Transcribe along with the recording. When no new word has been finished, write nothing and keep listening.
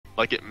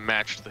like it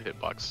matched the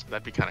hitbox.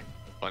 That'd be kind of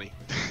funny.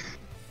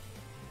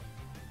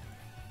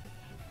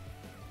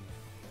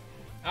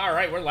 All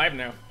right, we're live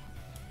now.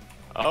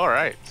 All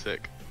right,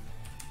 sick.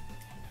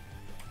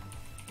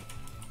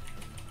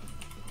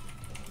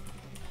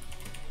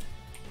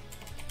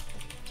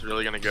 It's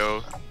really gonna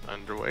go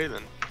underway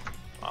then.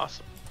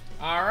 Awesome.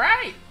 All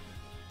right.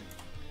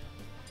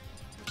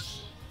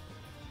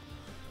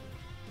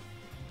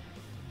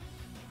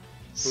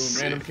 Boom,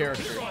 random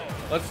character.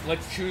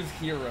 Let's choose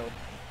hero.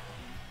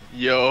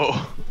 Yo.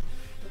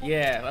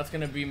 Yeah, that's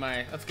gonna be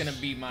mine.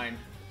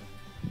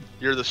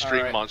 You're the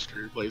stream right. monster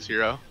who plays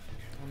hero.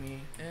 Let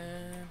me.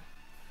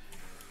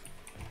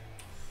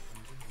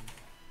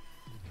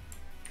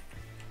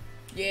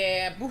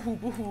 Yeah, boohoo,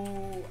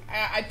 boohoo.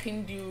 I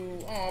pinged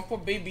you. Oh, poor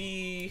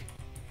baby.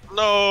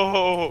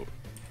 No.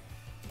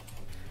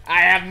 I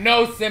have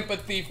no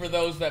sympathy for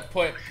those that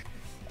put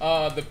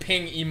the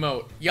ping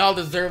emote. Y'all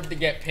deserve to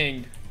get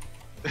pinged.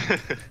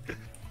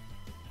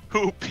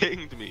 Who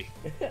pinged me?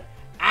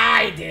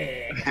 I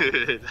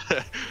did.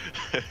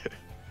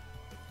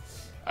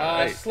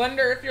 Right.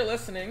 Slender, if you're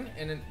listening,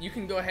 and you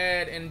can go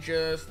ahead and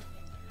just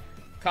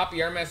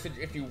copy our message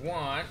if you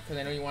want, because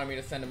I know you want me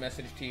to send a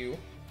message to you.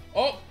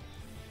 Oh,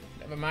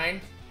 never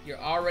mind. You're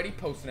already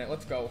posting it.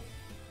 Let's go.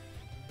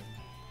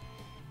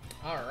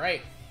 All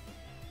right.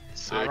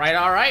 Sick. All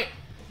right.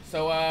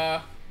 So,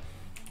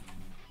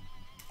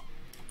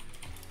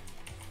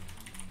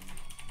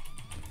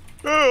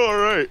 Oh, all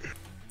right.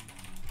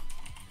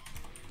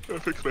 I'll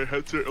fix my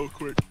headset real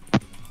quick.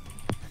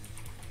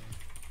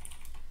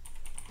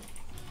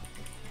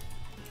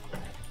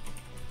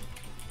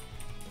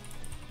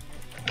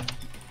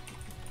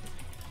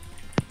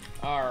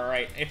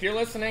 Alright, if you're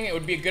listening, it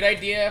would be a good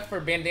idea for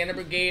Bandana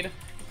Brigade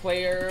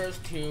players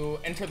to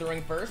enter the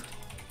ring first.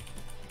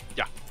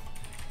 Yeah.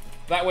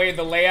 That way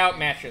the layout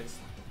matches.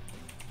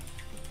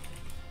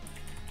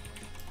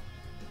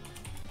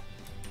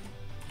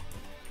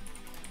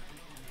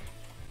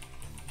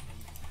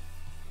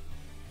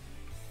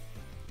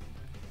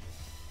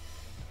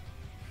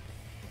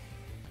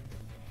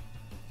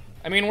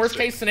 I mean, worst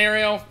case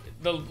scenario,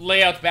 the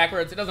layout's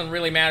backwards. It doesn't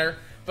really matter.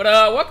 But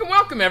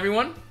welcome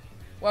everyone.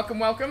 Welcome.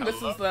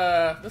 This is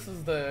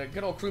the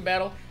good old crew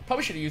battle.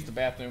 Probably should have used the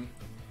bathroom.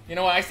 You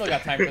know what? I still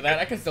got time for that.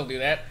 I can still do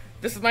that.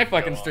 This is my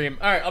fucking stream.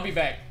 All right, I'll be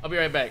back. I'll be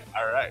right back.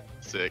 All right,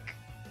 sick.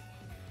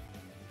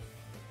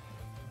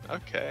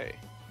 Okay.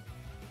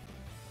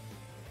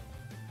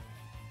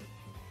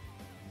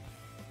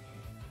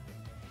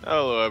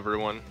 Hello,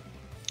 everyone.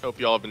 Hope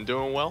y'all have been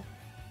doing well.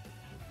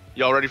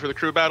 Y'all ready for the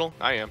crew battle?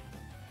 I am.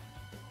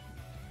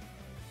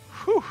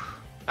 Whew.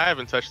 I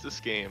haven't touched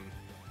this game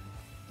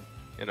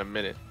in a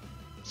minute,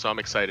 so I'm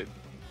excited.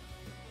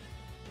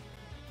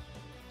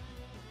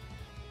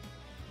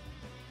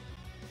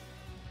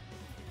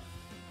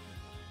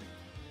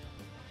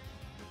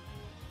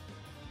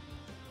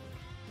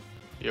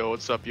 Yo,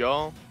 what's up,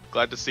 y'all?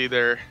 Glad to see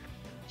their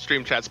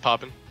stream chats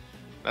popping.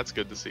 That's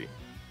good to see.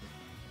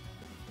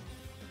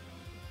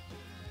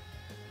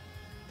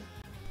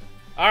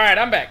 All right,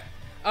 I'm back.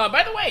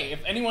 By the way,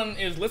 if anyone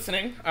is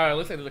listening,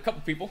 looks like there's a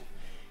couple people.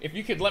 If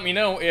you could let me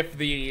know if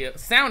the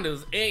sound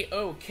is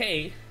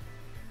A-OK.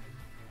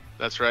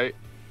 That's right.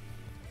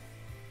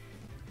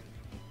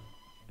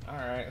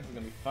 Alright, this is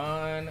gonna be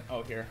fun.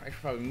 Oh, here. I should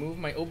probably move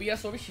my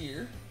OBS over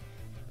here.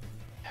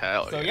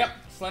 Hell So, yeah. yep,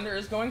 Slender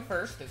is going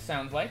first, it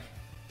sounds like.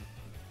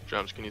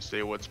 JuMpZ, can you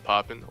say what's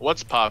poppin'?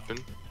 What's poppin'?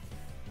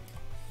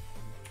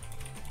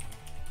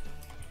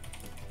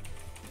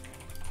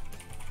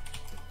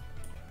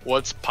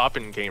 What's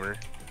poppin', gamer?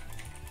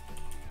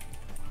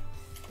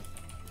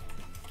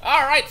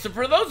 Alright, so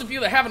for those of you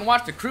that haven't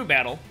watched a crew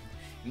battle,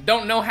 and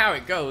don't know how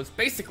it goes,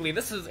 basically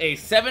this is a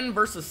 7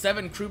 versus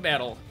 7 crew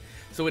battle.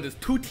 So it is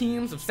 2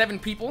 teams of 7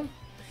 people,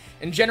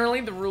 and generally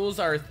the rules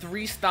are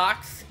 3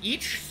 stocks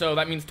each, so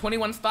that means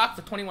 21 stocks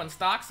to 21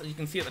 stocks, as you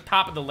can see at the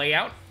top of the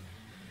layout.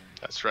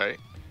 That's right.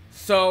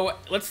 So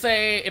let's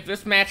say if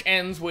this match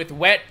ends with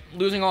Wett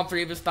losing all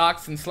 3 of his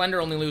stocks and Slender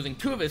only losing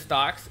 2 of his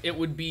stocks, it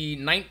would be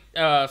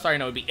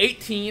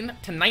 18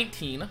 to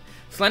 19.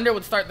 Slender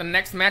would start the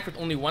next match with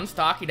only 1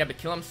 stock. He'd have to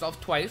kill himself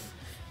twice,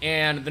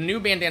 and the new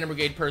Bandana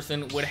Brigade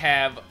person would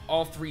have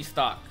all 3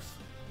 stocks.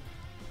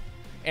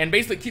 And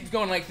basically it keeps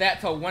going like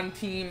that till one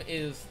team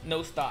is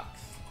no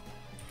stocks,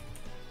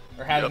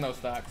 or has no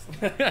stocks.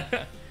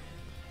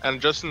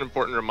 And just an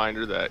important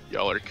reminder that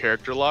y'all are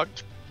character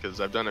locked, because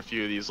I've done a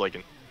few of these like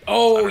in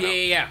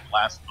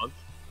last month,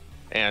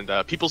 and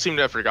people seem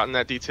to have forgotten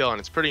that detail, and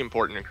it's pretty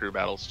important in crew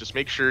battles. Just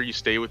make sure you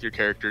stay with your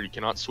character. You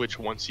cannot switch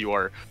once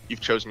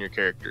you've chosen your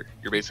character.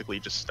 You're basically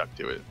just stuck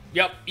to it.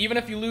 Yep, even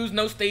if you lose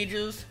no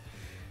stages,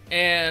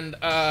 and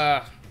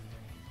yeah,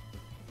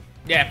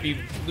 if you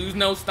lose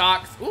no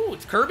stocks. Ooh,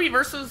 it's Kirby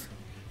versus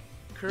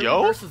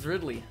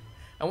Ridley.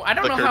 I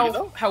don't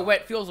know how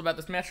Wett feels about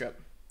this matchup.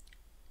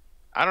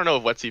 I don't know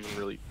if Wett's even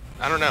really.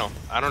 I don't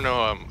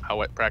know how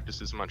Wett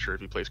practices. I'm not sure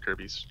if he plays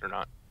Kirby's or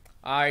not.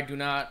 I do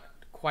not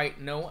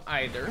quite know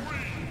either.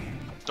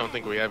 Don't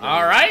think we have any.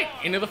 All right,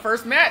 into the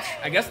first match.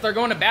 I guess they're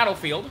going to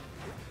Battlefield.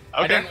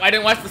 Okay. I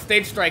didn't watch the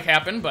stage strike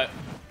happen, but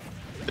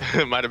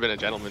it might have been a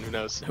gentleman. Who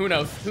knows? Who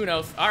knows? Who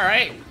knows? All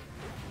right.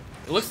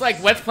 It looks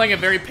like Wett's playing a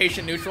very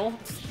patient neutral.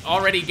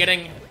 Already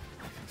getting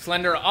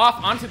Slender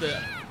off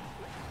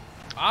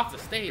the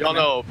stage. Y'all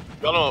know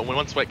when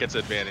once Wett gets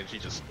advantage, he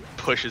just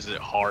pushes it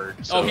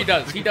hard. So. Oh, he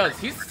does. He does.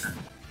 He's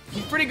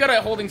pretty good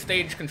at holding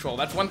stage control.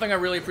 That's one thing I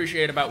really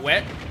appreciate about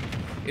Wett,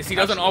 is he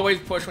doesn't always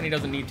push when he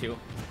doesn't need to.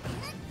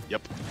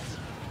 Yep.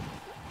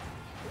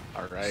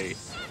 All right.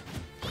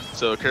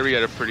 So Kirby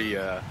had a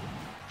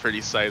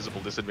pretty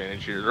sizable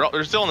disadvantage here.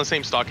 They're still on the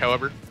same stock,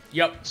 however.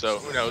 Yep. So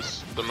who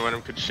knows? The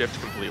momentum could shift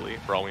completely,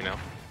 for all we know.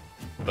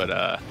 But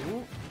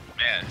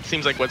man, it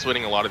seems like Wett's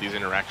winning a lot of these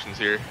interactions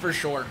here. For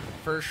sure.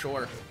 For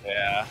sure.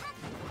 Yeah.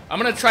 I'm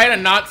gonna try to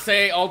not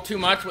say all too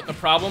much what the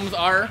problems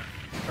are,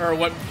 or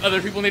what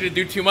other people need to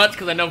do too much,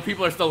 because I know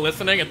people are still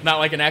listening. It's not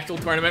like an actual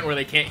tournament where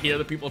they can't hear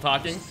the people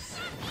talking.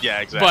 Yeah,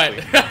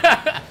 exactly.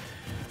 But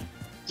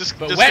just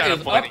Wett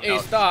is up a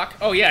stock.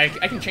 Oh yeah,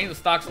 I can change the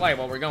stocks live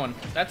while we're going.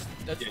 That's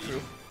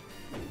true.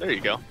 There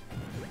you go.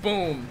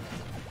 Boom.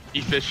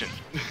 Efficient.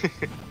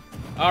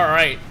 All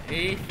right,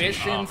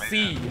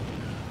 efficiency.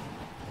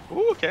 Oh,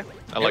 ooh, okay.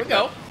 I like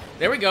that.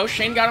 There we go.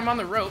 Shane got him on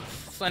the ropes.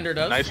 Slender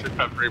does. Nice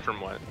recovery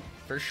from Wett.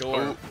 For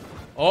sure. Ooh.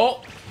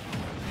 Oh.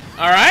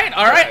 All right.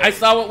 I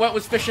saw what Wett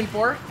was fishing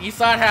for. You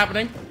saw it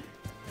happening.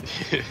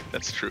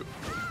 That's true.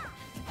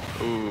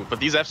 Ooh, but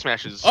these F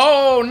smashes.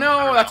 Oh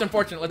no, that's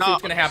unfortunate. Let's see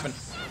what's gonna happen.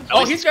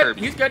 Oh, he's good.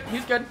 He's good.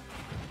 He's good.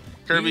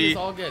 Kirby, he's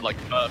all good. Like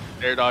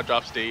air dodge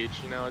off stage.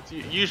 You know, it's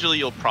usually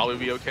you'll probably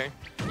be okay.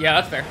 Yeah,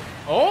 that's fair.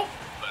 Oh.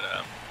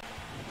 But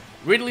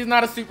Ridley's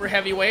not a super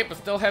heavyweight, but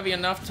still heavy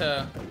enough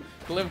to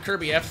live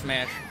Kirby F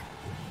smash.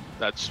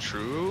 That's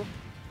true.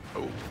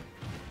 Oh.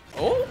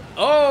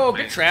 Oh,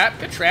 good trap.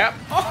 Good trap.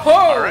 Oh.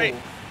 All right.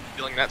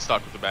 Feeling that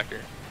stock with the back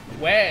air.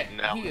 Wett,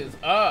 he is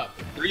up.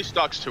 3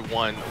 stocks to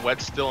 1.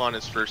 Wett's still on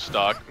his first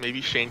stock. Maybe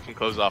Shane can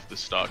close off this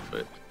stock,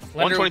 but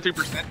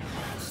 123%.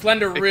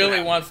 Slender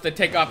really wants to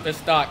take off this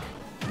stock.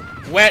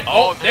 Wett,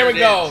 oh, there we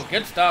go.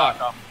 Good stock.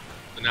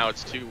 So now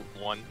it's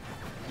 2-1.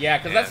 Yeah,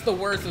 because that's the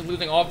worst, is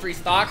losing all 3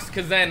 stocks,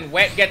 because then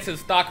Wett gets his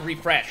stock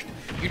refreshed.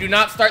 You do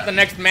not start the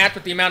next match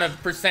with the amount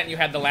of percent you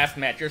had the last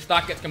match. Your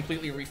stock gets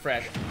completely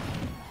refreshed.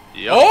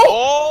 Yep.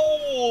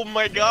 Oh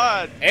my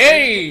god!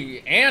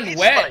 Hey, and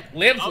Wett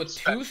lives with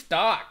 2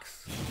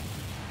 stocks.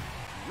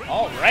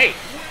 All right.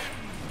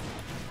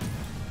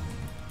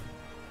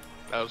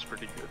 That was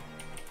pretty good.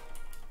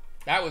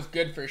 That was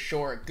good for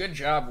sure. Good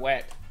job,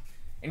 Wett.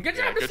 And good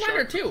job to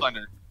Slender, too.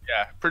 Slender.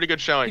 Yeah, pretty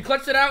good showing. He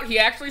clutched it out. He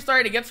actually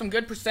started to get some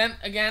good percent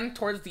again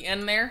towards the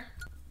end there.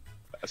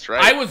 That's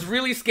right. I was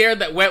really scared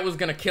that Wett was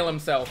going to kill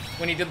himself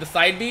when he did the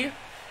side B.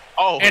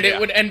 Oh, and it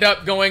would end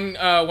up going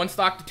 1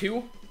 stock to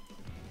 2.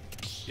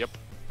 Yep.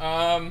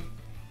 All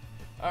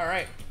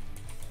right.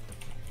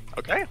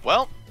 Okay,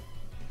 well,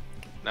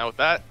 now with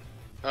that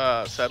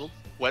settled,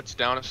 Wett's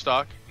down a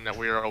stock, and now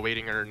we are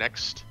awaiting our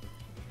next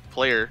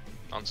player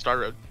on Star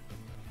Road.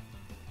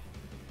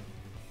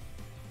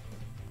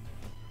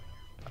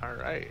 All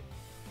right.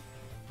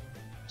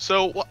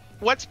 So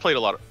Wett's played a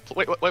lot of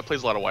Wett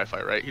plays a lot of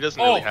Wi-Fi, right? He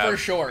doesn't really have. Oh, for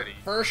sure,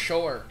 for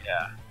sure.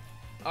 Yeah.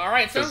 All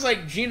right, sounds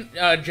like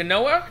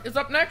Genoa is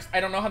up next.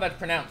 I don't know how that's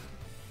pronounced.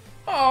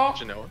 Oh.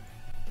 Genoa.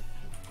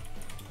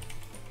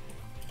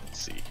 Let's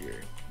see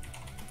here.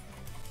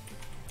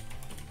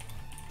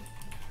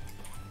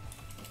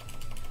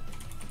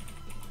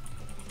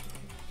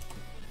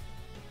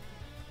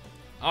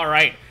 All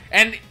right,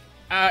 and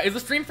is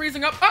the stream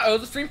freezing up? Uh-oh,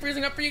 is the stream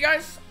freezing up for you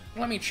guys?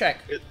 Let me check.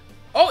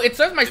 It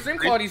says my stream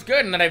quality's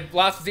good and that I've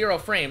lost 0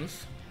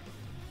 frames.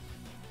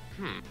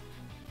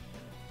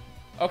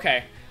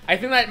 Okay, I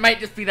think that might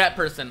just be that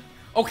person.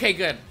 Okay,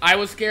 good. I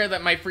was scared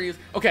that my freeze...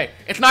 Okay,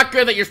 it's not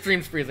good that your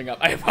stream's freezing up.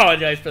 I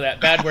apologize for that.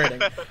 Bad wording.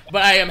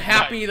 But I am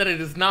happy that it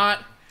is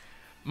not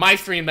my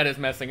stream that is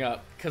messing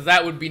up, because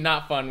that would be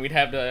not fun. We'd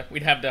have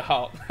to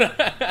halt.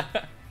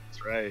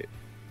 That's right.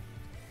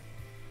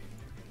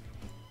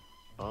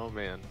 Oh,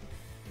 man.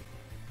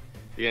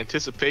 The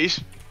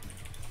anticipation.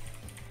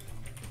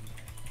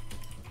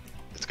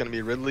 It's going to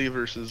be Ridley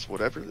versus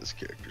whatever this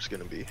character's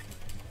going to be.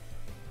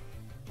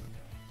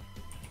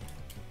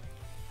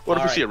 What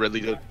if we see a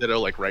Ridley Ditto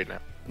like right now?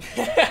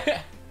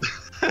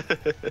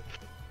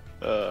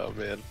 Oh,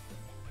 man.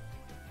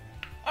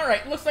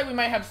 Alright, looks like we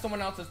might have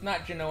someone else that's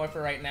not Genoa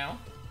for right now.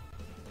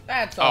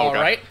 That's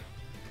alright.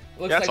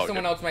 Looks like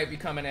someone else might be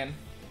coming in.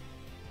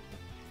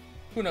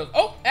 Who knows?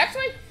 Oh,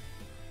 actually,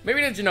 maybe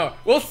it's Genoa.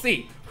 We'll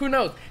see. Who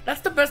knows?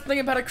 That's the best thing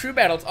about a crew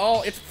battle.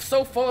 It's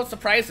so full of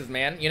surprises,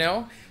 man, you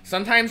know?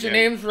 Sometimes your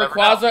name's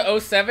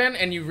Rayquaza07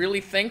 and you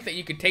really think that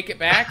you could take it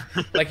back.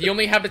 Like, you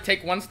only have to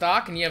take 1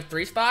 stock and you have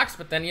 3 stocks,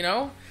 but then, you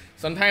know,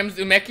 sometimes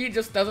Umeki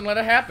just doesn't let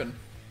it happen.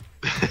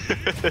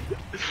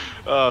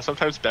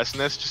 Sometimes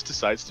Bestness just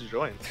decides to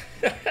join.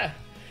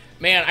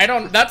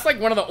 Man, that's like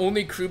one of the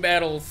only crew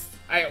battles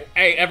I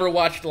ever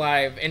watched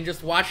live, and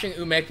just watching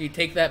Umeki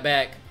take that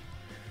back.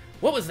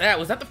 What was that?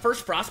 Was that the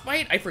first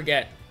Frostbite? I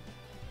forget.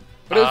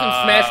 But it was in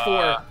Smash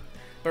 4.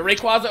 But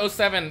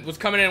Rayquaza07 was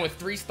coming in with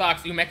 3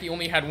 stocks. Umeki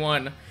only had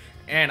 1.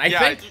 And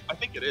I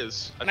think it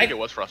is. I think it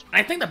was Frostbite.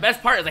 I think the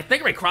best part is I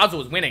think Rayquaza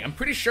was winning. I'm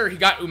pretty sure he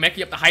got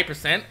Umeki up to high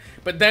percent,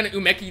 but then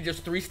Umeki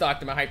just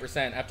 3-stocked him at high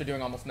percent after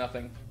doing almost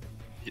nothing.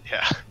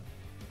 Yeah.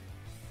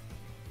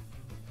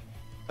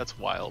 That's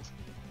wild.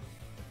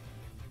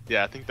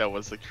 Yeah, I think that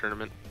was the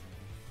tournament.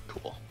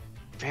 Cool.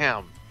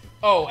 Damn.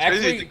 Oh, it's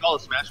actually, crazy to think all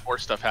the Smash 4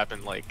 stuff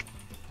happened like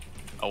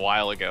a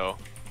while ago.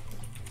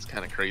 It's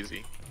kind of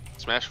crazy.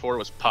 Smash 4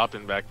 was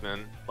popping back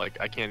then. Like,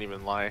 I can't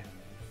even lie.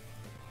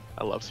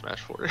 I love Smash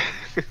 4.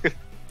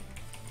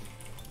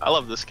 I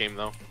love this game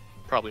though,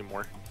 probably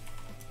more.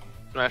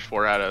 Smash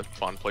 4 had a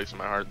fond place in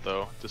my heart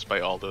though,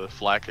 despite all the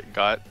flack it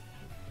got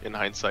in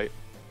hindsight.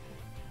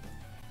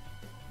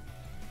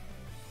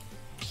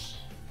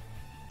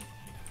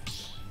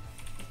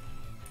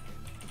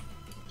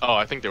 Oh,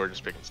 I think they were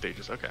just picking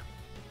stages. Okay.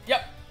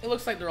 Yep, it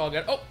looks like they're all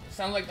good. Oh,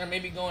 sounds like they're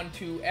maybe going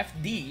to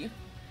FD,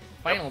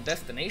 Final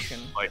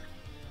Destination. Like,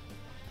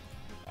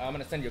 I'm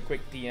gonna send you a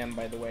quick DM,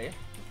 by the way.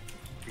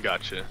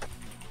 Gotcha.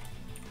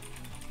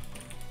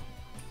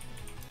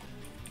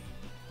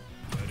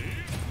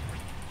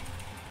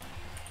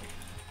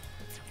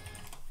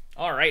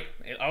 All right,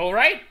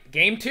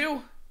 game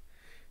 2.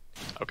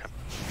 Okay.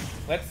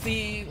 Let's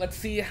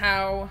see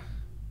how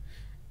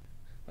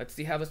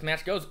this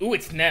match goes. Ooh,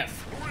 it's Ness.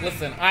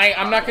 Listen,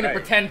 I'm not gonna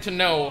pretend to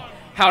know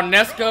how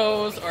Ness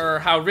goes or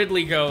how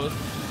Ridley goes,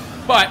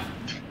 but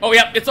oh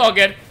yeah, it's all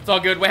good. It's all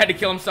good. We had to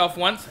kill himself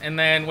once and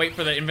then wait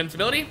for the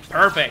invincibility.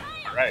 Perfect.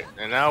 All right,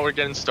 and now we're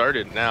getting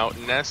started. Now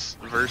Ness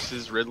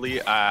versus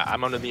Ridley.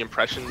 I'm under the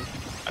impression,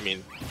 I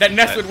mean, that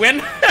Ness would win.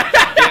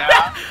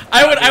 Yeah.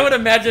 I would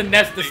imagine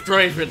Ness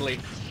destroys Ridley.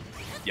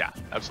 Yeah,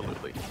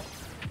 absolutely.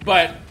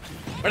 But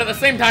at the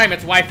same time,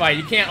 it's Wi-Fi.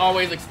 You can't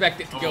always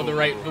expect it to go the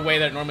way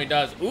that it normally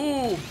does.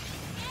 Ooh.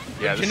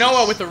 Yeah.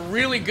 Genoa with a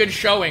really good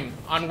showing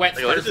on Wett's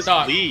first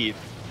stock. Lead.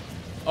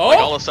 Oh. Like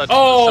all of a sudden,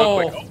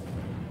 so quick. Oh.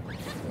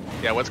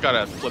 Yeah, Wett's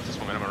gotta flip this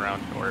momentum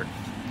around, or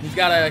he's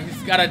gotta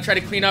try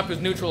to clean up his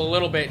neutral a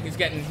little bit. He's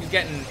getting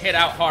hit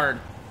out hard.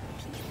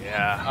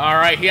 Yeah. All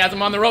right, he has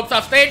him on the ropes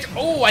off stage.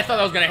 Oh, I thought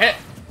that was gonna hit.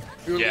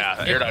 Yeah,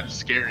 that air dodge is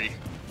scary.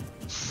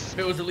 If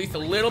it was released a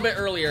little bit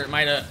earlier, it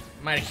might have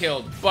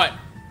killed, but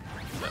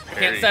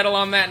can't settle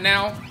on that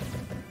now.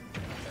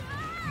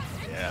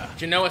 Yeah.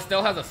 Genoa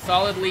still has a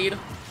solid lead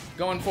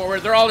going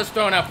forward. They're all just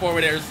throwing out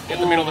forward airs in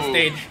the middle of the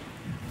stage.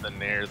 The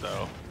nair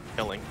though,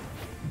 killing.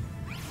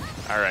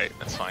 All right,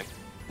 that's fine.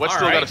 What's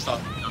still got a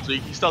stock, so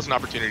he still has an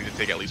opportunity to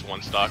take at least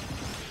one stock.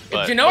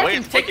 But if Genoa the way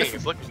can it's take looking,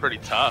 it's looking pretty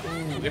tough.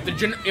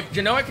 If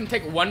Genoa can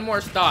take one more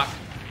stock,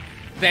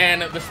 then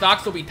the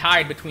stocks will be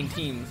tied between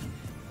teams.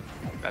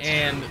 That's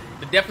and true.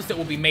 The deficit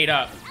will be made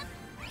up.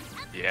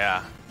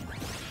 Yeah.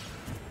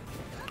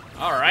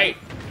 All right.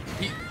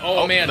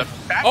 Oh man.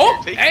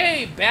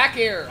 Hey, back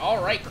air.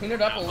 All right, clean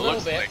it up a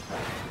little bit.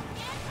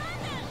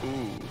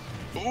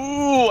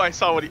 Ooh, I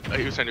saw what he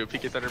was trying to do. A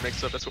PK Thunder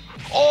mix up. That's what.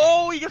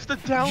 Oh, he gets the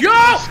down.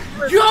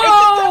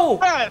 Yo!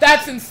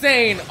 That's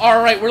insane.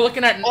 All right, we're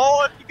looking at.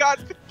 Oh, he got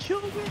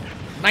killed.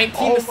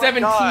 19 to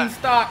 17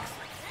 stocks.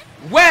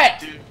 Wett.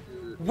 Dude,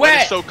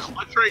 Wett is so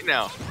clutch right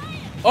now.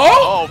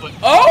 Oh!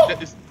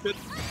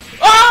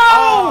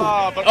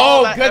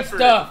 Good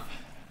stuff.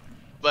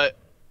 But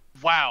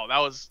wow, that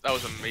was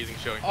an amazing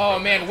showing. Oh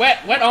man,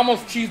 Wett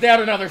almost cheesed out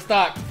another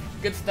stock.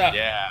 Good stuff.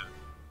 Yeah.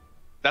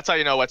 That's how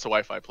you know Wett's a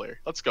Wi-Fi player.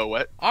 Let's go,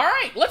 Wett. All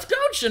right, let's go,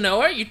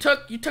 Genoa. You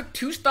took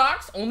 2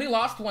 stocks, only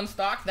lost 1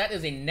 stock. That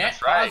is a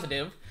net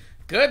positive.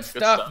 Good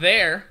stuff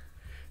there.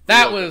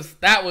 That was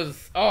that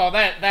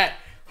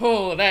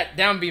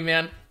down B,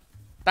 man.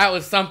 That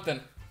was something.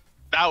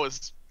 That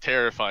was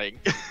terrifying.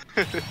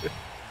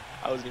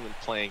 I wasn't even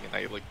playing and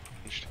I like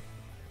finished.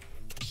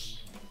 Let's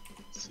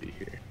see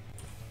here.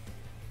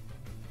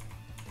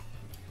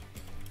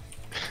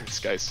 This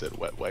guy said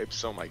wet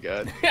wipes. Oh my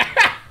god.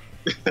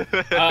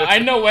 I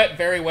know Wett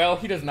very well.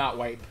 He does not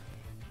wipe.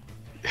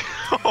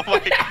 Oh my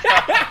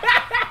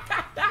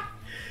god.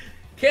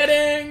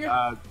 Kidding.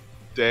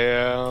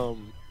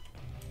 Damn.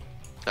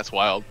 That's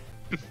wild.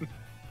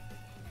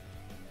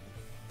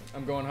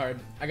 I'm going hard.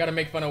 I gotta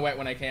make fun of Wett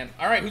when I can.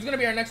 All right, who's gonna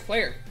be our next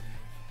player?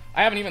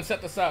 I haven't even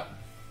set this up.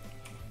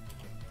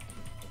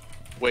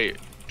 Wait,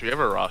 do we have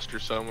a roster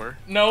somewhere?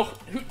 No.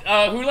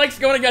 Who likes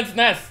going against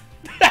Ness?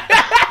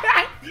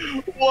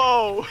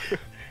 Whoa.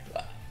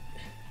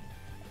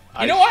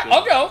 You know what?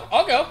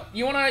 I'll go.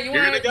 You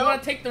wanna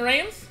take the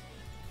reins?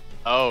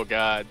 Oh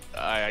god,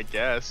 I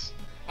guess.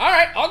 All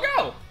right, I'll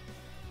go.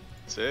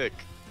 Sick.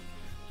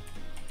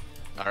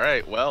 All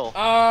right, well.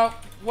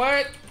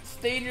 What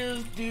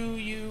stages do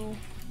you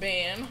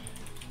ban?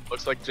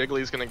 Looks like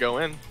Jiggly's gonna go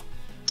in.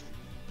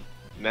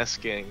 Ness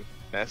gang.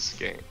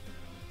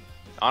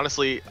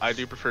 Honestly, I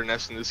do prefer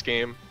Ness in this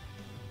game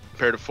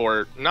compared to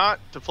 4. Not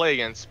to play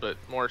against, but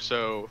more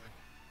so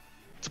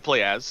to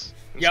play as.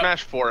 In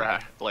Smash 4,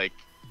 like,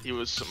 he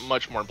was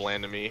much more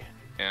bland to me.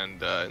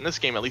 And in this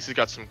game, at least he's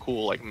got some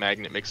cool like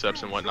magnet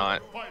mix-ups and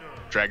whatnot.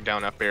 Drag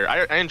down up air.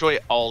 I enjoy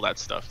all that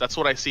stuff. That's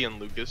what I see in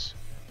Lucas.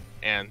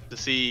 And to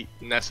see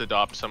Ness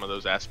adopt some of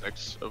those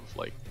aspects of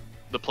like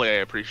the play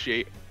I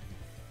appreciate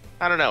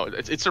I don't know.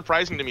 It's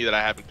surprising to me that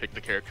I haven't picked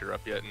the character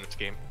up yet in this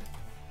game.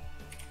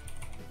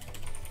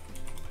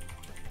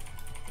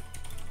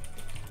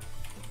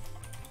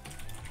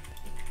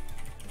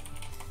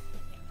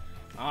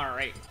 All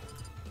right.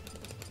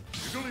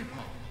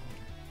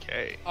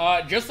 Okay.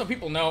 Just so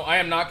people know, I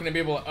am not going to be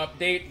able to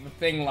update the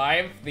thing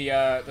live,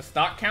 the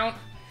stock count,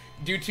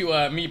 due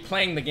to me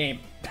playing the game.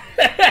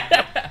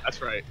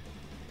 That's right.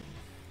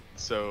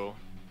 So,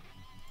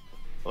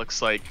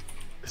 looks like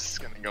this is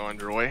going to go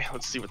underway.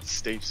 Let's see what the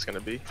stage is going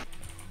to be.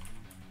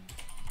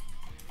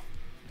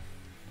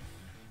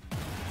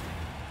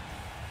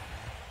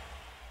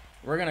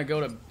 We're going to go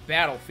to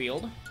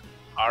Battlefield.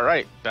 All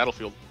right,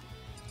 Battlefield.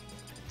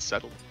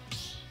 Settled.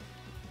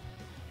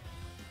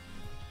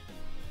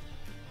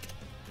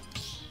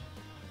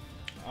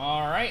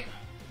 All right.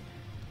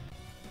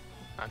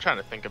 I'm trying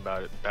to think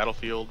about it.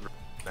 Battlefield,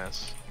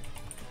 Ness.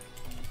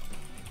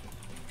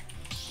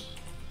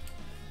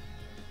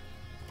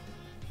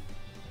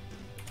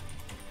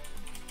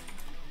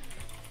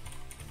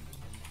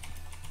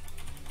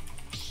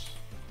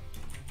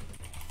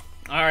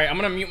 All right, I'm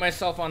gonna mute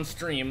myself on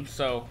stream,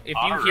 so if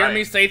you hear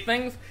me say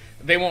things,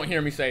 they won't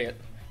hear me say it.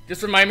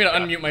 Just remind me to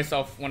unmute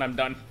myself when I'm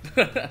done.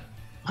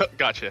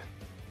 Gotcha.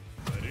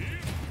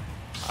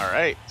 All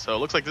right, so it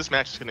looks like this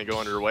match is going to go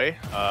underway.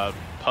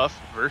 Puff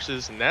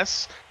versus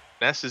Ness.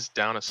 Ness is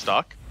down a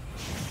stock,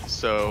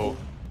 so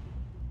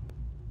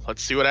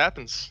let's see what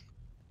happens.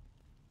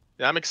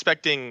 Yeah, I'm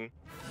expecting,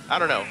 I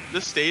don't know,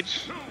 this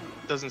stage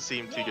doesn't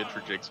seem too good for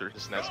Jigs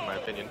versus Ness in my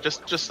opinion.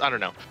 Just I don't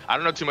know. I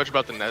don't know too much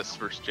about the Ness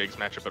versus Jigs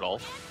matchup at all,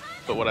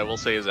 but what I will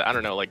say is that, I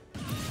don't know, like,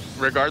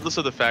 regardless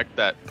of the fact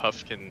that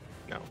Puff can, you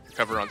know,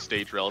 cover on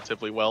stage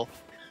relatively well,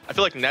 I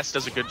feel like Ness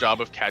does a good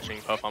job of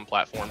catching Puff on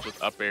platforms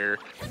with up air,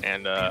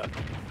 and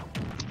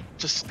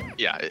just,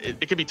 yeah,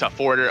 it can be tough.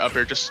 Forward air, up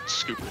air, just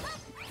scoop it.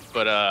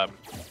 But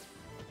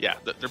yeah,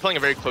 they're playing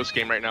a very close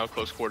game right now,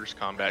 close quarters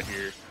combat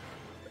here.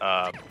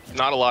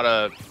 Not a lot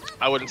of,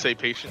 I wouldn't say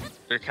patient.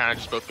 They're kind of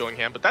just both going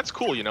ham, but that's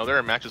cool, you know, there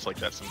are matches like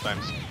that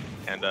sometimes.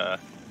 And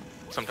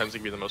sometimes it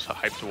can be the most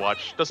hype to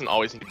watch. Doesn't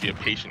always need to be a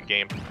patient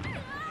game.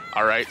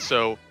 All right,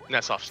 so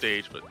Ness off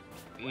stage, but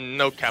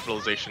no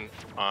capitalization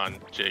on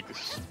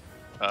Jigs.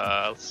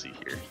 Let's see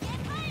here.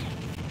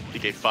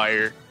 PK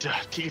Fire.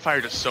 PK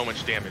Fire does so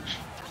much damage.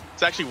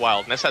 It's actually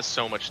wild. Ness has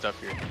so much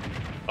stuff here.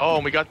 Oh,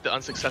 and we got the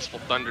unsuccessful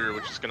Thunder,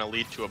 which is going to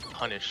lead to a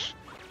punish.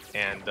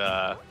 And,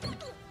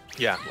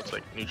 yeah, looks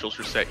like neutrals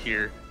are set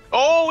here.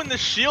 Oh, and the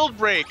shield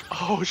break.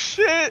 Oh,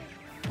 shit.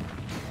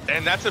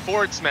 And that's a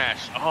board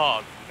smash.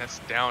 Oh, that's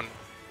down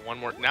one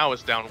more. Now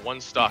it's down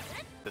one stock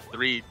to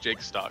 3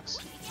 Jig stocks.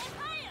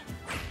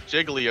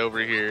 Jiggly over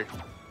here.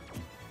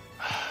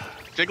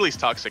 Jiggly's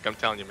toxic, I'm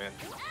telling you, man.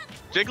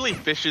 Jiggly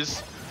fishes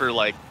for,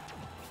 like,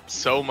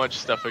 so much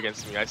stuff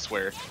against me, I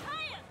swear.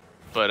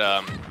 But,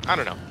 I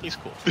don't know. He's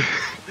cool.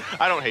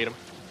 I don't hate him.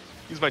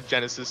 He's my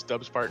Genesis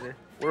dubs partner.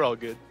 We're all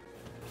good.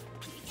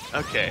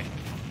 Okay.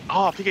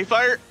 Oh, PK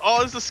Fire.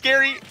 Oh, this is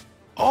scary.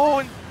 Oh,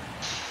 and...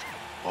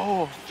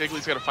 Oh,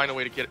 Jiggly's got to find a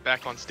way to get it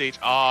back on stage.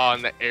 Oh,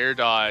 and the air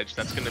dodge.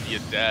 That's going to be a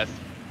death.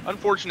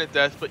 Unfortunate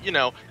death, but, you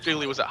know,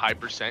 Jiggly was at high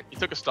percent. He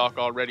took a stock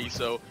already,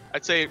 so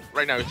I'd say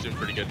right now he's doing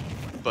pretty good.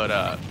 But,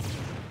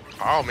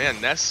 oh, man,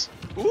 Ness.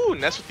 Ooh,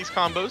 Ness with these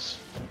combos.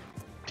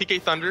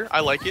 PK Thunder, I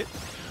like it.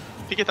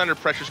 PK Thunder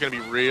pressure is going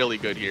to be really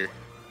good here.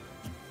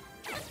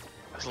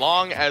 As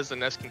long as the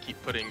Ness can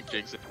keep putting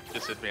Jigs at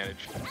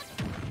disadvantage,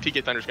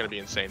 PK Thunder is going to be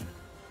insane.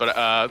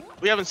 But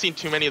we haven't seen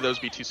too many of those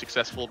be too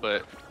successful,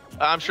 but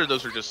I'm sure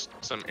those are just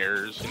some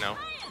errors, you know,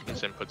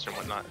 misinputs and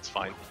whatnot. It's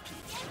fine.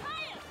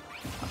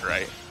 All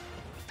right.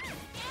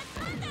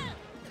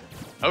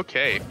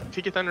 Okay,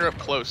 PK Thunder up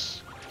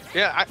close.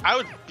 Yeah, I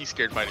would be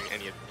scared fighting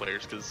any of the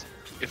players, because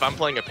if I'm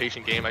playing a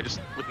patient game, I just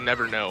would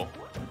never know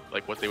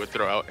like what they would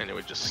throw out, and it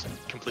would just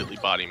completely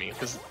body me.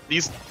 Because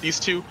these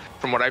two,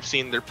 from what I've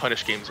seen, their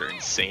punish games are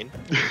insane.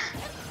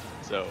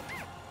 So,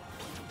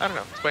 I don't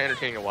know. It's quite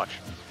entertaining to watch.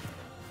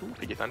 Ooh,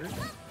 PK Thunder.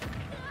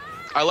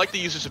 I like the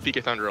users of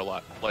PK Thunder a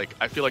lot. Like,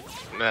 I feel like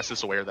Ness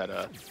is aware that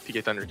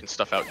PK Thunder can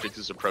stuff out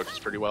Jigs' approaches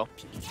pretty well.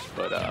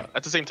 But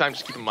at the same time,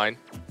 just keep in mind,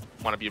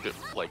 want to be a bit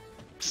like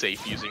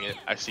safe using it.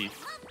 I see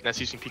Ness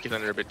using PK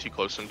Thunder a bit too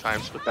close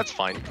sometimes, but that's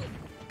fine.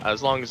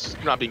 As long as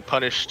you're not being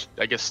punished,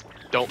 I guess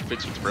don't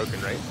fix what's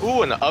broken, right?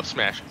 Ooh, and the up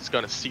smash is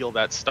going to seal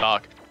that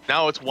stock.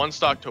 Now it's 1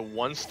 stock to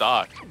 1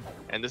 stock.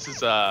 And this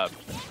is, damn.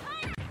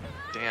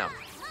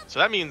 So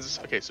that means,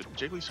 okay, so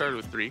Jiggly started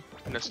with 3,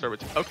 and Ness started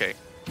with 2. Okay,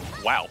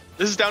 wow.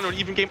 This is down to an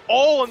even game.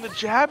 Oh, and the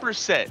jabber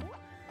set.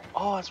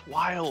 Oh, that's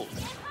wild.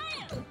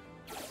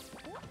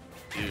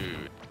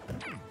 Dude.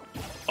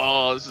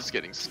 Oh, this is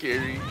getting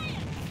scary.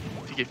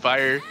 PK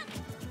Fire.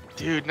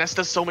 Dude, Ness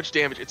does so much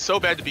damage. It's so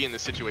bad to be in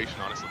this situation,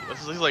 honestly.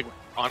 This is like,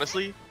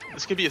 honestly,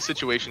 this could be a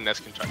situation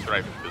Ness can try to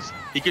thrive in, because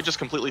he could just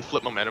completely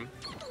flip momentum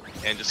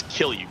and just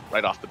kill you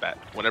right off the bat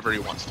whenever he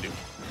wants to.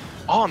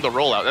 Oh, and the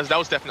rollout. That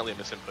was definitely a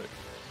misinput.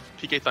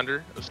 PK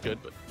Thunder, it was good,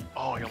 but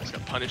oh, he almost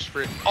got punished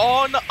for it.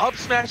 Oh, and the up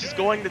smash is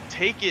going to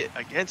take it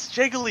against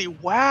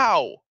Jiggly.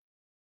 Wow.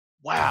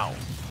 Wow.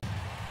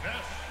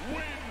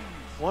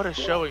 What a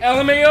showing.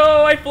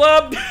 LMAO, I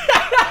flubbed.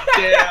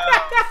 Damn.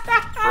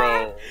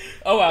 Bro.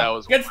 Oh well. That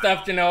was good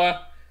stuff,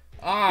 Genoa.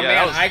 Oh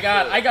yeah, man,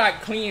 I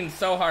got cleaned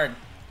so hard.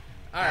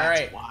 All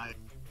right. Why.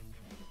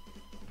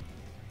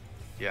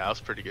 Yeah, that was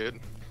pretty good.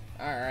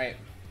 All right.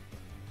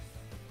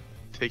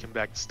 Taking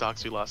back the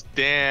stocks we lost.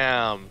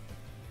 Damn.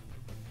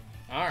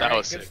 All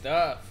right. Good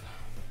stuff.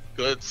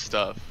 Good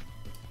stuff.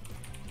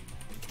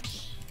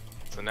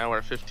 So now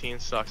we're 15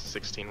 stocks to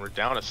 16. We're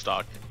down a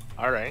stock.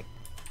 All right.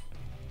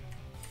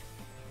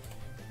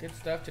 Good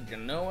stuff to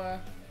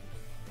Genoa.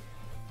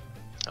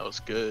 That was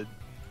good.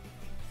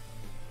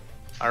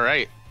 All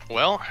right.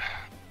 Well,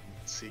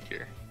 let's see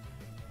here.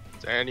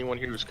 Is there anyone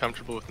here who's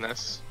comfortable with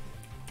Ness?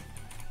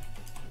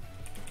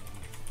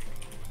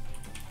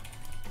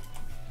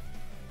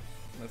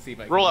 Let's see if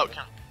I can rollout.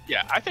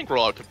 Yeah, I think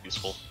rollout could be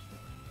useful.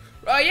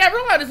 Yeah,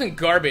 rollout isn't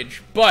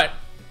garbage, but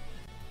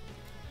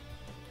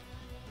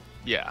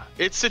yeah,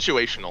 it's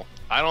situational.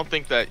 I don't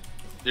think that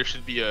there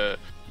should be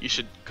you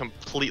should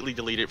completely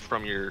delete it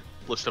from your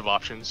list of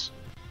options,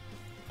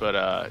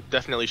 but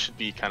definitely should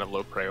be kind of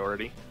low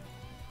priority.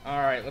 All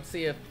right, let's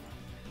see if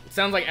it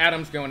sounds like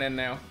Adam's going in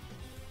now.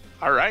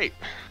 All right.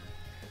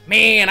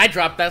 Man, I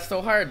dropped that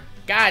so hard.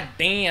 God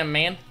damn,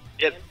 man.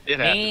 It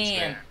happens,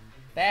 man.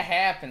 That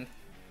happened.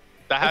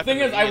 The thing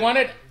is,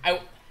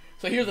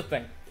 so here's the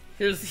thing.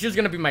 Here's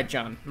gonna be my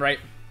John, right?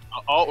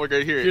 Oh, we're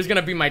good here. Here's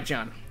gonna be my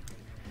John.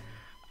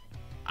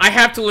 I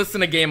have to listen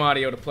to game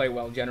audio to play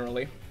well,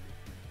 generally.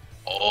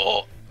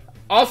 Oh.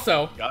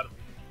 Also, got him.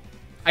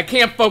 I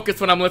can't focus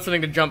when I'm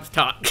listening to JuMpZ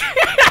talk.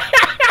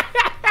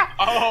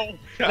 Oh.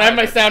 And I have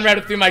my sound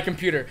routed through my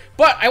computer.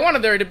 But I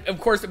wanted there, of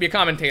course, to be a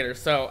commentator.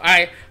 So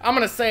I'm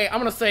gonna say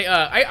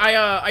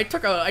I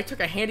took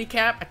a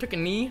handicap. I took a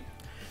knee,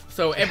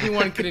 so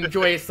everyone could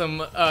enjoy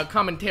some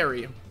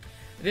commentary.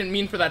 I didn't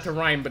mean for that to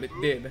rhyme, but it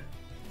did.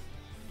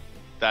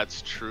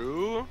 That's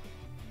true.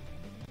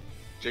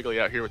 Jiggly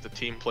out here with the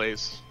team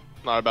plays.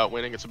 Not about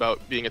winning, it's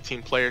about being a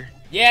team player.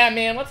 Yeah,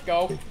 man, let's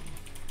go.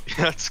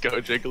 Let's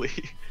go,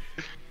 Jiggly.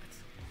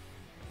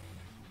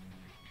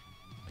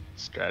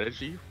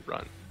 Strategy,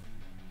 run.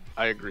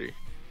 I agree.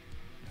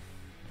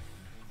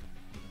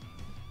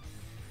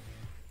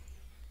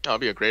 That'll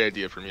be a great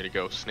idea for me to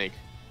go snake.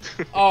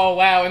 Oh,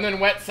 wow, and then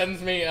Wett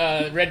sends me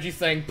Reggie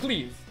saying,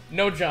 please,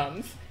 no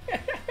Johns.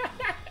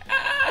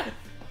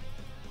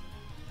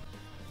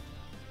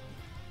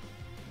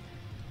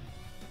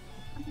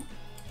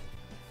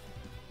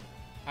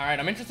 Alright,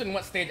 I'm interested in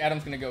what stage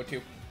Adam's gonna go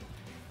to.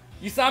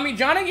 You saw me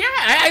Johnning? Yeah,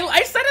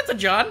 I said it's a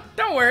John.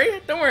 Don't worry,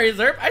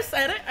 Zerp. I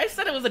said it. I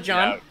said it was a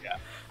John. Yeah.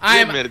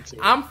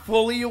 I'm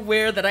fully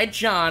aware that I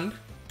Johned,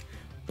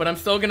 but I'm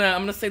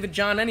gonna say the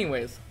John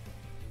anyways.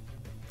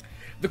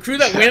 The crew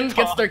that wins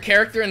gets their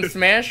character in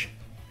Smash.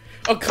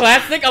 A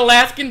classic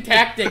Alaskan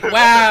tactic.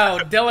 Wow,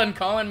 Dylan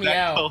calling me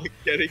out.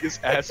 Getting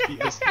his ass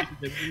beat is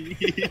me.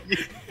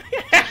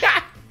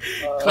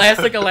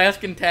 Classic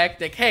Alaskan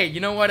tactic. Hey, you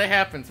know what? It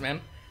happens,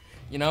 man.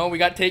 You know, we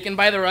got taken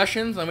by the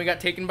Russians and we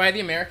got taken by the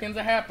Americans.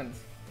 It happens.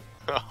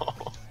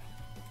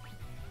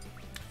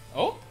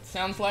 Oh,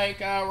 sounds like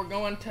we're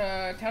going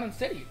to Town and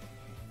City.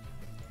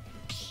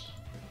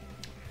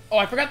 Oh,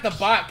 I forgot the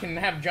bot can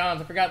have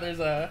Johns. I forgot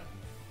there's a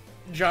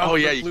John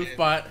with the floof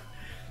bot.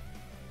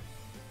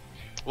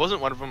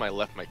 Wasn't one of them I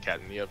left my cat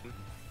in the oven?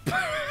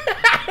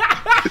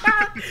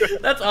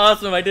 That's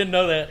awesome. I didn't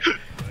know that.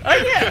 Oh,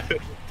 yeah.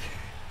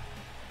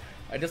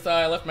 I just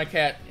I left my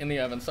cat in the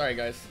oven. Sorry,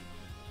 guys.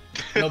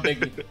 No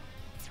biggie.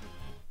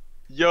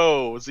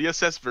 Yo,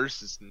 ZSS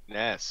versus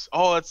Ness.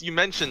 Oh, you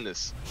mentioned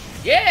this.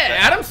 Yeah,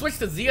 Adam switched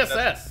to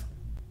ZSS.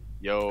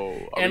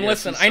 Yo. And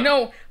listen, I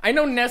know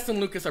Ness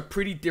and Lucas are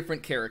pretty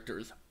different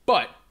characters,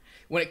 but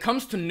when it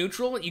comes to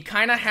neutral, you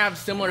kind of have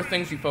similar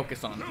things you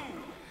focus on.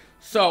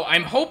 So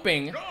I'm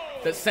hoping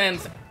that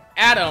since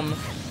Adam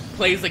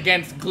plays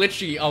against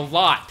Glitchy a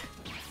lot,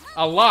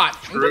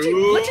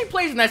 Glitchy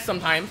plays Ness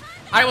sometimes,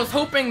 I was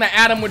hoping that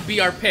Adam would be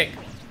our pick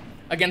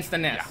against the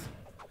Ness. Yeah.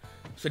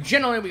 So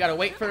generally, we gotta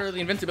wait for the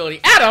invincibility.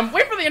 Adam,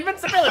 wait for the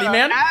invincibility,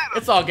 man.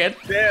 It's all good.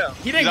 Damn.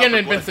 He didn't get an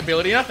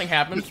invincibility. Nothing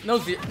happens. No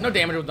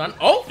damage was done.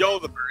 Oh. Yo,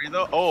 the Murray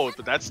though. Oh,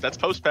 but that's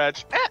post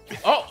patch.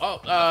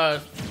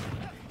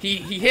 He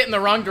hit in the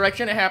wrong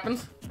direction. It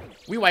happens.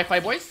 We Wi-Fi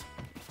boys.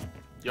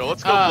 Yo,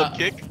 let's go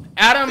flip kick.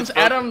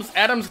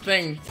 Adam's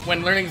thing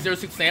when learning Zero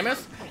Suit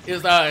Samus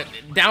is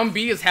down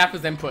B is half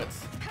his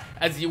inputs,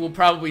 as you will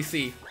probably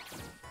see.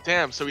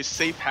 Damn, so he's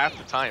safe half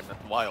the time.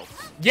 That's wild.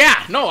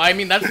 Yeah, no, I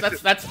mean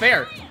that's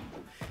fair.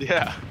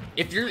 Yeah.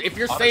 If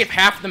you're safe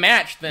half the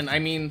match, then I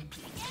mean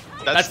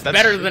that's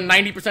better than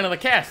 90% of the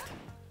cast.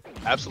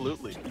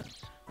 Absolutely.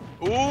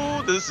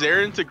 Ooh, the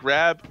Zaren to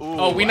grab.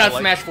 Ooh, oh, we not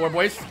Smash 4,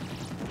 boys.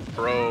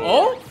 Bro.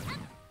 Oh.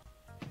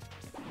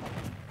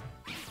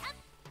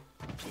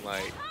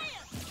 Like.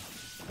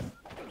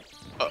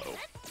 Uh-oh.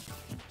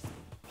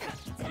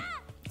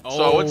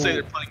 So I would say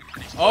they're playing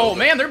pretty slow. Oh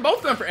man, they're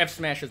both going for F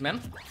smashes,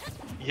 man.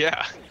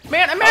 Yeah.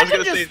 Man,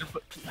 imagine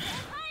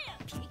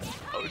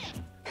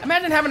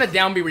imagine having a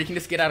down B where you can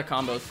just get out of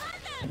combos.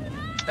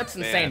 That's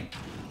insane. Man.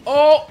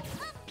 Oh!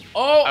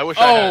 Oh, I wish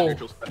I had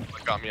neutral spell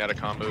that got me out of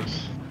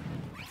combos.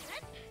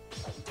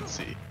 Let's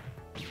see.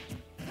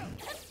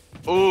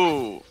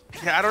 Oh,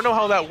 yeah, I don't know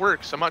how that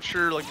works. I'm not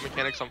sure, like,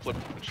 mechanics on flip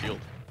and shield.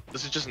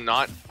 This is just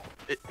not.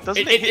 It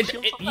doesn't hit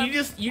shield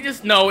sometimes? You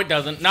just no, it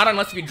doesn't. Not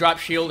unless if you drop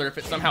shield or if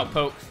it somehow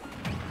pokes.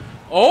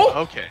 Oh.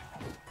 Okay.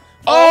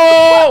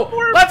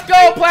 Oh, let's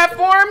go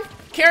platform.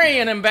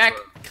 Carrying him back,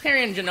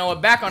 carrying Genoa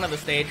back onto the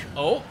stage.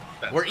 Oh,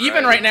 we're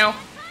even right now.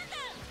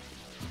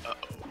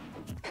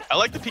 I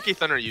like the PK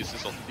Thunder used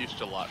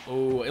a lot.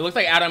 Oh, it looks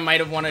like Adam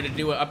might have wanted to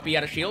do an up B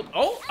out of shield.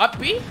 Oh, up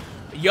B.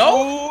 Yo.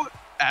 Oh,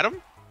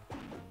 Adam.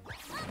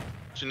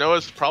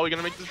 Genoa's probably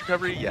gonna make this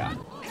recovery. Yeah.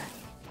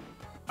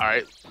 All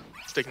right.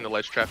 Sticking to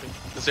ledge trapping.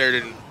 This air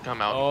didn't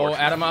come out. Oh,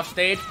 Adam off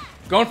stage.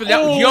 Going for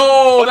that.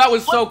 Yo, that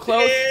was so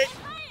close.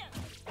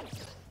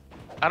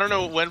 I don't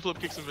know when flip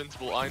kick's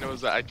invincible. All I know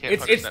is that I can't.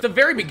 It's the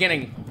very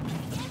beginning.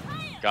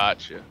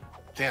 Gotcha.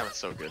 Damn, it's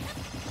so good.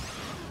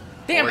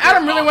 Damn,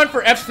 Adam really went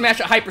for F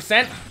smash at high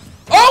percent.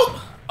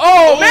 Oh!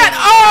 Oh, man!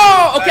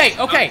 Oh!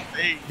 Okay.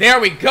 There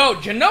we go.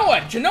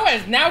 Genoa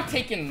has now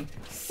taken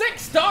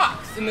 6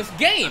 stocks in this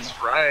game.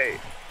 That's right.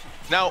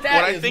 Now,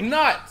 that is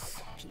nuts.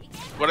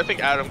 What I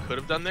think Adam could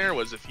have done there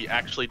was if he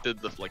actually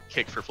did the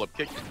kick for flip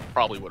kick,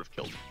 probably would have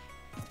killed him.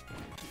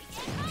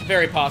 It's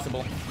very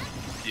possible.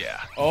 Yeah.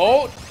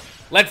 Oh,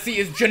 let's see.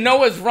 Is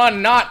Genoa's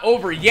run not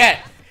over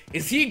yet?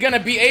 Is he gonna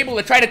be able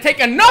to try to take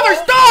another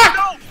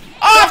stock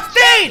off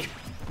stage?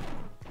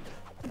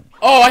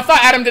 Oh, I thought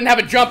Adam didn't have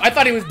a jump. I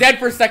thought he was dead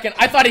for a second.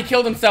 I thought he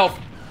killed himself.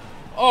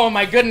 Oh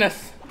my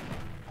goodness.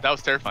 That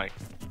was terrifying.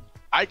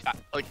 I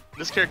like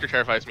this character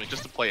terrifies me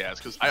just to play as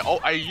because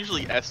I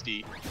usually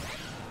SD,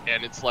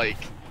 and it's like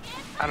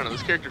I don't know.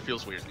 This character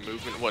feels weird.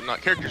 Movement, and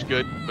whatnot. Character's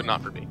good, but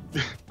not for me.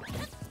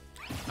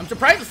 I'm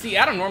surprised to see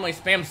Adam normally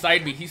spam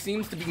side B. He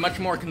seems to be much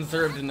more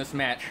conserved in this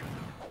match.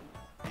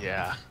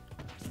 Yeah.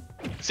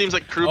 It seems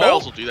like crew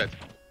battles will do that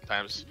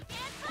sometimes.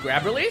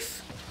 Grab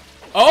release?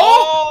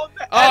 Oh!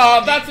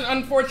 Oh, that's an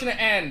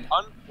unfortunate end.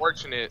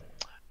 Unfortunate,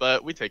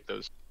 but we take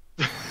those.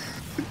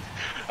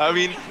 I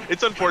mean,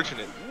 it's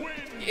unfortunate.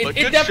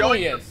 It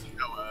definitely is.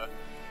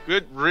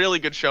 Good, really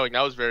good showing.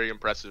 That was very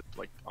impressive.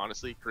 Like,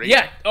 honestly, great.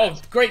 Yeah. Oh,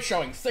 great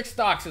showing. 6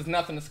 stocks is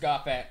nothing to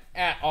scoff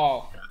at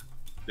all.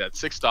 Yeah,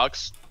 6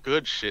 stocks,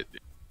 good shit,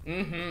 dude.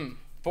 Mm-hmm.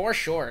 For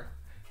sure.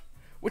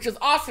 Which is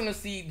awesome to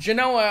see.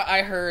 Genoa,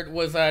 I heard,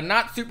 was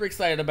not super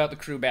excited about the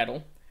crew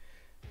battle.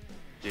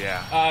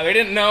 Yeah. They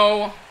didn't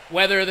know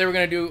whether they were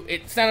gonna do.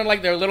 It sounded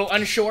like they're a little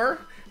unsure,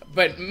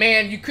 but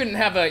man, you couldn't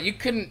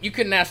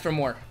ask for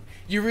more.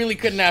 You really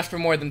couldn't ask for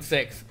more than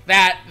 6.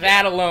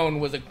 That alone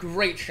was a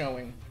great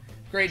showing.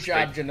 Great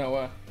job,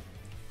 Genoa.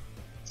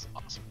 That's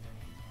awesome.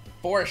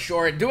 For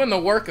sure, doing the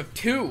work of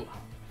 2,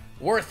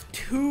 worth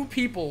 2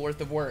 people worth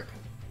of work.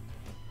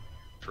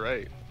 That's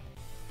right.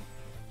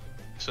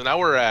 So now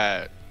we're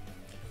at.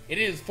 It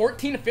is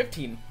 14 to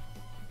 15.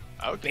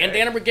 Okay.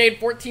 Bandana Brigade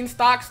 14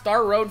 stocks,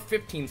 Star Road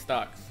 15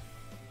 stocks.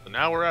 So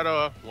now we're at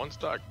a 1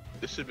 stock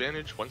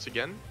disadvantage once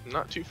again.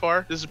 Not too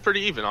far. This is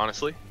pretty even,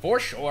 honestly. For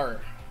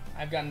sure.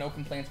 I've got no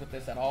complaints with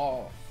this at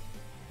all.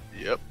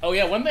 Yep. Oh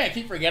yeah, one thing I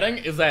keep forgetting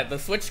is that the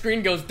switch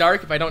screen goes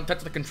dark if I don't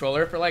touch the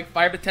controller for like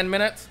 5 to 10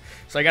 minutes.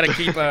 So I gotta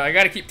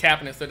keep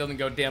tapping it so it doesn't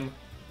go dim.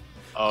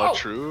 Oh,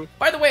 true.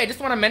 By the way, I just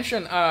want to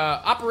mention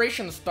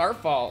Operation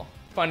Starfall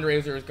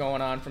fundraiser is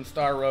going on from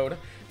Star Road.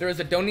 There is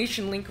a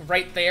donation link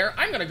right there.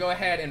 I'm gonna go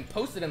ahead and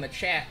post it in the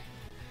chat.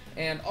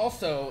 And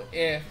also,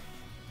 if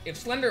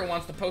Slender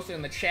wants to post it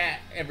in the chat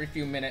every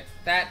few minutes,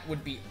 that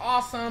would be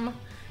awesome.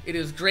 It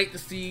is great to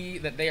see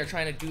that they are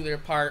trying to do their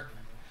part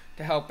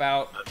to help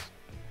out.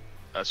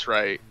 That's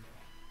right.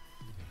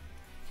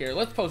 Here,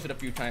 let's post it a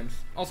few times.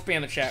 I'll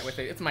spam the chat with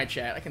it. It's my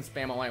chat. I can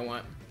spam all I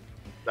want.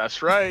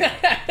 That's right.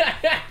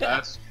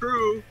 That's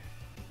true.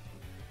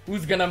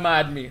 Who's gonna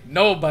mod me?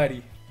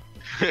 Nobody.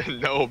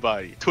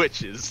 Nobody.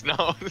 Twitches.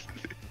 No.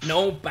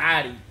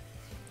 Nobody.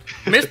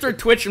 Mr.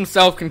 Twitch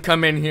himself can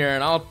come in here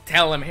and I'll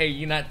tell him, hey,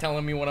 you're not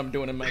telling me what I'm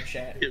doing in my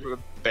chat. You're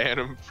gonna ban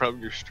him from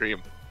your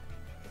stream.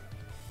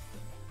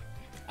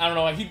 I don't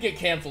know, he'd get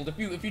canceled.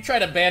 If you try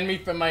to ban me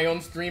from my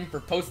own stream for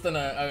posting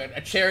a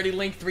charity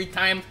link 3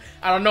 times,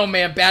 I don't know,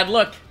 man. Bad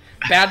luck.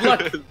 Bad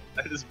luck.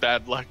 That is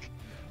bad luck.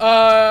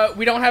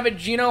 We don't have a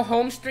Geno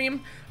home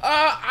stream?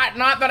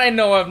 Not that I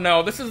know of,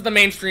 no. This is the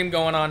main stream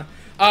going on.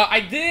 I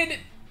did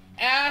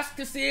ask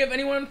to see if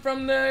anyone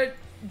from the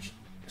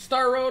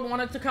Star Road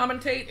wanted to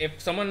commentate.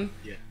 If someone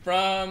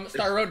from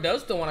Star Road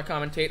does still want to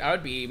commentate, I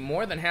would be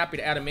more than happy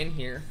to add them in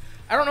here.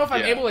 I don't know if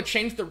I'm able to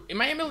change am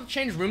I able to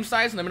change room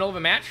size in the middle of a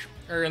match?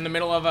 Or in the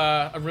middle of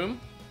a room?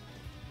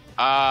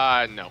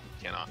 No,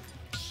 cannot.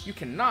 You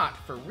cannot?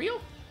 For real?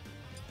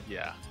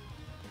 Yeah.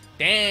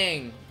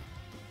 Dang.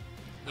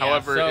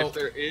 However, if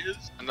there is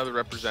another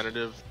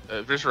representative,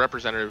 if there's a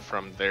representative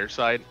from their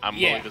side, I'm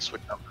willing to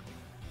switch over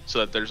so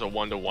that there's a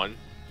 1-to-1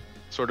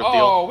 sort of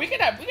deal. Oh, we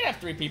could have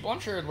 3 people. I'm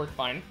sure it'd work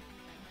fine.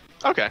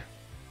 Okay.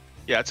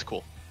 Yeah, it's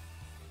cool.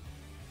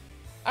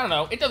 I don't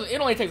know. It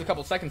only takes a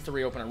couple seconds to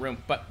reopen a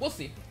room, but we'll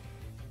see.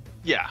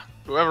 Yeah.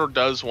 Whoever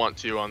does want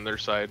to on their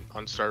side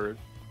on Star Road,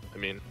 I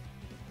mean,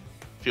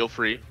 feel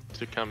free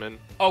to come in.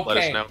 Okay. Let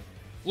us know.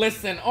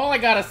 Listen, all I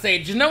gotta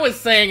say, Genoa's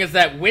saying is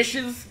that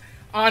Wishes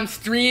on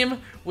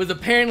stream was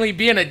apparently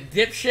being a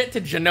dipshit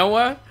to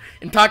Genoa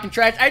and talking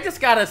trash. I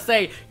just gotta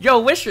say, yo,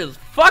 Wishes,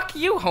 fuck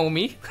you,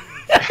 homie.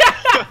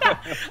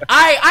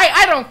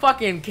 I don't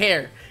fucking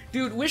care.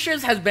 Dude,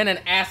 Wishes has been an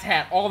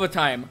asshat all the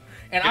time.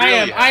 And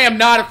I am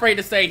not afraid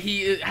to say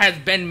he has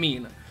been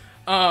mean.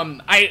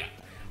 I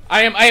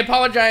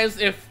apologize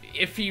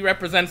if he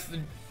represents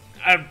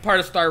a part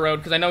of Star Road,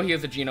 because I know he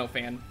is a Geno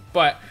fan.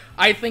 But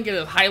I think it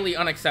is highly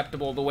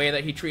unacceptable the way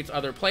that he treats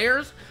other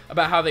players,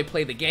 about how they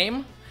play the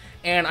game.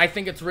 And I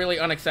think it's really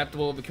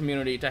unacceptable of the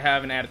community to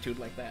have an attitude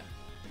like that.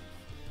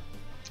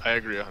 I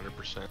agree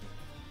 100%.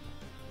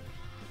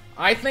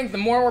 I think the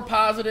more we're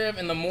positive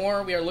and the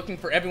more we are looking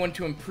for everyone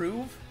to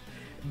improve,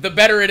 the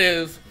better it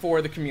is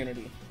for the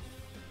community.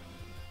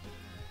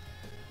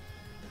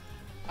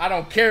 I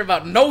don't care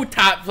about no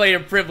top player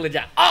privilege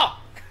at all.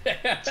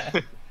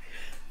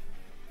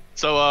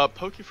 So,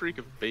 Pokefreak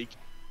of Bacon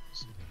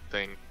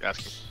thing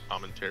asking for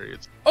commentary.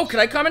 Oh, could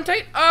I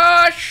commentate?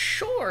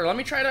 Sure. Let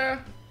me try to.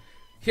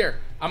 Here,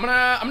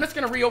 I'm just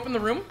gonna reopen the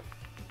room.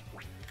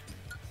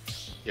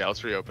 Yeah,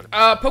 let's reopen it.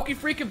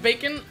 Pokefreak of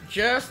Bacon,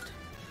 just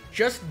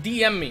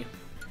DM me.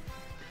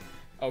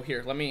 Oh,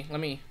 here, let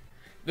me.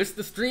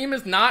 The stream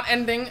is not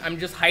ending. I'm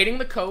just hiding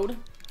the code.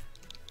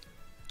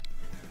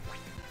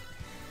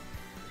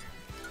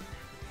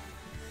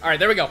 All right,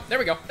 there we go. There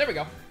we go. There we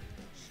go.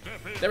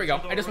 There we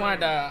go. I just wanted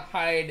to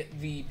hide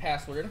the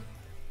password.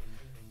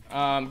 Go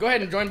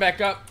ahead and join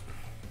back up.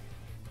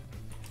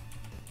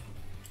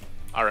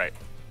 All right.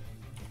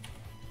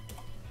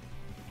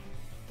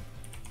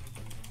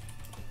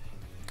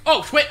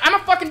 Oh, wait, I'm a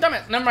fucking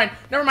dumbass. Never mind.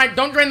 Never mind.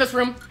 Don't join this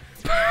room.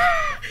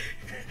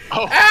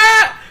 Oh.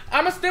 Ah!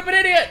 I'm a stupid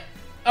idiot.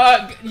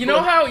 You know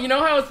how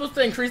it's supposed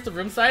to increase the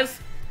room size?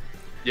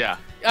 Yeah.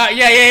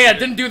 Yeah.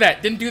 Didn't do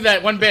that. Didn't do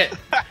that one bit.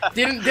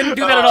 Didn't do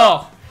that at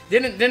all.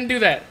 Didn't do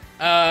that.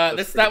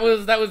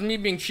 That was me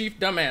being chief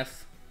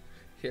dumbass.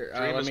 Here,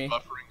 let me.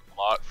 Buffering a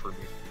lot for me.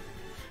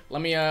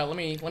 Let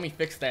me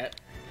fix that.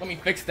 Let me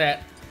fix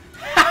that.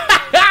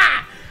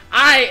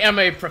 I am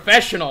a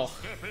professional.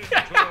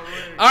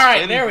 All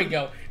right, there we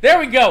go. There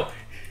we go.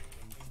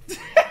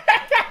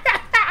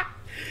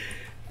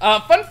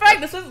 Fun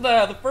fact: this is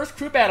the first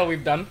crew battle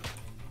we've done.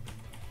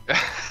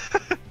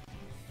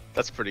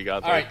 That's pretty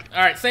godlike.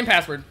 All right, same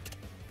password.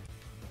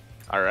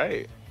 All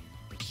right.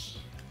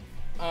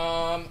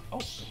 Oh,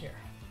 here.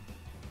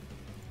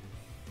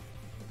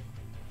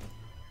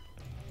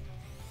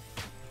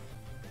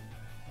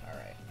 All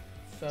right.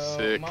 So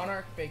Sick.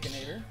 Monarch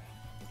Baconator.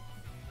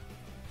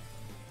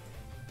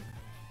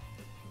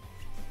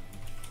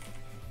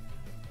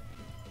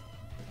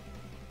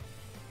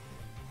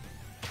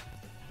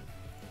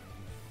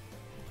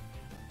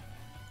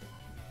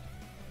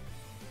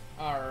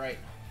 All right.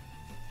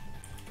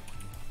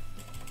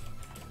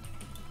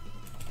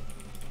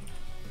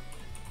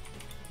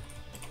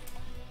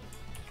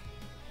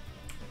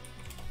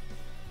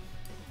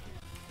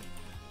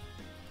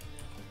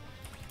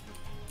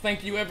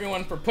 Thank you,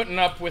 everyone, for putting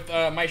up with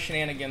my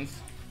shenanigans.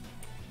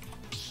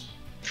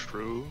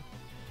 True.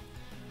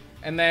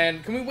 And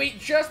then, can we wait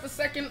just a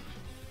second?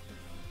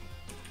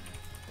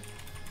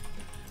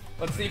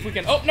 Let's see if we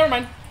can. Oh, never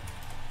mind.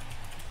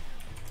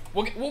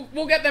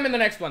 We'll get them in the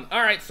next one.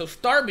 All right, so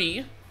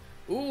Starby.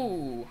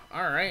 Ooh,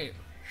 all right.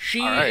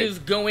 She is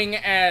going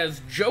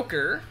as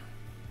Joker.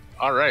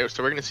 All right,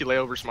 so we're gonna see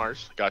Layovers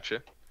Mars.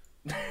 Gotcha.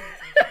 You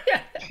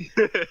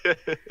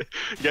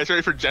guys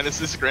ready for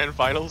Genesis Grand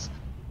Finals?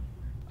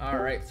 All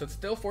right, so it's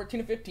still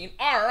 14-15.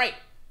 All right,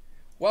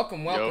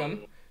 welcome. Yo.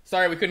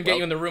 Sorry we couldn't get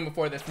you in the room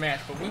before this match,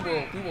 but we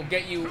will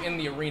get you in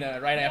the arena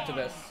right after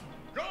this.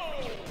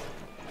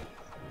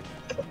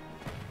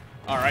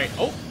 All right.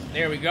 Oh,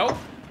 there we go.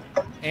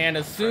 And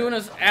as soon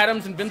as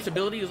Adam's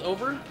invincibility is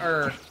over,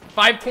 or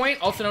Fivepoint,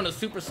 also known as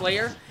Super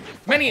Slayer,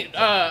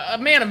 a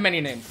man of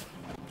many names.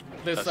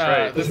 This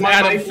is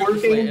my mic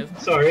working?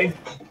 Sorry.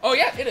 Oh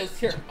yeah, it is.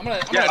 Here, I'm gonna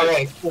all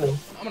right, cool.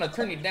 I'm gonna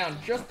turn you down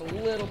just a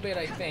little bit,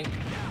 I think.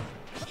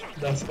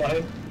 That's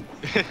fine.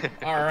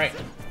 All right.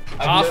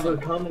 I've never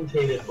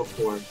commentated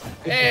before.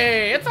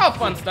 Hey, it's all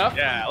fun stuff.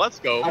 Yeah, let's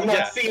go. I'm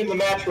not seeing the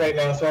match right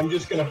now, so I'm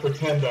just gonna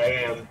pretend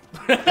I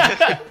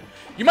am.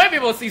 You might be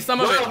able to see some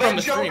of it from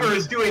the stream. Joker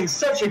is doing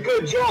such a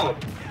good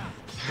job.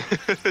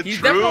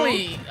 He's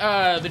definitely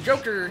the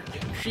Joker.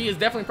 She is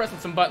definitely pressing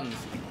some buttons.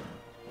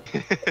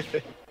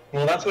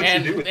 Well, that's what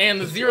you do. And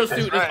the Zero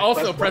Suit is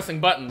also pressing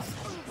buttons.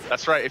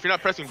 That's right. If you're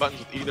not pressing buttons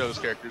with Ito's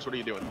characters, what are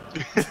you doing?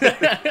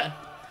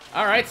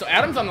 All right, so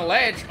Adam's on the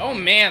ledge. Oh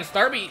man,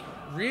 Starby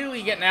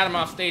really getting Adam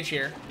off stage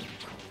here.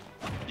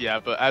 Yeah,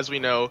 but as we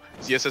know,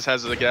 ZSS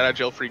has a get out of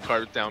jail free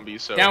card with down B.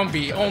 So down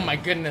B. Oh my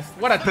goodness,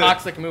 what a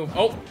toxic move.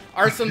 Oh,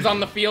 Arson's on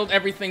the field.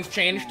 Everything's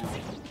changed.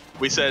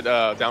 We said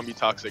down B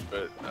toxic,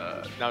 but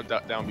now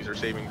down B's are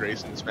saving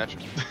grace in this match.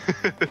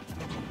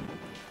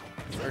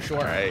 For sure.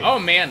 Right. Oh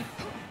man,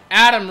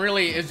 Adam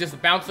really is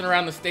just bouncing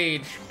around the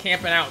stage,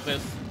 camping out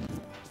this.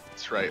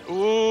 That's right.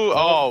 Ooh,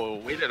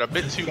 oh, waited a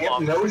bit too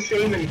long. No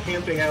shame in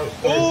camping out.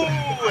 Ooh,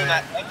 and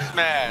that X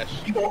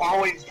smash. People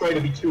always try to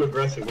be too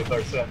aggressive with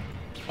Arsene.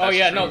 Oh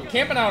yeah, no,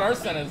 camping out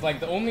Arsene is like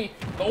the only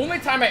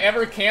time I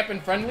ever camp in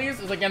friendlies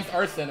is against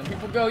Arsene, and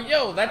people go,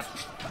 yo, that's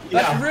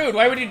rude.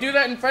 Why would you do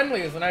that in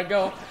friendlies? And I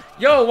go,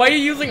 yo, why are you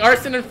using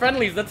Arsene in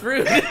friendlies? That's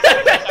rude.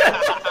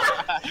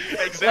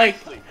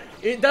 Exactly. Like,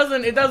 it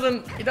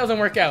doesn't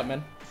work out,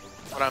 man.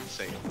 That's what I'm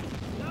saying.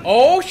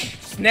 Oh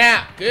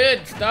snap!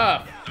 Good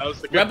stuff. That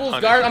was the good Rebels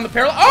punish. guard on the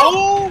parallel.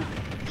 Oh!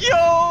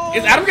 Yo!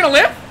 Is Adam gonna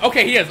live?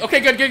 Okay, he is. Okay,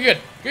 good.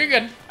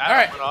 All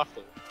right.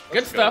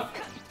 Good stuff.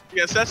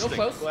 Yes, that's Real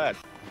close. Glad.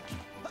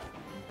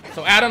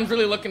 So Adam's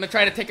really looking to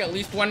try to take at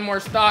least one more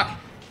stock.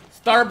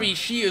 Starby,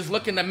 she is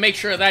looking to make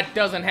sure that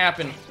doesn't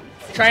happen.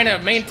 Trying to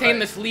maintain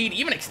this lead,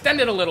 even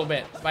extend it a little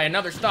bit by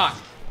another stock.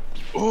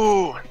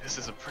 Ooh, this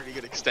is a pretty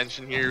good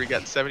extension here. We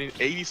got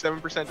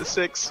 87% to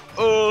 6.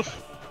 Oh.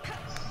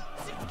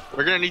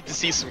 We're gonna need to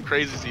see some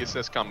crazy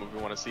ZSS combo if we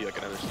want to see like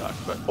another stock,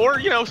 or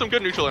you know, some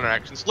good neutral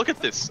interactions. Look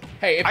at this.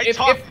 Hey,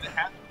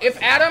 if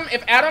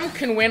Adam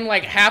can win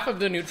like half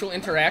of the neutral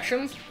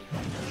interactions,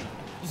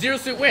 Zero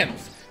Suit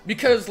wins,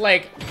 because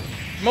like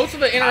most of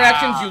the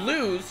interactions you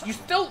lose, you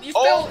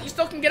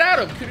still can get out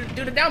of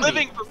due to down B.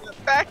 Living from the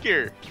back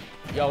here.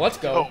 Yo, let's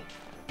go.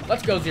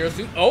 Let's go, Zero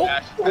Suit. Oh,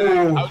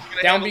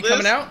 down B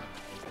coming out.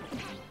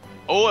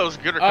 Oh, that was a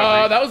good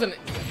recovery. That was an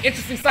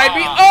interesting side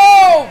B.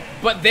 Oh,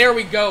 but there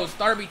we go.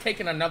 Starby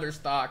taking another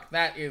stock.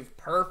 That is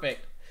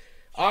perfect.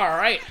 All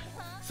right.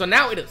 So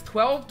now it is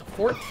 12 to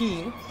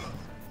 14.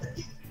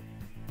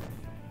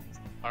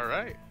 All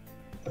right.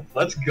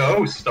 Let's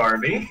go,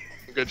 Starby.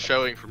 Good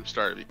showing from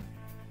Starby.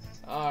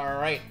 All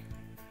right.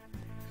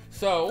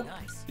 So,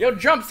 yo,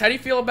 JuMpZ, how do you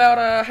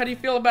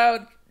feel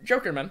about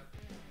Joker, man?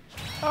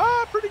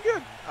 Pretty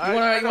good.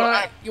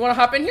 You wanna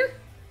hop in here?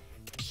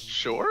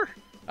 Sure.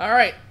 All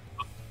right.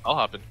 I'll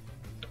hop in.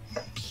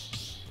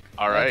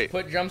 All right.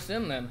 Let's put JuMpZ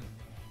in then.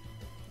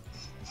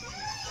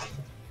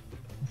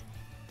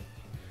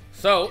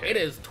 So it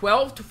is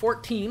 12 to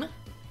 14.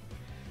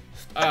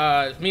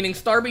 Meaning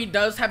Starby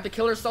does have to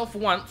kill herself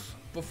once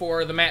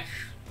before the match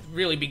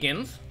really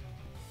begins.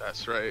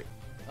 That's right.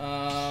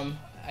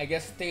 I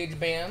guess stage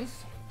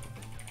bans.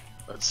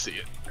 Let's see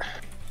it.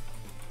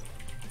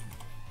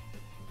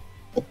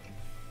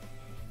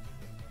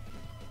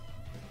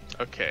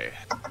 Okay.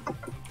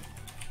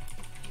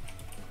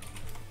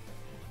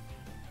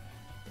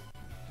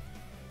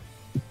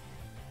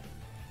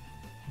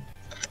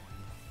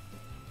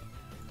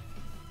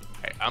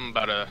 Okay, I'm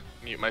about to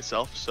mute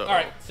myself, so...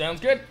 Alright, sounds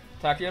good.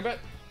 Talk to you in a bit.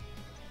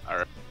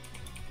 Alright.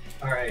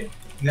 Alright,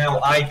 now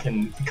I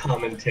can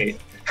commentate.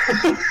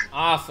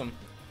 Awesome.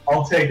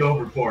 I'll take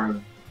over for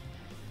him.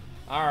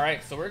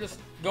 Alright, so we're just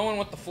going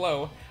with the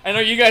flow. I know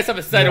you guys have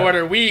a set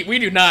order. We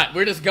do not.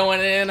 We're just going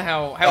in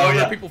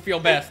however people feel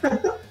best.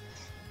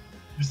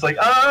 Just like,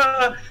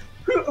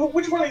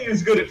 which one of you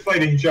is good at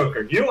fighting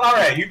Joker? You?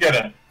 Alright, you get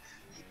it.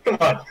 Come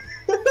on.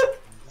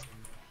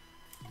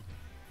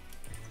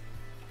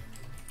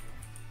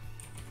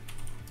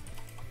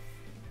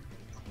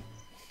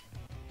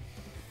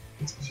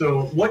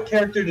 So, what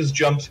character does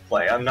JuMpZ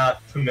play? I'm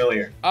not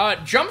familiar.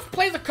 JuMpZ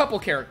plays a couple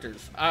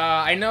characters.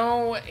 I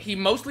know he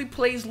mostly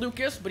plays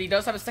Lucas, but he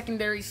does have a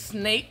secondary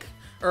Snake,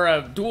 or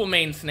a dual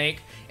main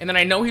Snake, and then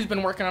I know he's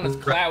been working on his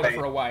Cloud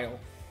for a while.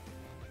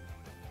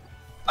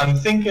 I'm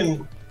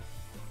thinking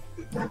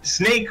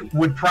Snake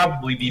would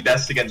probably be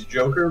best against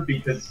Joker,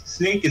 because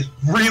Snake is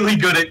really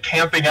good at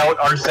camping out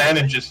Arsene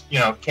and just, you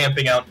know,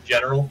 camping out in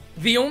general.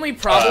 The only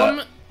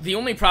problem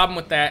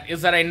with that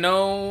is that I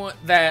know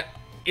that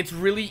it's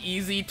really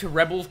easy to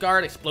Rebels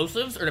Guard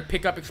explosives, or to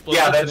pick up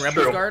explosives in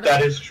Rebels Guard.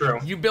 That is true.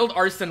 You build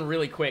Arsene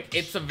really quick.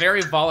 It's a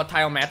very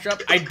volatile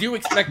matchup. I do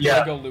expect you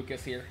to go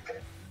Lucas here.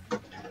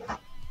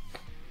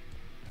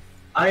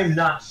 I'm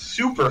not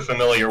super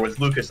familiar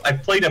with Lucas.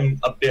 I've played him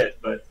a bit,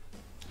 but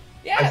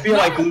I feel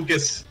like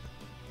Lucas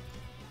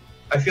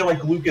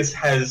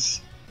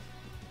has...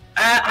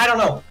 I don't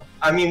know.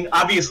 I mean,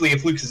 obviously,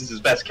 if Lucas is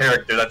his best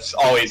character, that's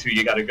always who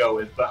you gotta go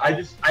with. But I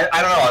don't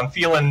know. I'm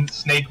feeling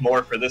Snake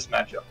more for this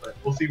matchup, but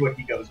we'll see what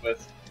he goes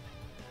with.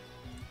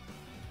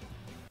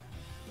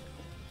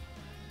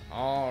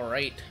 All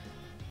right.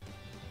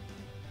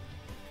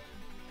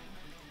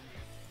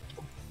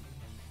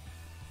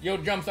 Yo,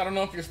 JuMpZ, I don't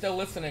know if you're still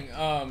listening.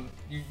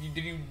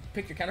 Did you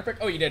pick your counterpick?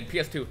 Oh, you did.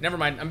 PS2. Never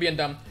mind. I'm being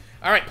dumb.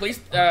 All right, please.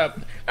 I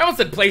almost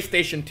said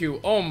PlayStation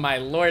 2. Oh my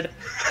lord.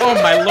 Oh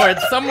my lord.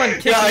 Someone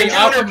kicked me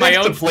off of my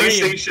own stream.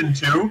 PlayStation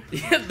 2?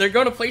 Yeah, they're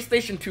going to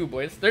PlayStation 2,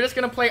 boys. They're just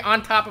going to play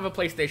on top of a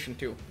PlayStation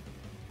 2.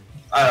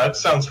 That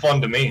sounds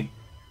fun to me.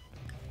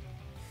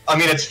 I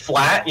mean, it's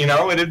flat, you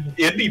know?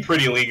 It'd be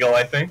pretty legal,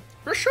 I think.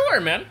 For sure,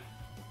 man.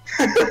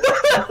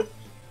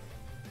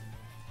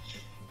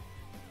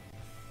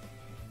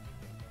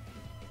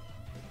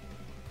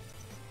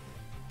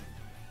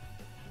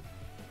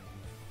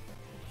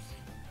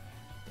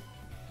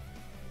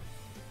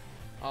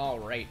 All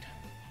right.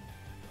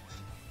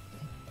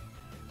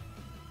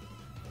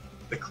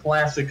 The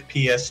classic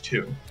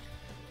PS2.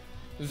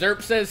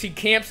 Zerp says he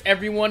camps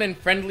everyone in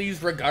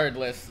friendlies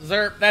regardless.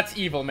 Zerp, that's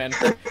evil, man.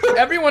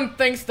 Everyone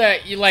thinks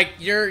that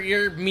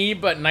you're me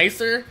but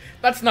nicer.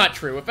 That's not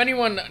true. If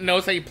anyone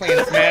knows how you play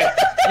in Smash,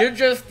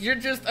 you're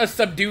just a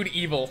subdued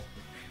evil.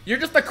 You're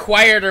just a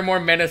quieter, more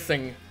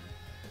menacing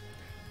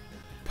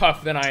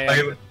Puff than I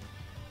am.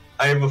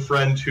 I have a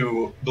friend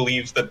who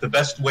believes that the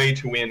best way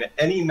to win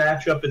any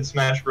matchup in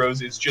Smash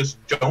Bros. Is just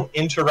don't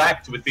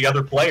interact with the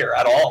other player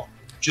at all.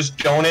 Just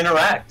don't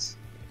interact.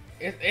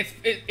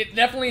 It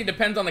definitely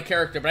depends on the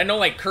character, but I know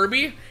like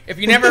Kirby, if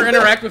you never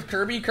interact with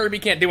Kirby, Kirby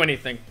can't do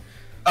anything.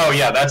 Oh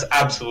yeah, that's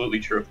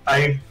absolutely true.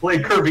 I play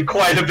Kirby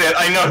quite a bit.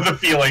 I know the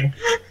feeling.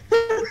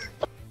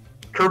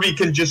 Kirby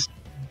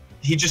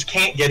he just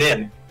can't get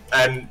in.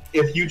 And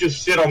if you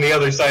just sit on the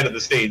other side of the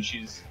stage,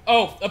 he's...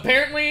 Oh,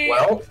 apparently...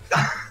 Well...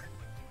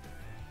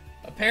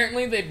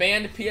 apparently they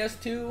banned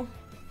PS2.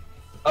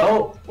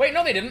 Oh. Wait,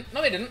 no they didn't.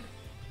 No they didn't.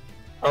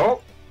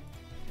 Oh.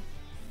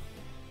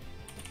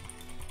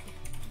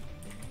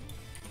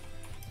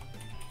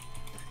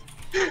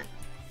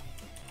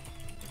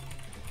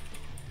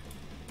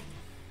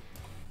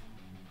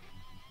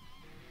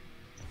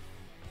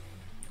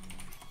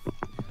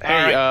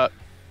 Hey,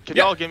 can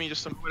y'all give me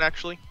just a moment,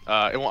 actually?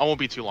 I won't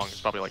be too long.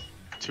 It's probably like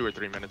 2 or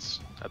 3 minutes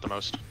at the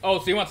most. Oh,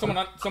 so you want someone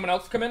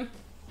else to come in?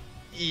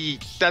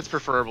 That's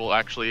preferable,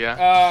 actually,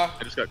 yeah.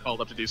 I just got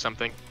called up to do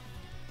something.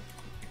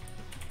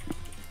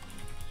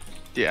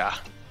 Yeah.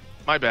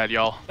 My bad,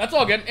 y'all. That's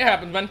all good. It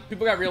happens, man.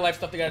 People got real life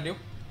stuff they gotta do.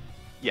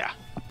 Yeah.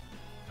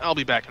 I'll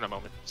be back in a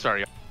moment.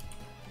 Sorry, y'all.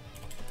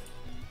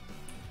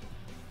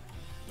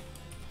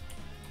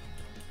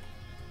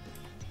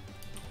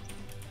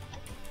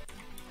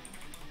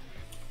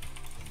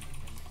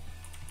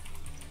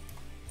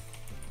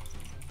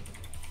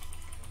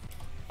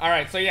 All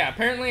right, so yeah,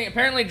 apparently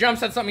JuMpZ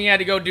said something he had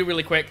to go do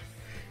really quick.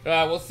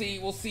 We'll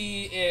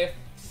see if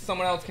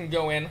someone else can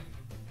go in.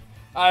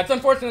 It's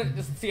unfortunate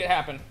to see it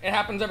happen. It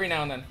happens every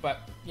now and then, but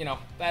you know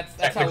that's how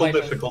life is. Technical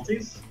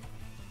difficulties.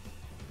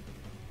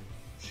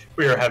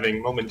 We are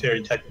having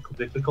momentary technical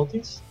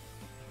difficulties.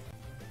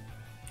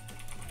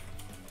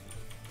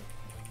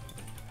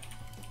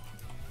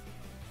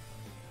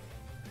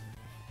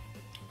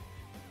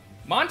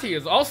 Monty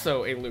is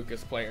also a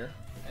Lucas player.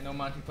 I know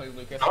Monty plays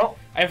Lucas. Oh.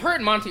 I've heard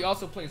Monty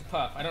also plays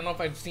Puff. I don't know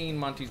if I've seen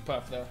Monty's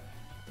Puff, though.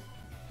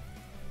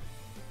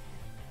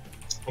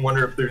 I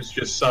wonder if there's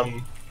just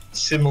some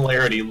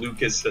similarity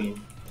Lucas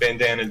and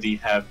Bandana D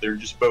have. They're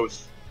just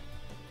both...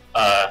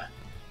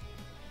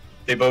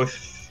 they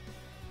both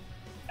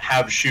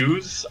have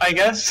shoes, I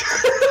guess?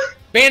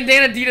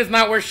 Bandana D does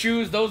not wear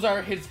shoes. Those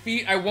are his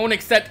feet. I won't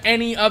accept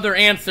any other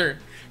answer.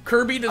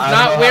 Kirby does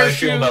not wear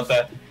shoes. I don't know how I feel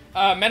about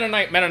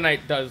that. Meta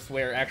Knight does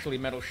wear actually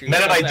metal shoes.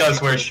 Meta Knight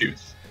does wear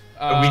shoes.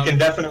 But we can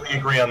definitely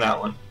agree on that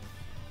one.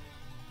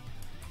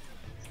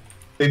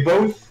 They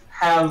both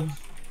have...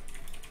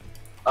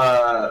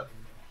 I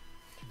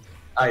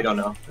don't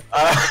know.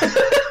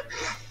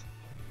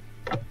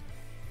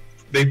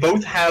 They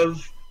both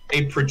have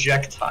a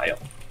projectile.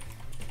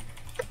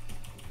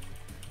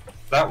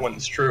 That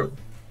one's true.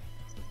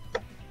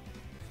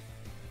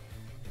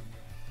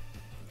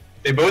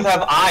 They both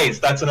have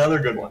eyes. That's another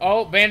good one.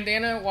 Oh,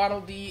 Bandana,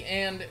 Waddle Dee,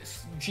 and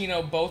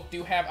Gino both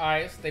do have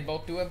eyes. They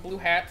both do have blue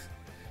hats.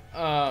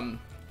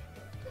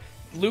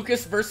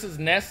 Lucas versus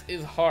Ness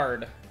is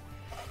hard.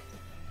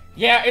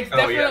 Yeah, it's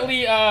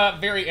definitely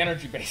very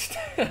energy based.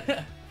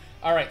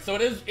 All right, so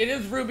it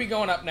is Ruby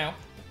going up now.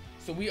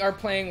 So we are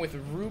playing with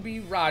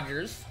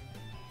RubyRogers.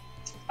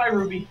 Hi,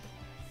 Ruby.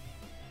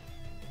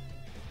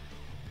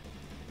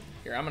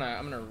 Here, I'm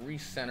gonna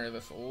recenter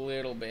this a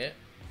little bit,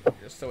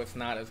 just so it's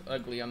not as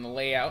ugly on the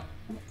layout.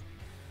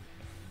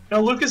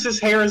 No,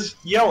 Lucas's hair is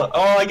yellow.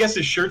 Oh, I guess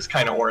his shirt's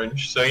kind of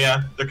orange. So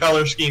yeah, the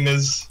color scheme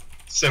is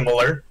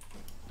similar.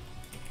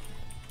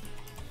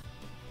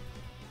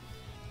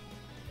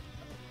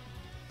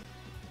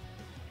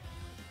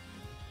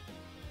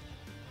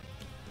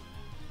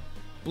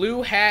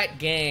 Blue Hat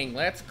Gang,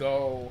 let's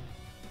go.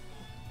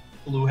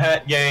 Blue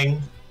Hat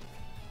Gang.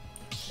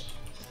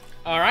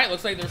 All right,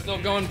 looks like they're still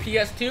going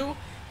PS2.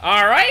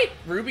 All right,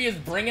 Ruby is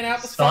bringing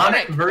out the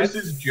Sonic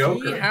versus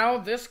Joker. See how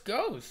this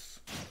goes.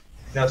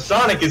 Now,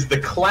 Sonic is the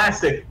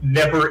classic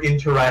never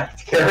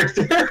interact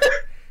character.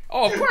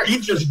 Oh, of course. He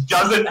just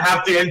doesn't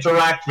have to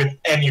interact with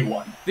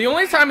anyone. The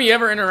only time he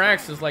ever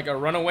interacts is like a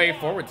runaway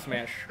forward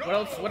smash. What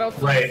else?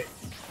 Right.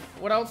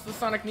 What else does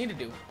Sonic need to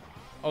do?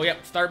 Oh,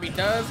 yep, Starby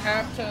does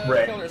have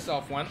to kill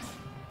herself once.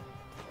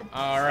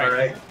 All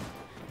right.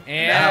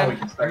 And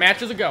the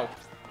match is a go.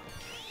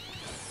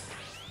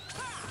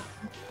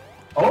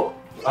 Oh,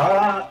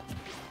 No.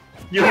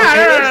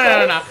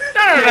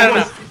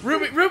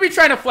 Ruby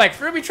trying to flex.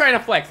 Ruby trying to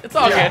flex. It's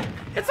all good.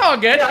 It's all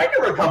good. Yeah, I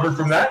can recover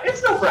from that.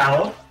 It's no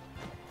problem.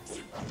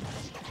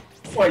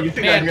 What, you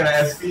think I'm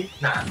gonna SP?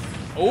 Nah.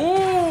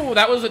 Ooh,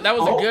 that was a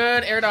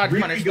good air dodge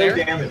punish there.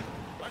 Damage.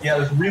 Yeah, it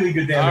was really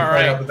good damage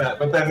right off the bat.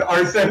 But then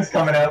Arsene's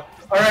coming out.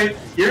 All right,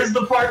 here's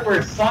the part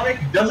where Sonic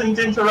doesn't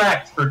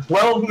interact for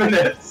 12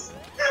 minutes.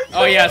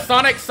 Oh yeah,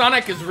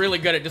 Sonic is really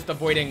good at just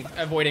avoiding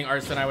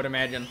Arsene, I would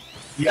imagine.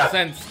 Yeah.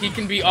 Since he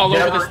can be all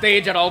over the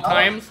stage at all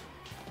times.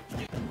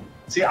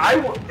 See,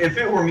 if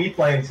it were me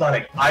playing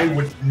Sonic, I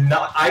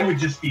would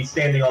just be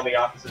standing on the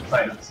opposite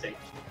side of the stage.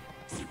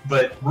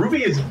 But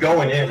Ruby is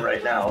going in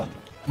right now,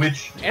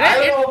 which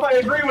I don't know if I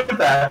agree with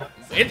that.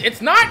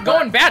 It's not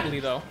going badly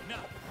though.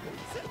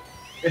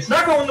 It's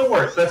not going the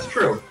worst. That's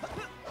true.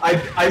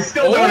 I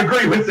still don't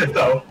agree with it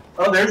though.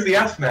 Oh, there's the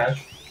F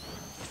smash.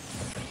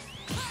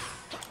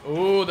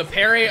 Ooh, the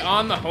parry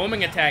on the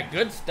homing attack.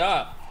 Good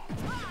stuff.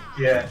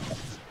 Yeah.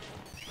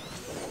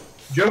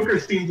 Joker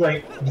seems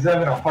like he's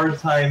having a hard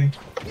time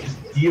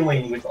just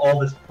dealing with all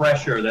this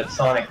pressure that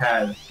Sonic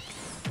has.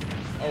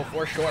 Oh,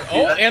 for sure.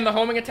 Oh, and the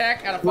homing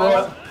attack out of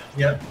follow.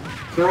 Yep.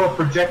 Throw a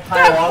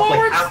projectile off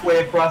like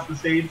halfway across the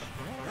stage.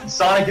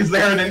 Sonic is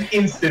there in an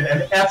instant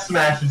and F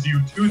smashes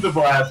you to the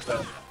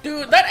blaster.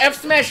 Dude, that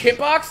F smash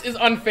hitbox is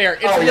unfair.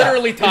 It's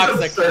literally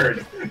toxic. It's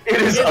absurd.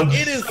 It is absurd.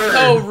 It is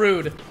so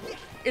rude.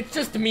 It's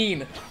just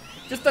mean.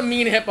 Just a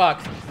mean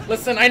hitbox.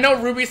 Listen, I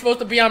know Ruby's supposed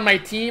to be on my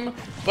team,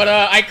 but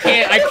I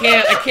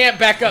can't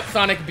back up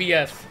Sonic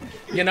BS.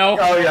 You know?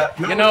 Oh yeah.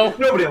 You know?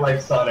 Nobody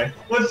likes Sonic.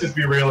 Let's just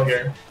be real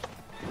here.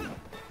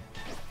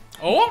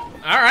 Oh,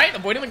 alright,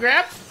 avoiding the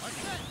grabs.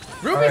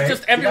 Ruby's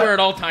just everywhere at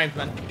all times,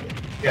 man.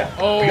 Yeah.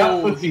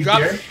 Oh,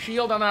 drops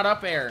shield on that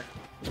up air.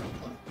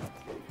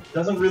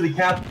 Doesn't really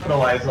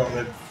capitalize on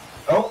the...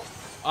 Oh.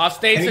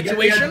 Off-stage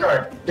situation.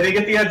 Did he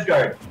get the edge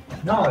guard?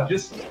 No,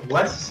 just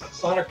less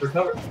Sonic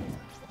recover.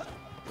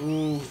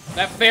 Ooh,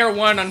 that fair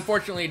one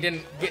unfortunately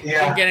didn't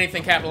get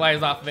anything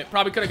capitalized off of it.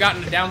 Probably could have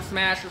gotten a down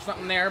smash or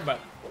something there, but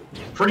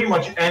pretty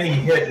much any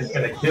hit is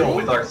gonna kill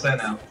with Arsene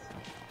out.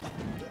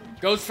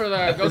 Goes for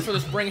the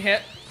spring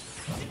hit.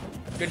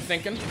 Good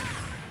thinking.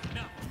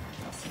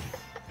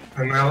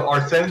 And now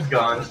Arsene's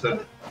gone,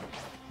 so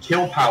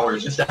kill power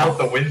is just out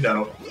the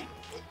window.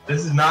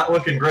 This is not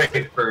looking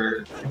great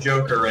for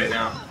Joker right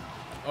now.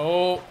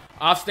 Oh,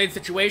 off-stage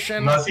situation.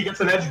 Unless he gets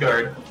an edge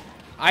guard.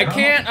 I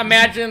can't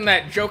imagine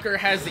that Joker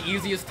has the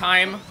easiest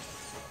time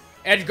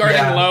edge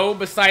guarding low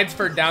besides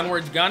for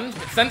downwards gun.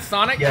 But since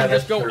Sonic can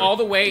just go all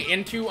the way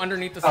into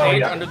underneath the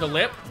stage, under the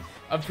lip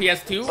of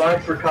PS2.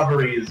 Sonic's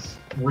recovery is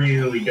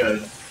really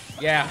good.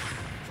 Yeah.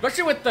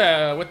 Especially with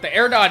the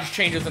air dodge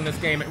changes in this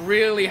game, it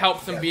really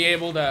helps him be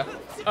able to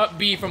up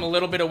B from a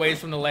little bit away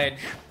from the ledge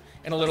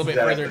and a little bit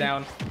further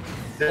down.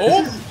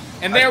 Oh,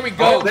 and there we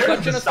go.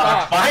 There's the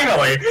stock.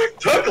 Finally!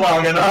 Took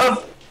long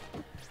enough!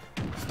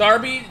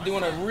 Starby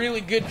doing a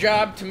really good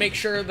job to make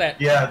sure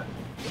that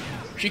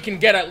she can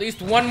get at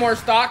least one more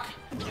stock.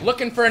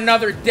 Looking for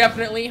another,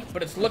 definitely,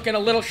 but it's looking a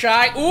little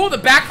shy. Ooh, the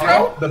back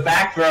throw! Oh, the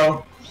back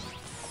throw.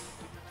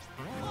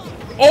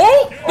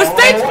 Oh, the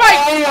stage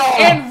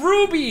spike! And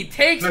Ruby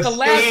takes the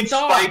last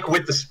stock. Stage spike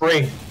with the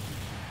spring.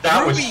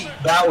 That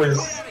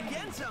was.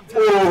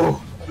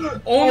 Oh.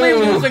 Only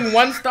losing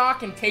one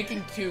stock and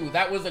taking two.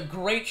 That was a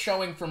great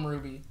showing from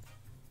Ruby.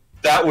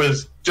 That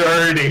was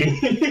dirty.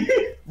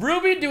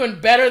 Ruby doing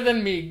better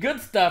than me. Good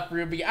stuff,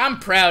 Ruby. I'm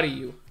proud of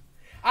you.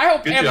 I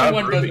hope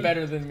everyone does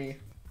better than me.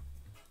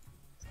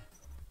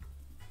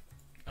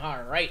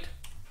 Alright.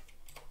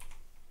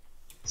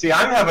 See,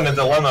 I'm having a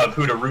dilemma of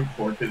who to root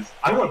for, because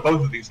I want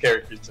both of these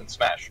characters in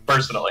Smash,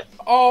 personally.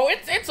 Oh,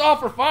 it's all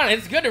for fun.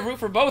 It's good to root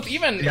for both.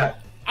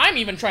 I'm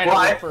even trying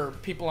to root for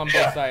people on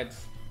both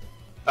sides.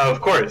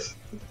 Of course.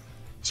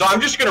 So I'm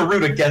just gonna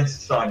root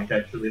against Sonic,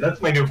 actually.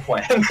 That's my new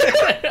plan.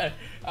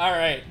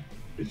 Alright.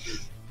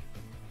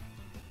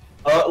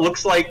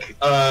 Looks like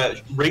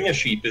Ring a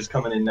Sheep is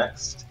coming in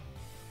next.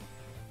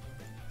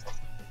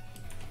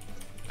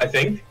 I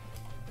think.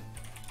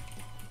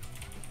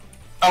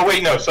 Oh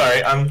wait, no,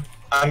 sorry, I'm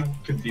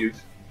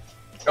confused.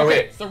 Oh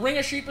wait. So Ring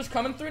a Sheep is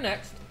coming through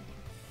next.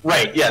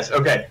 Right, yes,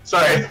 okay.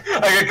 Sorry,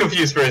 I got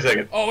confused for a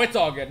second. Oh, it's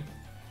all good.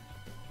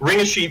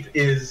 Ring a Sheep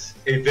is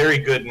a very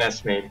good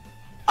Ness main.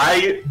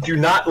 I do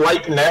not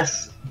like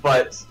Ness,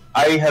 but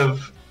I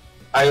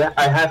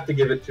have to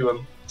give it to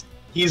him.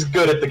 He's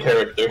good at the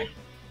character.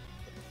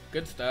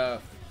 Good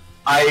stuff.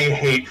 I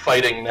hate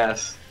fighting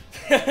Ness.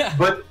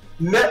 But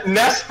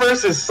Ness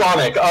versus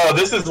Sonic. Oh,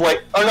 this is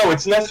like... Oh no,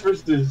 it's Ness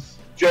versus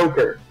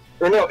Joker.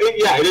 Or no,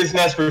 it is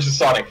Ness versus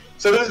Sonic.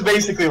 So this is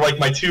basically like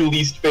my two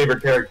least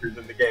favorite characters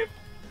in the game.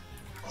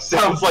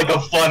 Sounds like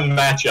a fun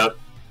matchup.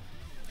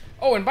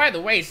 Oh, and by the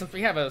way, since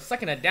we have a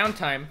second of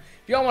downtime,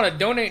 if y'all want to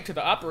donate to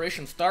the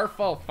Operation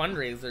Starfall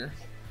fundraiser,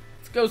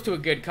 this goes to a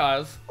good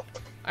cause.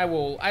 I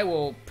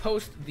will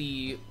post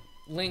the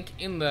link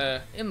in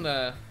the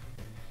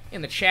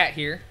chat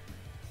here,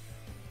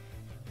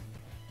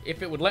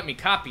 if it would let me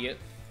copy it.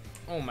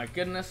 Oh my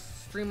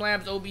goodness,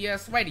 Streamlabs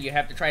OBS, why do you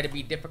have to try to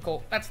be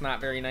difficult? That's not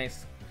very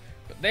nice.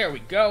 But there we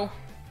go.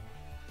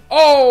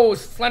 Oh,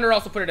 Slender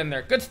also put it in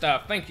there. Good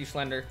stuff. Thank you,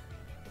 Slender.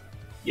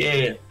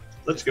 Yeah.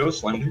 Let's go,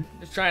 Slender.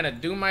 Just trying to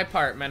do my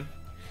part, man.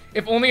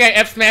 If only I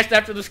F smashed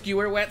after the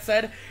skewer, Wett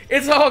said.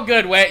 It's all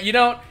good, Wett. You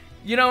don't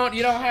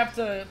have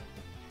to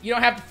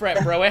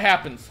fret, bro. It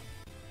happens.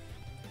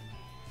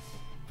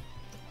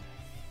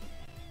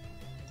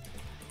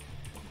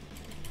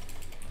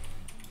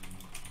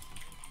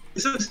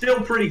 This is still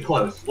pretty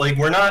close. Like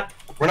we're not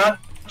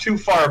too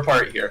far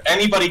apart here.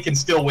 Anybody can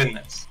still win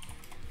this.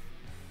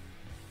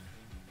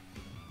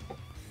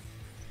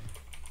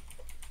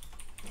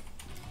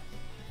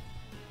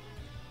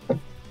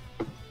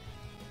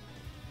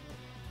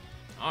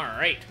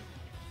 Alright.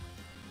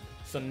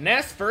 So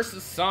Ness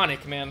versus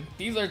Sonic, man.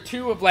 These are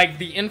two of, like,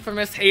 the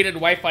infamous hated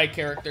Wi-Fi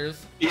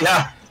characters.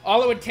 Yeah.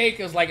 All it would take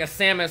is, like, a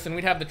Samus, and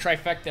we'd have the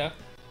trifecta.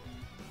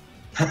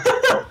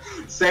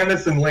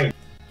 Samus and Link.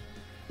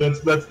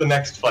 That's the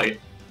next fight.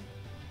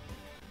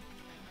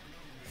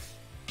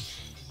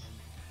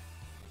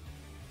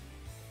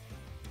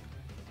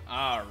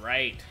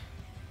 Alright.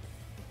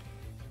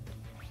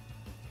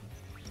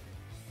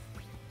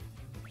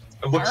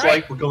 It looks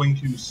like we're going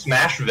to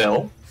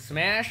Smashville.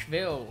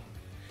 Smashville.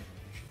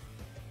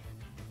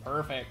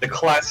 Perfect. The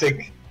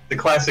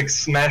classic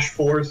Smash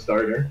 4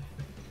 starter.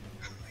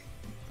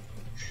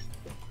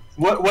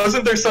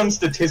 Wasn't there some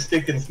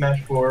statistic in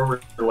Smash 4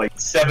 where like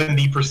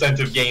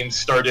 70% of games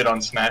started on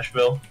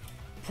Smashville?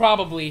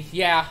 Probably,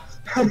 yeah.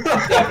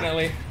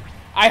 Definitely.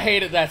 I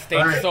hated that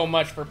stage so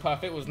much for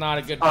Puff. It was not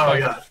a good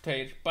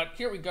stage. But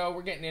here we go.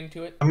 We're getting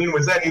into it. I mean,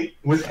 was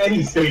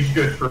any stage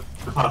good for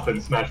Puff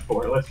in Smash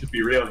 4? Let's just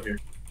be real here.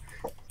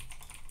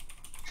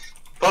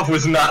 Puff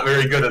was not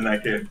very good in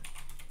that game.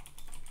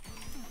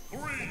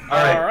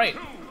 Alright.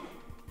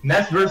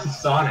 Ness versus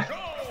Sonic.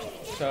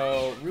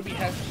 So, Ruby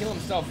has to kill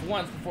himself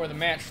once before the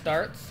match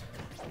starts.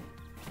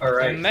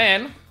 Alright. And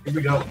then... Here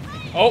we go.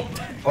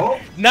 Oh!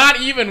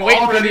 Not even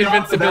waiting for the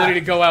invincibility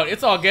to go out.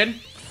 It's all good.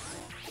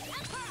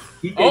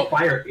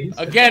 Fire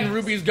again,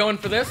 Ruby's going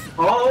for this.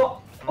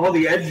 Oh,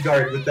 the edge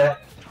guard with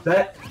that.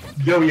 That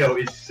yo-yo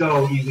is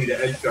so easy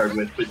to edge guard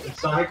with, but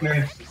Sonic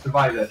managed to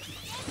survive it.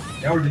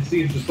 Now we're just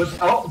seeing some puts.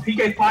 Oh,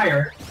 PK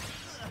Fire.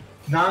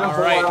 Not a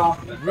whole lot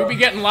off. Ruby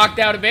getting locked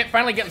out a bit.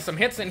 Finally getting some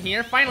hits in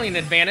here. Finally an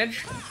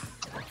advantage.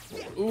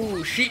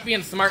 Ooh, Sheep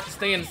being smart to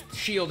stay in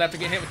shield after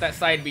getting hit with that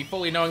side B,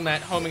 fully knowing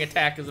that homing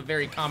attack is a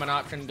very common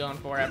option going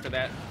for after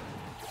that.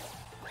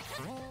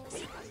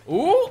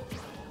 Ooh!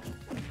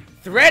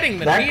 Threading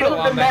the needle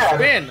on that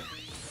spin.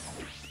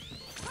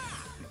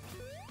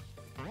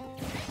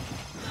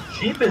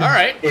 Sheep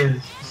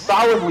is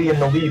solidly in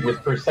the lead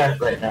with percent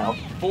right now.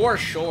 For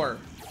sure.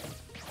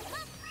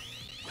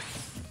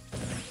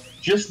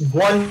 Just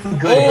one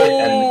good hit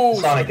and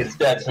Sonic is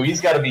dead, so he's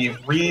got to be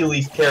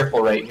really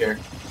careful right here.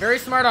 Very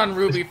smart on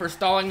Ruby for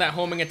stalling that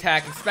homing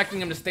attack,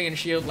 expecting him to stay in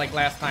shield like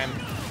last time.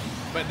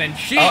 But then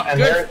Sheep,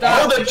 good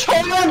stuff. Oh, the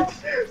taunt!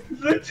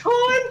 The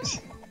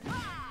taunt!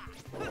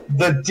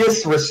 The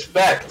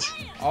disrespect.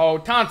 Oh,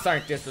 taunts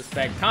aren't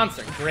disrespect. Taunts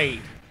are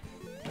great.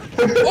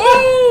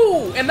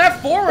 Oh! And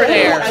that forward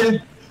air!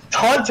 And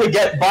taunt to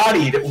get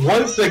bodied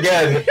once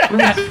again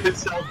proves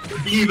itself to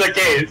be the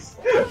case.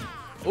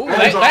 Ooh,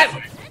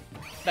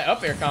 that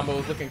up air combo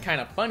was looking kind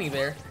of funny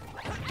there.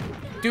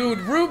 Dude,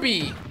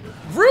 Ruby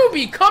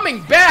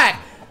coming back!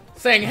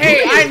 Saying,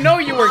 hey, I know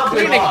you were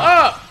cleaning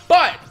up,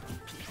 but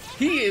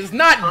he is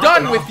not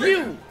done with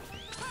you!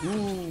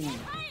 Ooh.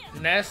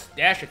 Ness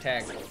dash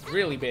attack.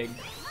 Really big.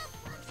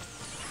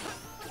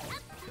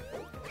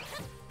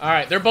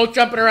 Alright, they're both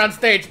jumping around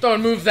stage,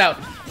 throwing moves out.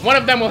 One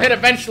of them will hit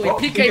eventually.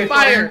 PK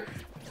Fire!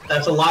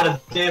 That's a lot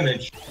of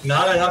damage.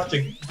 Not enough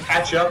to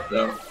catch up,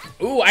 though.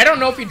 Ooh, I don't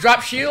know if he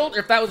dropped shield or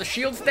if that was a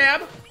shield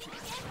stab.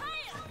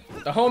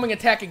 The homing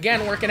attack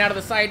again, working out of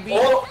the side B.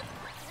 Oh!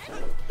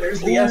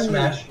 There's the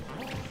S-Smash.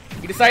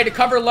 He decided to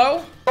cover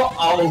low.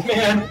 Oh,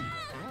 man.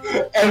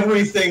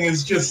 Everything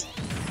is just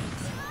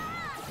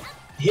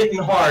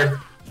hitting hard.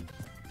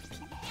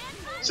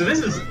 So this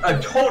is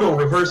a total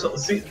reversal.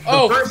 See,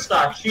 the first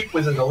stock, Sheep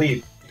was in the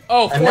lead.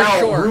 Oh, and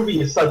now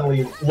Ruby is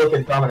suddenly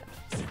looking dominant.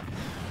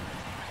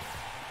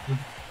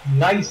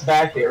 Nice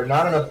back air,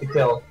 not enough to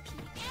kill.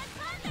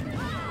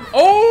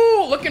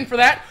 Oh, looking for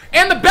that.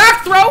 And the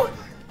back throw!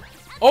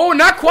 Oh,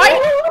 not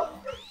quite!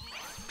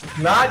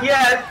 Not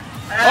yet.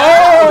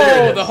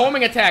 Oh, the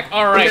homing attack.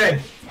 Alright.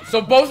 Okay.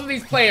 So both of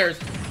these players,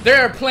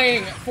 they're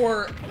playing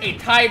for a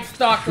tied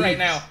stock right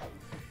now.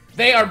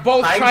 They are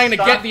both trying to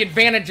get the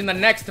advantage in the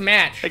next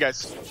match. Hey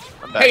guys.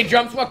 I'm back. Hey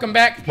JuMpZ, welcome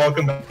back.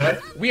 Welcome back.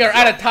 We are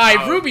at a tie.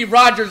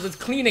 RubyRogers is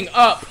cleaning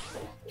up.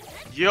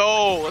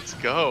 Yo, let's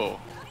go.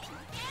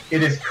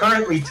 It is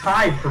currently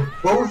tied for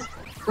both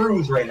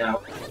crews right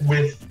now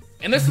with...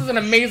 And this is an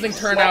amazing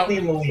turnout.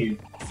 In the lead.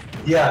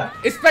 Yeah.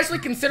 Especially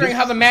considering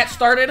how the match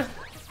started.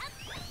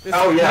 This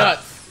is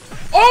nuts.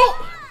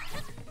 Oh!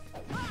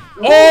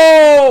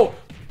 Oh!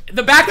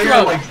 The back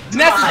throw.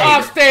 Ness is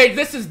off stage.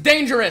 This is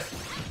dangerous.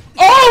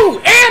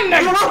 Oh! And the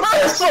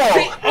reversal!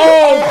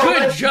 Oh,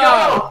 good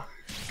job.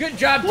 Good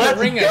job to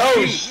ring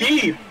a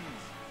Sheep.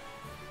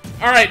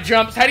 Alright,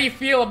 JuMpZ, how do you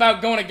feel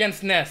about going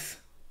against Ness?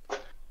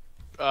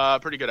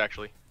 Pretty good,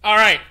 actually.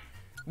 Alright.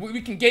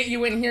 We can get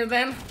you in here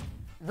then.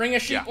 Ring a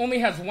Sheep only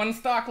has one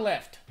stock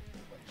left.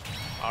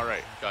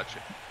 Alright, gotcha.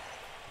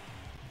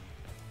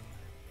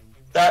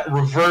 That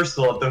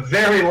reversal at the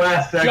very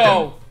last second.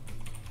 Go!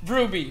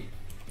 Ruby.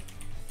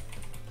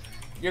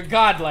 You're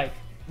godlike.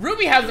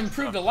 Ruby has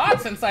improved a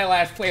lot since I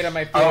last played on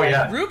my PS. Oh,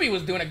 yeah. Ruby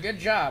was doing a good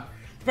job.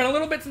 It's been a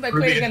little bit since I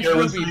played against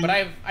Ruby, but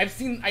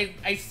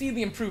I see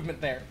the improvement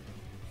there.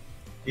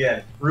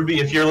 Yeah, Ruby,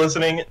 if you're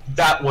listening,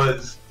 that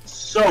was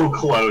so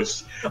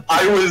close.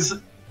 I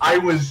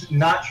was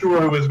not sure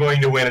who was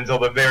going to win until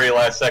the very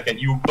last second.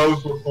 You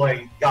both were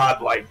playing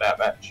godlike that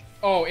match.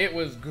 Oh, it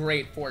was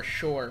great for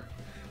sure.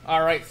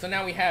 Alright, so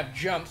now we have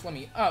JuMpZ. Let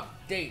me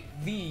update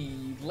the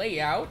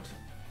layout.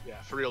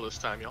 Yeah, for real this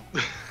time, y'all.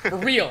 For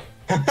real.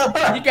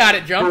 You got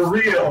it, JuMpZ. For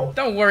real.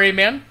 Don't worry,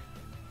 man.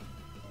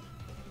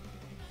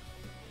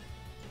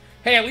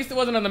 Hey, at least it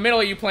wasn't in the middle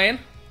of you playing.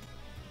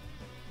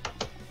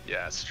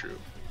 Yeah, that's true.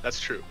 That's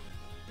true.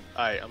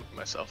 I'm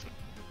myself.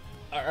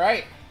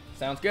 Alright.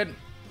 Sounds good.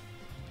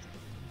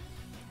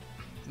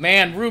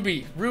 Man,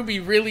 Ruby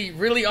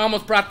really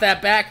almost brought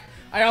that back.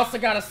 I also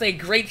gotta say,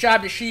 great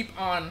job to Sheep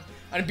on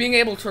being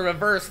able to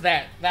reverse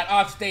that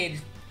offstage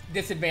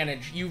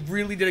disadvantage. You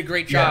really did a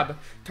great job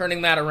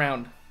turning that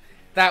around.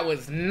 That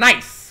was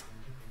nice.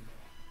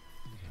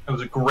 It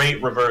was a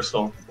great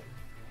reversal.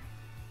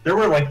 There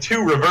were like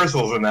 2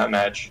 reversals in that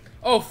match.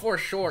 Oh, for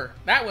sure.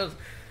 That was,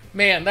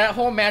 man, that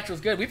whole match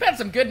was good. We've had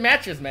some good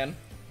matches, man.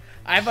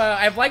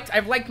 I've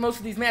liked most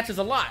of these matches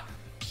a lot.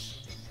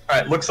 All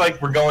right, looks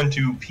like we're going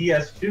to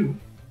PS2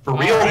 for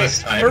real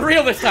this time. For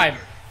real this time.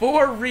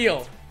 For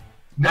real.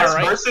 Ness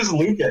versus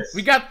Lucas.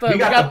 We got the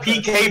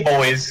PK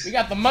boys. We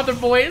got the mother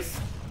boys.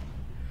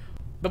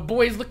 The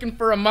boys looking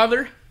for a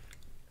mother.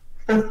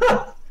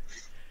 The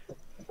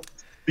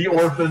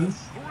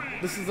orphans.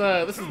 This is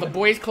the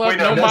boys club. Wait,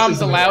 no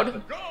moms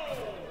allowed.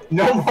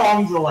 No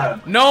moms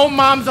allowed. No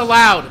moms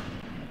allowed.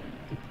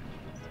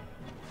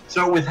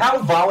 So with how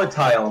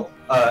volatile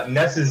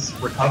Ness's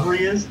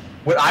recovery is,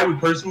 what I would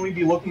personally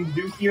be looking to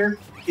do here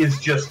is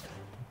just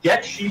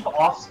get Sheep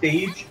off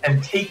stage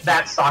and take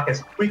that stock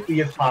as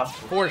quickly as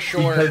possible. For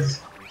sure.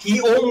 Because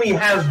he only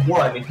has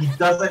one, and he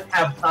doesn't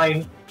have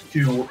time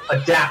to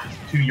adapt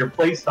to your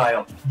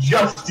playstyle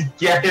just to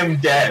get him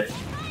dead.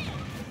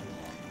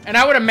 And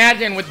I would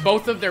imagine with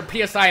both of their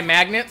PSI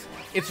magnets,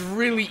 it's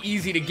really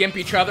easy to gimp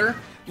each other.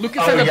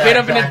 Lucas has a bit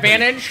of an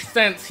advantage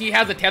since he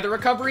has a tether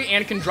recovery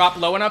and can drop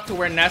low enough to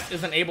where Ness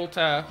isn't able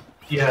to.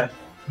 Yeah,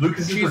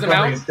 Lucas's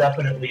recovery is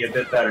definitely a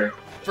bit better.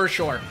 For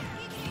sure.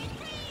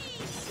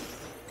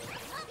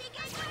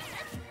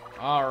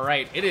 All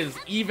right, it is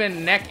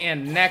even neck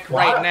and neck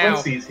right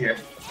now. Here.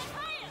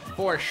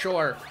 For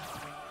sure.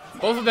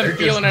 Both of them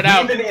feeling it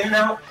out. In and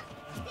out.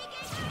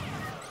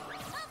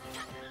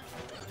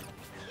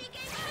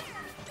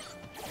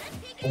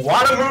 A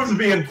lot of moves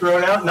being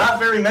thrown out, not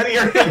very many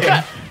are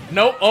hitting.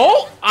 No,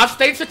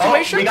 offstage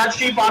situation? Oh, we got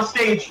Sheep off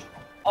stage.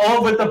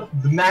 Oh, with the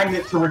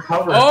magnet to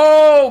recover.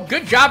 Oh,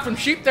 good job from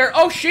Sheep there.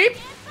 Oh, Sheep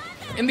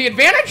in the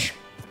advantage.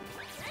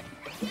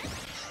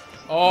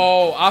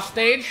 Oh,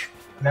 offstage.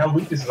 Now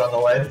Lucas is on the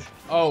ledge.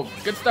 Oh,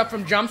 good stuff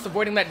from JuMpZ,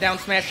 avoiding that down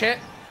smash hit.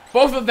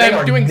 Both of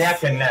them doing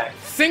neck and neck.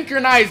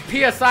 Synchronized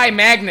PSI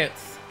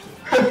magnets.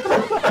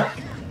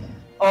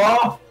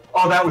 Oh,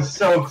 that was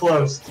so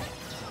close.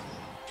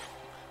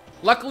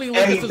 Luckily,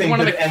 Lucas is one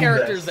of the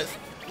characters that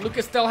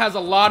Lucas still has a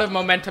lot of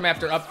momentum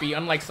after up B,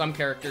 unlike some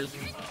characters.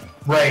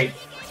 Right.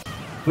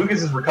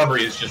 Lucas's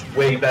recovery is just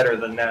way better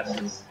than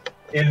Ness's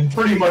in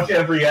pretty much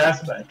every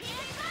aspect.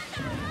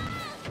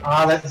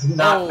 That's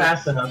not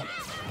fast enough.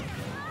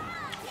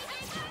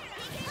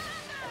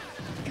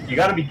 You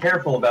gotta be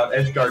careful about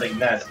edge guarding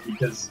Ness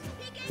because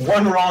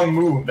one wrong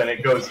move and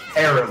it goes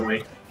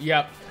terribly.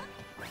 Yep.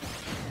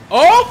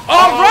 Oh,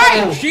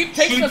 alright! Sheep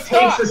takes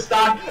the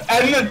stock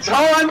and the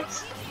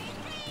taunt!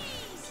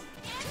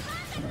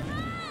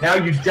 Now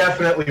you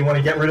definitely want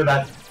to get rid of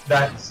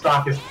that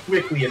stock as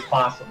quickly as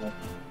possible.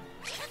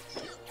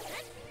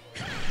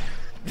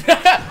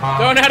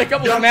 Throwing out a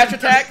couple of smash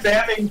attacks.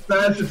 Spamming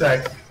smash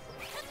attacks.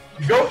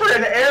 Go for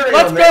an aerial.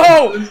 Let's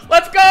go!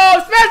 Let's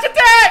go! Smash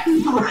attack!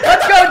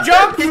 Let's go,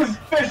 JuMpZ! He was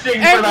fishing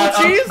for that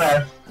up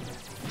smash.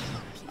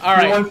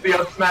 Alright. He wants the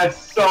up smash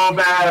so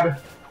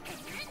bad.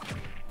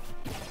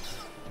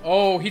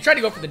 Oh, he tried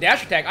to go for the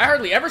dash attack. I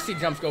hardly ever see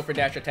JuMpZ go for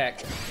dash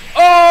attack.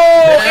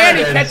 Oh, and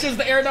he catches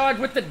the air dodge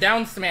with the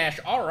down smash.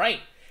 All right.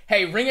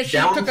 Hey, Ring of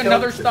Sheep took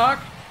another stock.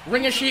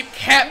 Ring of Sheep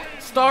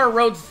kept Star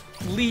Road's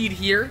lead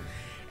here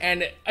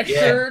and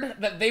assured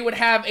that they would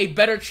have a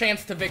better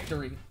chance to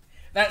victory.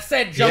 That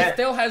said, JuMpZ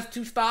still has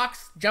 2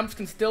 stocks. JuMpZ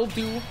can still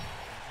do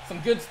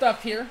some good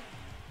stuff here.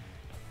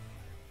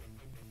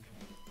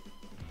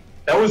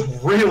 That was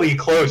really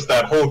close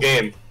that whole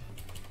game.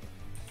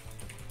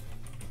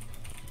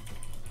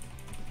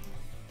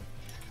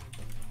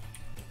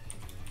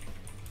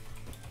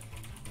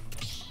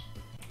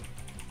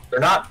 They're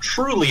not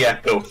truly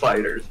Echo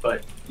fighters,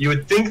 but you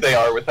would think they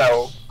are with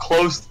how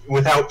close,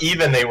 with how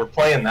even they were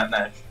playing that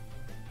match.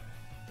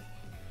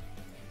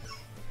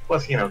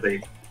 Plus, you know,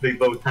 they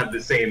both have the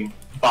same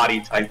body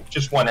type,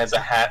 just one has a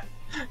hat.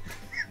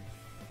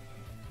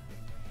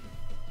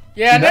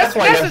 Yeah, Ness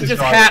is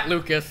just hat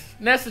Lucas.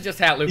 Ness is just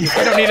hat Lucas.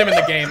 We don't need him in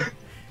the game.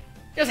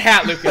 Just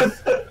hat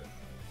Lucas.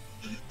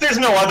 There's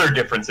no other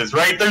differences,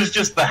 right? There's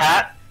just the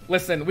hat.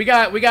 Listen, we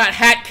got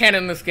hat Ken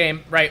in this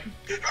game, right?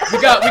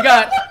 We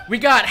got We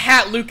got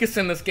Hat Lucas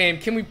in this game.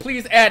 Can we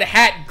please add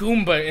Hat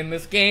Goomba in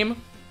this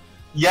game?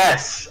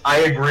 Yes, I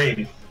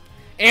agree.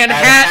 And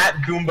add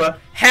Hat Goomba.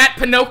 Hat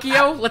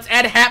Pinocchio. Let's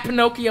add Hat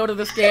Pinocchio to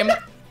this game.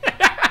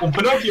 Well,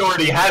 Pinocchio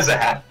already has a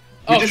hat.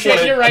 Oh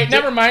shit, you're right.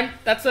 Never mind.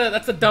 That's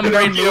a dumb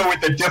brain move. Pinocchio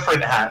with a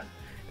different hat.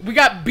 We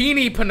got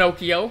Beanie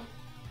Pinocchio.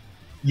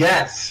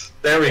 Yes,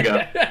 there we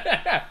go.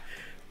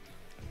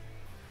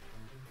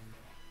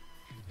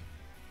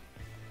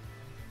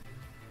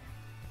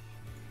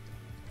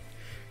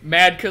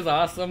 Mad 'cause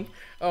awesome.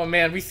 Oh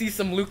man, we see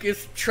some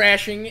Lucas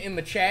trashing in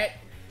the chat.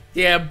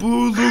 Yeah,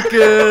 boo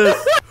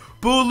Lucas.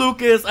 Boo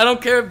Lucas. I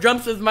don't care if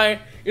Jumps is my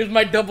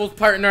doubles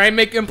partner. I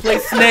make him play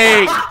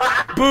Snake.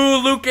 Boo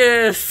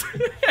Lucas.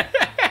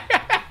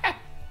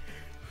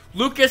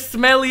 Lucas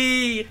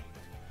Smelly.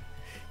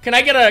 Can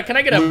I get a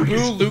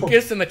boo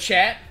Lucas in the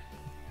chat?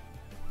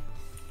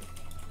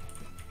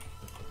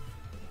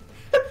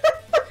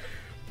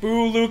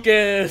 Boo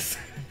Lucas.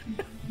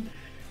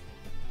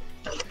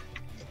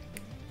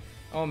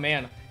 Oh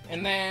man.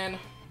 And then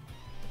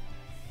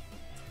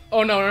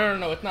oh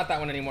no, it's not that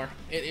one anymore.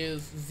 It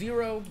is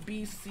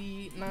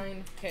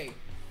 0BC9K.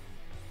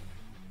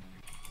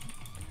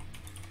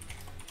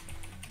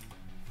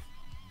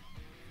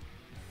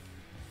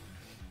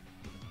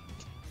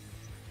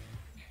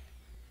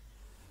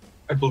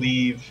 I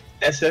believe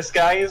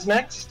SSGuy is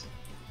next.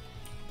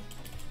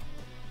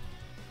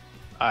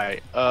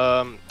 Alright,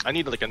 I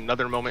need like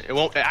another moment.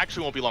 It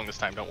actually won't be long this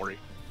time, don't worry.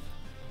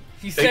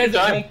 He says it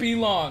won't be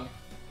long.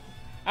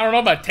 I don't know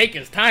about take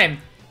his time.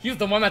 He's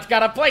the one that's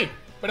gotta play.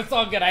 But it's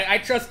all good. I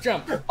trust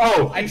Jump.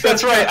 Oh,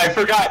 that's right. I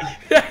forgot.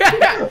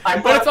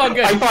 But it's all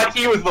good. I thought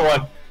he was the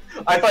one.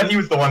 I thought he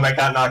was the one that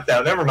got knocked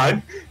out. Never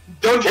mind.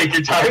 Don't take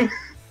your time.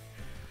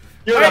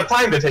 You don't have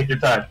time to take your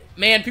time.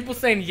 Man, people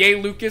saying yay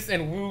Lucas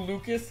and woo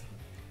Lucas.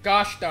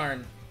 Gosh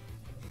darn.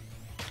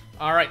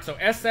 Alright, so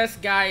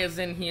SSGuy is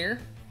in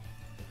here.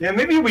 Yeah,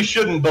 maybe we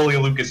shouldn't bully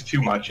Lucas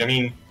too much. I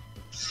mean,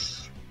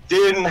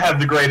 didn't have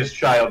the greatest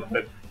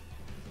childhood.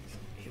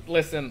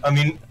 Listen. I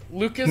mean,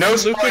 Lucas. No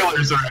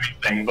spoilers or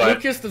anything, but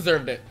Lucas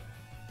deserved it.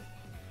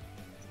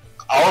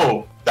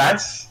 Oh,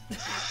 that's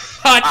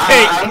hot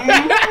take.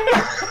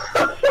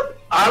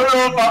 I don't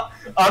know if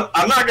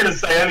I'm not gonna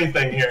say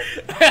anything here.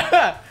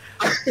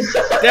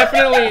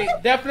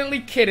 Definitely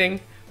kidding.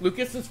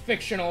 Lucas is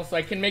fictional, so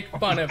I can make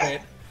fun of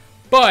it.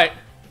 But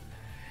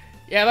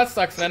yeah, that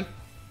sucks, man.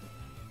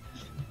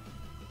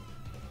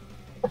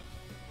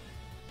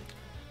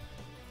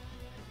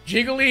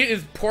 Jiggly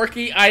is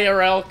Porky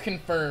IRL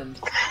confirmed.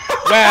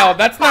 Wow,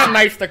 that's not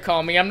nice to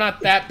call me. I'm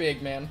not that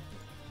big, man.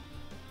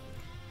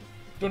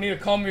 Don't need to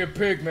call me a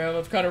pig, man.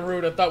 That's kind of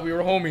rude. I thought we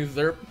were homies,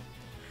 Zerp.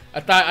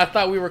 I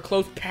thought we were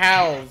close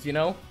pals, you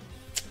know?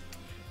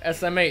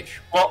 SMH.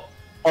 Well,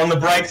 on the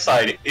bright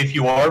side, if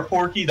you are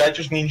Porky, that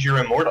just means you're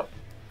immortal.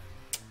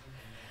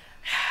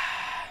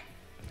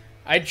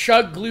 I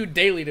chug glue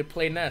daily to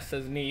play Ness,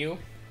 says Niu.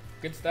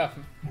 Good stuff.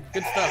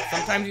 Good stuff.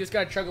 Sometimes you just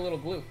gotta chug a little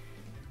glue.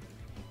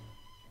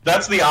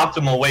 That's the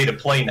optimal way to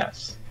play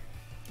Ness.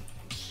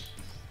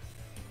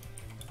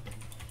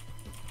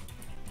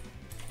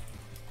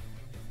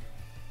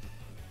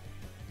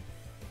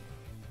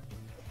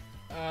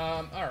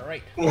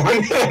 Alright.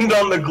 One hand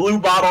on the glue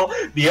bottle,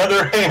 the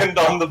other hand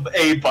on the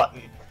A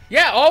button.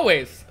 Yeah,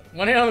 always.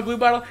 One hand on the glue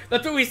bottle.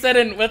 That's what we said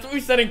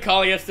in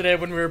call yesterday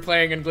when we were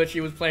playing and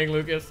Glitchy was playing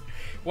Lucas.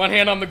 One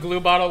hand on the glue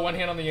bottle, one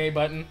hand on the A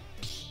button.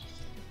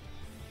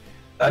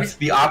 That's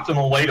the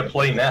optimal way to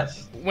play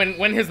Ness.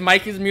 When his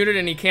mic is muted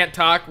and he can't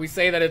talk, we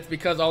say that it's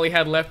because all he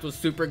had left was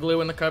super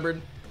glue in the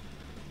cupboard.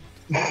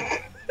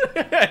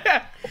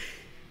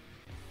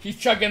 He's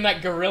chugging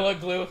that Gorilla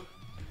Glue.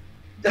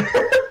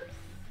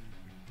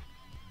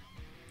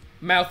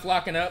 Mouth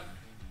locking up.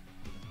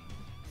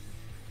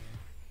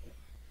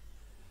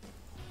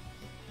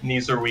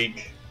 Knees are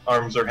weak,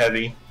 arms are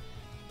heavy.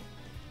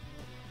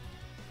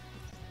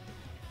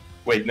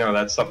 Wait, no,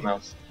 that's something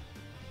else.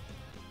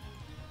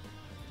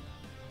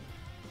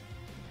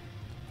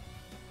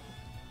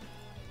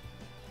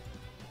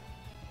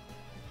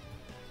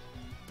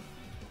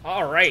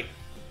 Alright.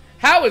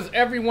 How is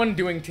everyone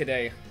doing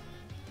today?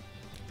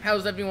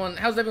 How's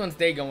everyone's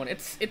day going?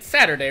 It's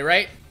Saturday,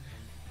 right?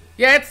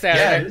 Yeah, it's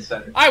Saturday. Yeah, it is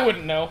Saturday. I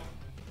wouldn't know.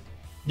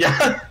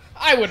 Yeah.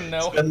 I wouldn't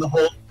know.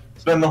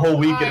 Spend the whole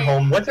week at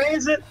home. What day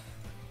is it?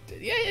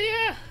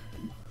 Yeah.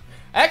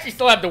 I actually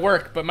still have to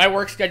work, but my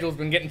work schedule's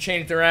been getting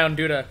changed around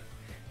due to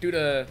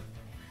the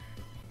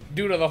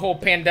whole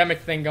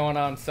pandemic thing going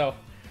on, so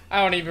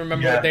I don't even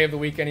remember what day of the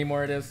week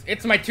anymore it is.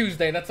 It's my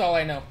Tuesday, that's all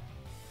I know.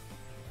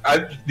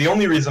 The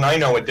only reason I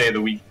know what day of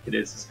the week it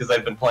is because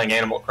I've been playing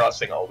Animal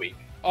Crossing all week.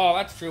 Oh,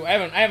 that's true. I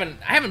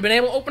haven't been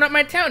able to open up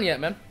my town yet,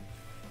 man.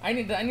 I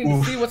need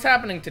to see what's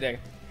happening today.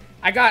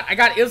 I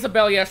got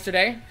Isabel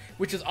yesterday,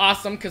 which is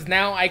awesome because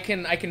now I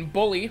can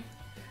bully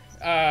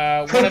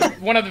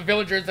one of the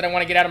villagers that I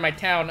want to get out of my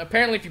town.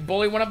 Apparently, if you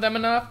bully one of them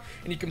enough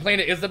and you complain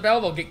to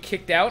Isabel, they'll get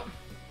kicked out.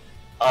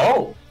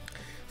 Oh.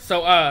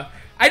 So I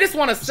just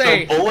want to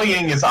say. So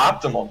bullying is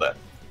optimal then.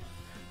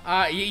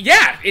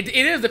 Yeah, it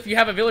is if you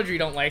have a villager you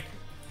don't like.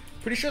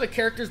 Pretty sure the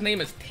character's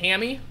name is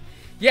Tammy.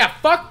 Yeah,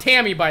 fuck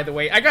Tammy, by the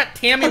way. I got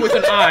Tammy with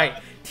an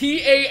I.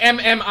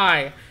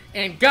 T-A-M-M-I.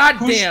 And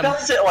goddamn. Who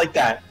spells it like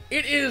that?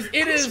 Who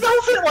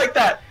spells it like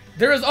that?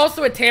 There is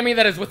also a Tammy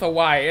that is with a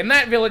Y, and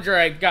that villager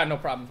I got no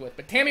problems with.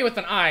 But Tammy with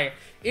an I,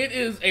 it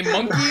is a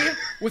monkey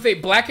with a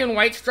black and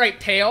white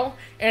striped tail,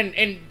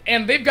 and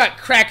they've got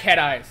crackhead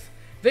eyes.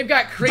 They've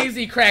got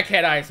crazy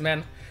crackhead eyes,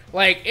 man.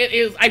 Like, it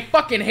is, I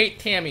fucking hate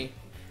Tammy.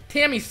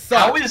 Tammy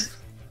sucks. How is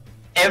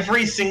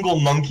every single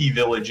monkey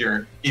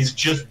villager is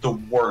just the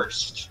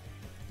worst?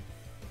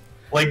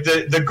 Like,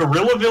 the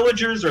gorilla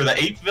villagers or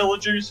the ape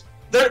villagers,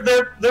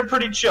 they're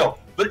pretty chill.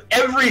 But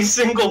every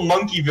single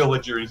monkey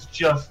villager is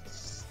just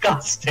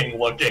disgusting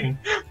looking.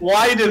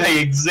 Why do they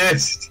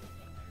exist?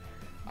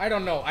 I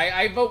don't know.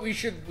 I vote we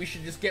should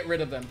just get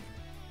rid of them.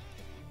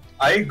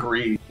 I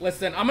agree.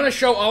 Listen, I'm gonna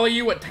show all of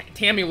you what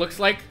Tammy looks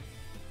like.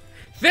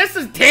 This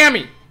is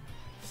Tammy.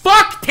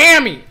 Fuck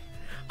Tammy.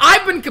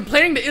 I've been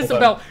complaining to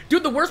Isabel.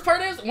 Dude, the worst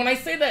part is, when I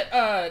say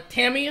that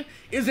Tammy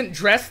isn't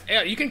dressed,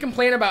 you can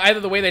complain about either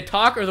the way they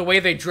talk or the way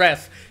they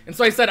dress. And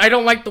so I said, I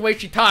don't like the way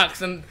she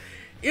talks. And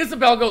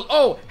Isabel goes,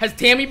 oh, has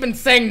Tammy been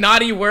saying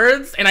naughty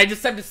words? And I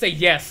just have to say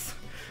yes.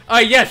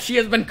 Yes, she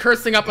has been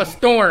cursing up a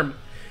storm.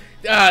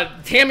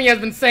 Tammy has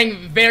been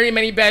saying very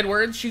many bad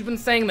words. She's been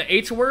saying the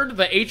H word,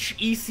 the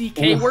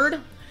H-E-C-K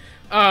word.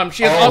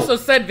 She has also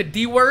said the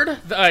D word,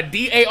 the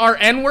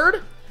D-A-R-N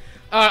word.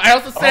 I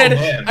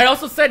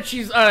also said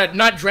she's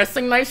not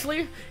dressing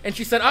nicely, and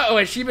she said, uh-oh,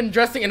 has she been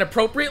dressing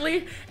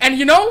inappropriately? And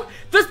you know,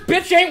 this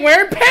bitch ain't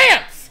wearing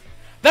pants.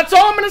 That's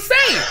all I'm gonna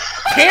say.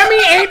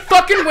 Tammy ain't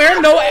fucking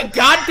wearing no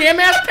goddamn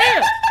ass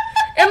pants.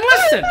 And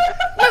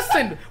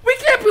listen, we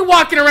can't be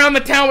walking around the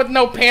town with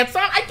no pants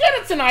on. I get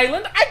it's an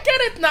island. I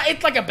get it.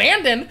 It's like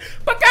abandoned.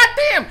 But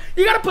goddamn,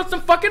 you gotta put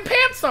some fucking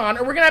pants on,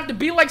 or we're gonna have to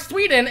be like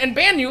Sweden and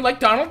ban you like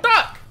Donald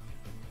Duck.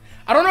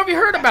 I don't know if you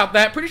heard about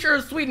that. Pretty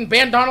sure Sweden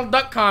banned Donald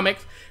Duck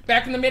comics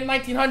back in the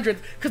mid-1900s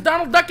because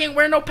Donald Duck ain't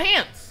wearing no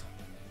pants.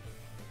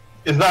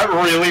 Is that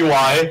really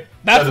why?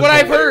 That's what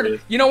I've heard.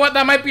 You know what?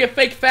 That might be a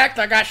fake fact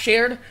I got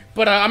shared,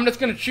 but I'm just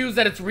gonna choose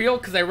that it's real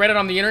because I read it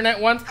on the internet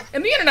once,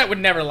 and the internet would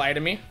never lie to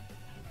me.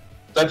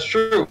 That's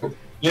true.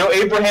 You know,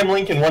 Abraham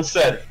Lincoln once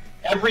said,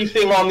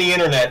 everything on the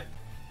internet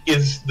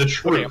is the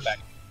truth.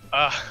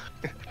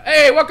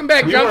 Hey, welcome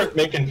back, We JuMpZ. weren't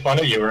making fun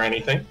of you or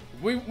anything.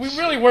 We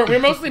really weren't. We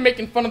were mostly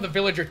making fun of the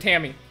villager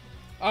Tammy.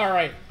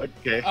 Alright.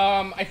 Okay.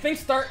 I think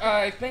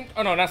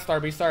oh no, not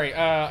Starby, sorry.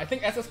 I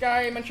think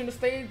SSGuy mentioned a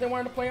stage they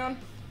wanted to play on.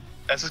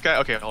 SSGuy?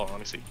 Okay, hold on, let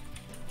me see.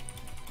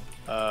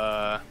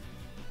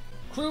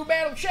 Crew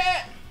battle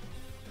chat!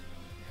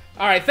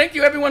 Alright, thank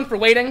you everyone for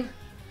waiting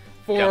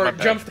for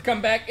JuMpZ to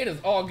come back. It is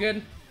all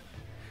good.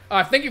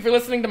 Thank you for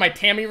listening to my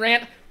Tammy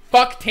rant.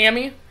 Fuck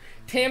Tammy.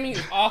 Tammy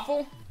is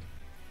awful.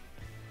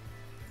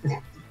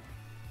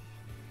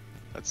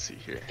 Let's see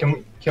here.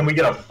 Can we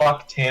get a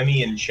fuck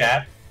Tammy in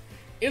chat?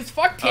 Is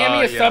fuck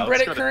Tammy a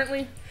subreddit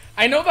currently?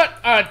 I know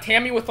that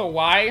Tammy with a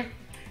Y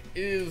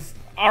is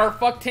our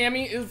fuck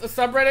Tammy is a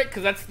subreddit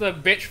because that's the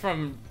bitch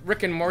from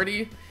Rick and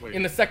Morty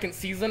in the 2nd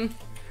season.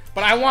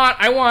 But I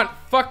want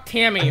fuck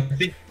Tammy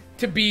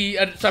to be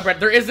a subreddit.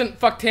 There isn't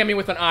fuck Tammy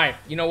with an I.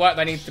 You know what?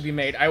 That needs to be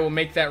made. I will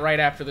make that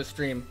right after the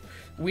stream.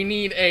 We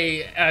need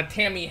a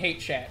Tammy hate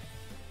chat.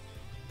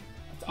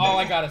 That's all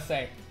I gotta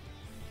say.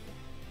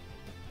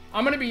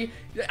 I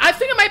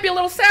think it might be a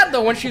little sad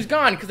though when she's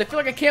gone, because I feel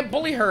like I can't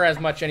bully her as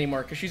much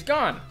anymore because she's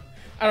gone.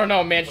 I don't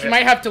know, man. She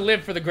might have to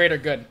live for the greater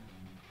good.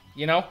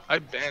 You know? I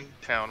banned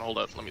town. Hold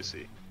up, let me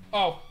see.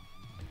 Oh.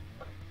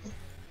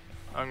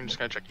 I'm just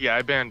gonna check. Yeah,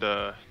 I banned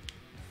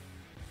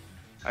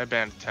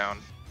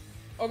town.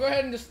 Oh, go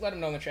ahead and just let him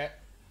know in the chat.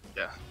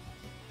 Yeah.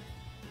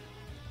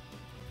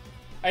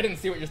 I didn't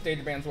see what your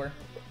stage bans were.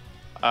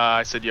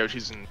 I said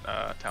Yoshi's in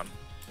town.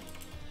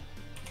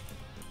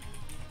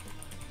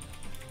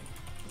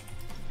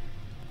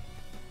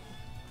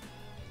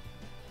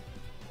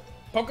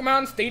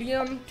 Pokemon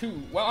Stadium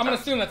 2. Well, I'm gonna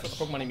assume that's what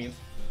the Pokemon means.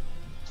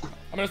 I'm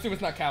gonna assume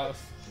it's not Kalos.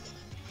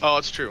 Oh,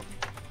 it's true.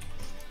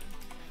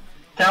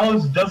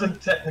 Kalos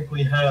doesn't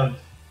technically have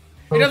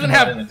Pokemon. It doesn't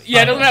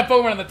have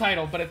Pokemon in the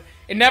title, but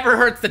it never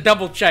hurts to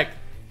double check.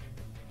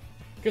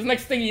 Because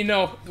next thing you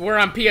know, we're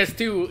on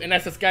PS2 and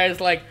SSGuy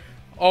is like,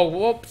 oh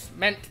whoops,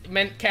 meant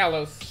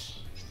Kalos.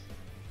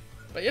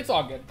 But it's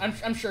all good.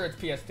 I'm sure it's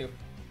PS2.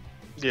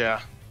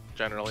 Yeah,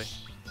 generally.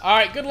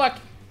 Alright, good luck.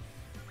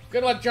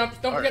 Good luck,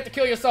 JuMpZ. Don't forget to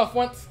kill yourself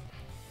once.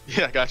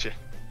 Yeah, gotcha.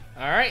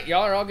 Alright,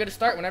 y'all are all good to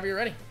start whenever you're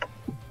ready.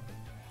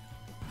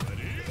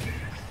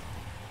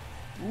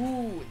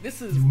 Ooh,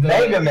 this is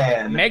Mega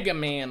Man. Mega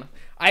Man.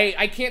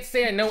 I can't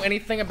say I know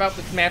anything about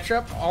this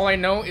matchup. All I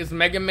know is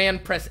Mega Man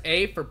press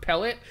A for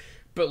pellet,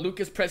 but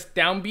Lucas pressed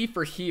down B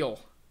for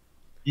heal.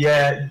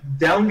 Yeah,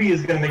 down B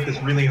is going to make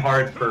this really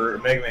hard for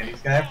Mega Man.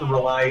 He's going to have to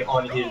rely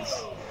on his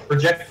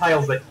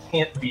projectiles that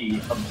can't be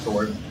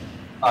absorbed.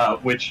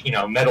 Which, you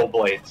know, Metal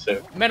Blade, so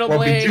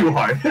won't be too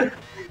hard.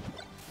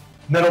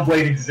 Metal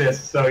Blade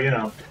exists, so, you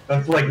know,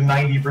 that's like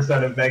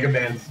 90% of Mega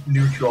Man's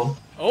neutral.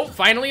 Oh,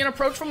 finally an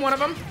approach from one of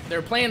them.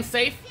 They're playing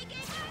safe,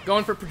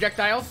 going for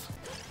projectiles.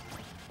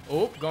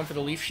 Oh, going for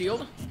the leaf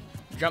shield.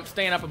 Jump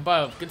staying up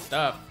above. Good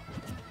stuff.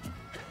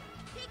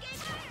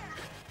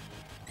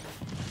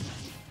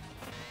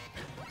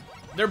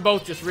 They're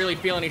both just really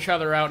feeling each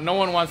other out. No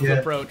one wants to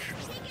approach.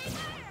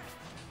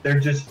 They're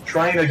just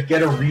trying to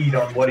get a read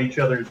on what each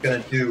other is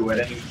going to do at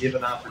any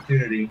given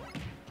opportunity.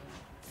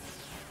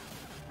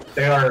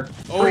 They are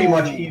pretty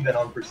much even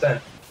on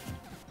percent.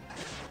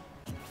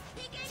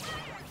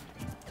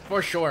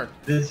 For sure.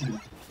 This is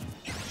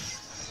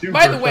super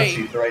By the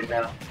way, right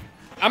now.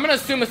 I'm going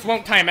to assume this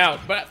won't time out,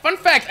 but fun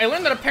fact, I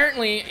learned that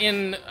apparently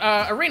in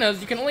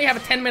arenas, you can only have a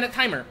 10-minute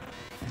timer.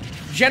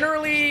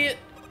 Generally,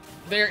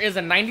 there is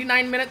a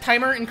 99-minute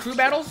timer in crew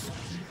battles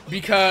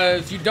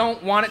because you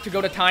don't want it to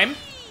go to time,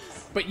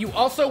 but you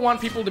also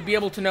want people to be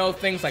able to know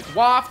things like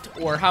waft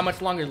or how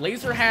much longer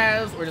laser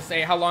has, or to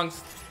say how long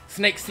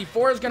Snake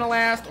C4 is going to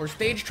last, or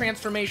stage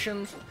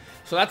transformations.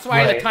 So that's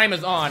why the time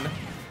is on.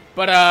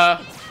 But,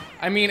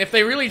 I mean, if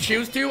they really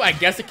choose to, I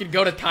guess it could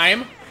go to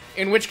time.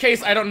 In which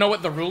case, I don't know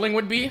what the ruling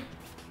would be.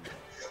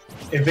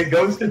 If it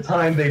goes to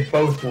time, they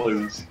both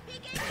lose.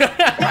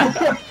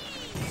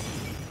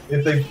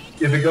 If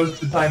it goes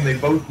to time, they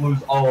both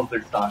lose all of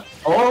their stocks.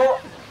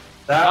 Oh,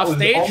 that was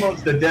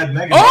almost a dead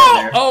Mega Man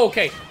there. Oh,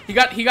 okay. He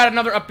got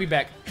another up B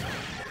back.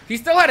 He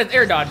still had his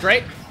air dodge,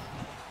 right?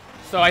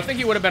 So I think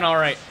he would have been all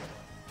right.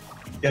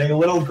 Getting a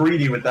little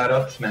greedy with that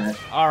up smash.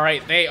 All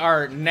right, they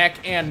are neck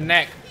and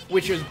neck,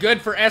 which is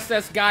good for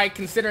SSGuy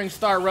considering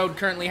Star Road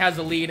currently has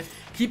a lead.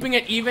 Keeping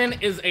it even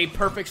is a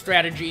perfect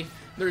strategy.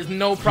 There's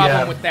no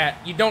problem with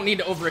that. You don't need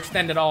to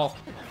overextend at all.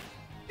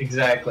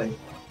 Exactly.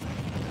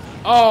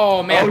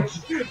 Oh, man.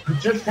 Oh,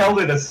 just held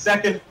it a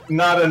second,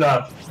 not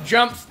enough.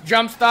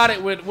 JuMpZ thought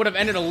it would have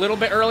ended a little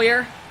bit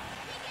earlier.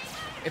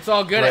 It's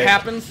all good, it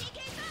happens.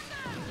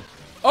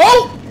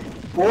 Oh!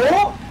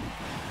 Oh!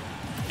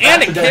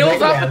 And it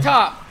kills off the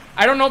top.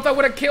 I don't know if that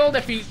would have killed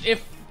if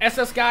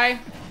SSGuy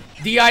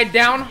DI'd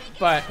down,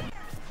 but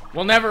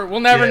we'll never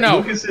know.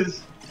 Lucas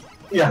is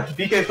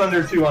BK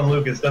Thunder 2 on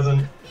Lucas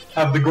doesn't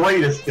have the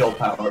greatest kill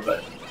power,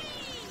 but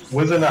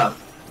was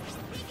enough.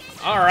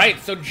 Alright,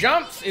 so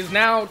JuMpZ is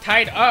now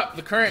tied up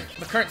the current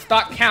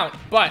stock count,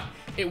 but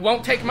it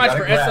won't take much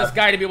for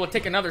SSGuy to be able to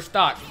take another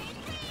stock.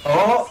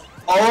 Oh,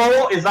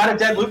 is that a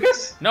dead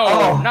Lucas?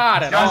 No,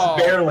 not at all.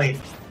 Just barely.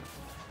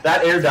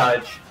 That air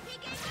dodge.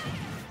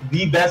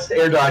 The best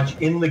air dodge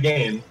in the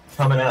game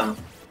coming out.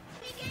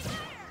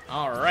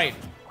 Alright.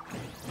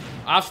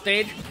 Off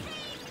stage.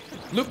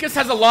 Lucas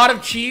has a lot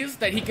of cheese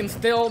that he can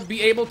still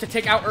be able to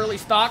take out early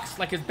stocks.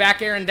 Like his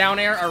back air and down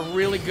air are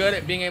really good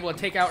at being able to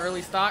take out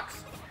early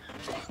stocks.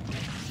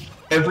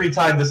 Every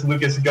time this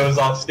Lucas goes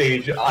off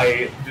stage,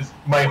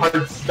 my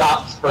heart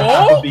stops for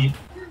half a beat.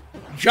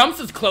 JuMpZ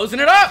is closing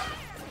it up.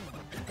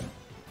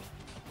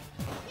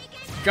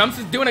 JuMpZ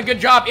is doing a good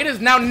job. It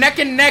is now neck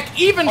and neck,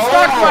 even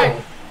stock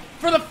fight.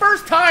 For the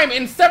first time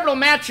in several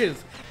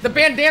matches, the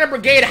Bandana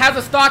Brigade has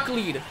a stock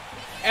lead.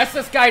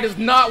 SSGuy does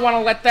not want to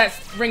let that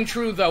ring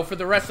true, though, for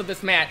the rest of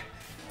this match.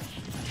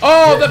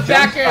 Oh, the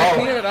back air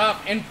cleaned it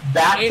up, and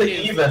it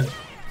is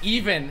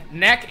even,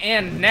 neck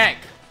and neck.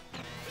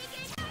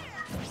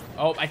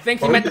 Oh, I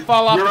think he meant to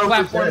fall off the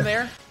platform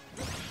there.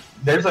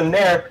 There's a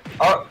nair.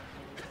 Oh,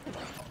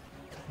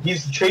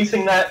 he's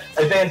chasing that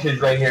advantage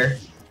right here.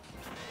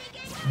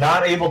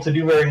 Not able to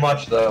do very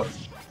much, though.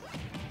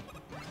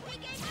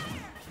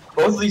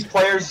 Both of these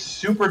players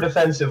super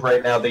defensive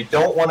right now. They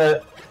don't want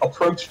to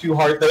approach too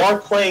hard. They are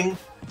playing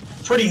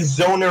pretty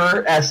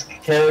zoner-esque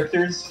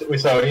characters,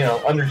 so, you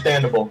know,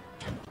 understandable.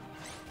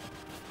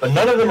 But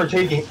none of them are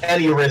taking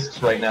any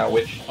risks right now,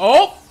 which...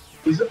 Oh!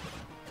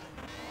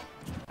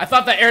 I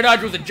thought that air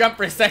dodge was a jump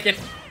for a second,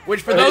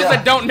 which for those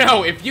that don't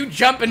know, if you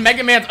jump in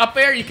Mega Man's up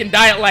air, you can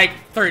die at like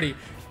 30.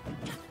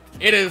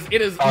 It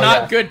is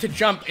not good to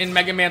jump in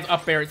Mega Man's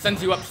up air. It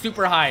sends you up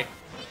super high.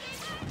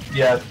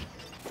 Yeah.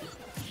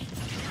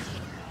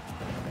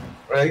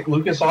 Right,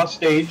 Lucas off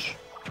stage.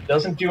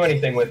 Doesn't do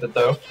anything with it,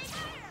 though.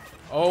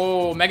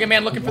 Oh, Mega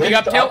Man looking for the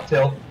up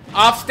tilt.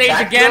 Off stage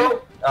back again.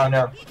 Throw? Oh,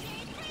 no.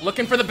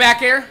 Looking for the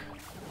back air.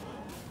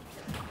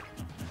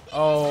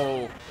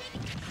 Oh.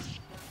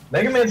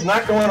 Mega Man's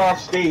not going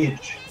off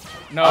stage.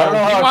 No, I don't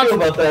know how I feel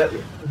about that.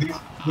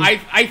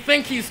 I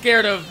think he's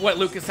scared of what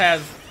Lucas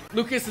has.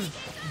 Lucas is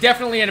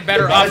definitely in a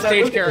better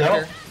off-stage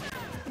character. No.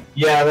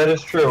 Yeah, that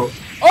is true.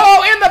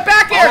 Oh, and the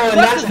back air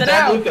flushes it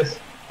out. Lucas.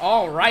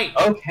 All right.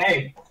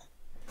 Okay.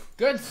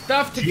 Good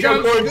stuff to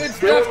JuMpZ. Good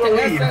stuff to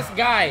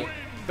SSGuy.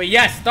 But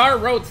yes, Star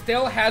Road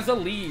still has a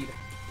lead.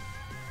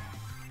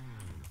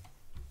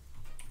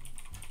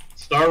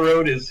 Star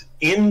Road is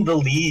in the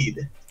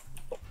lead.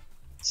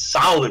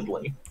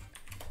 Solidly.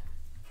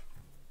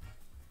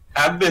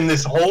 Have been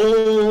this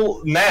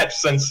whole match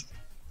since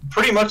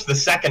pretty much the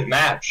second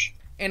match.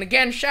 And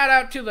again, shout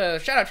out to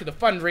the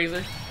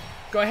fundraiser.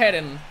 Go ahead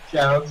and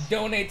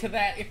donate to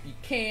that if you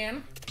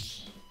can.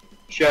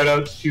 Shout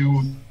out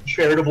to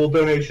charitable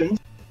donations.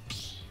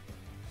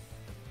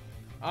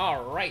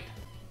 All right.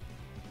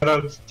 Shout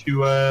out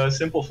to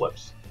Simple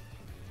Flips,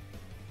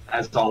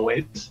 as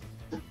always.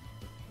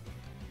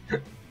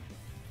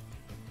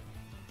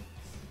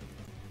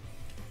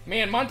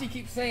 Man, Mønti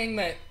keeps saying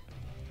that...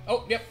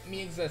 Oh, yep,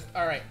 me exist.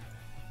 Alright.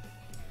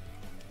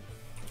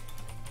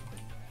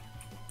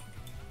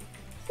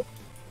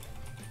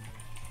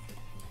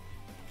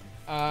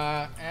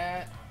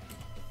 At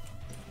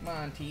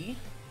Mønti.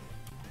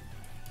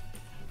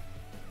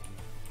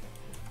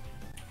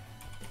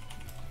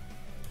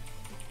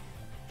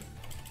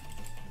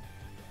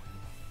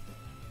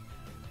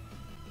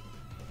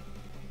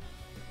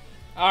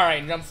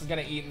 Alright, JuMpZ is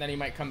gonna eat and then he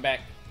might come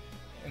back.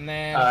 And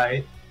then...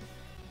 Alright.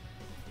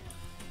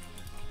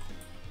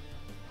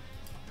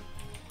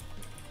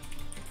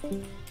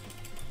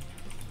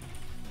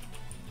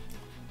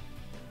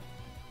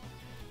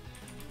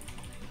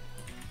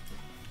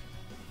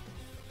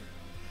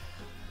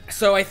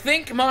 So I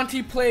think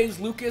Mønti plays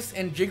Lucas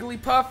and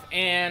Jigglypuff,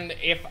 and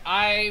if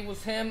I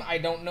was him, I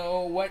don't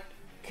know what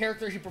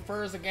character he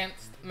prefers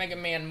against Mega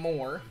Man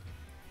more.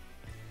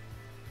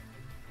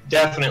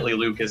 Definitely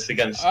Lucas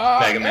against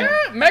Mega Man.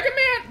 Mega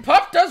Man,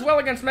 Puff does well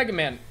against Mega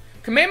Man.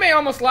 Kameme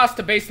almost lost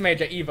to Base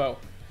Mage at Evo,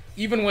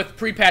 even with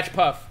pre-patch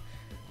Puff.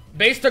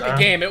 Base took a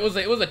game. It was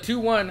a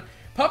 2-1.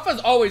 Puff has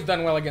always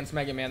done well against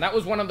Mega Man. That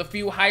was one of the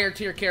few higher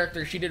tier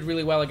characters she did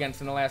really well against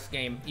in the last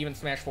game, even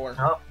Smash 4.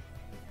 Oh.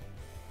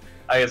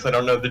 I guess I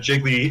don't know the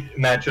Jiggly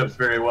matchups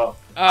very well.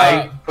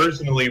 I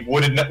personally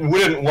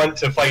wouldn't want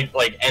to fight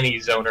like any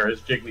zoner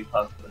as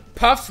Jigglypuff.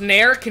 Puff's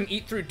Nair can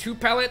eat through 2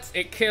 pellets.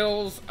 It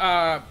kills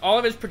all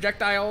of his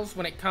projectiles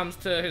when it comes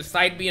to his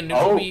side B and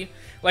neutral B.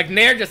 Like,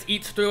 Nair just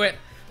eats through it.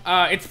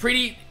 It's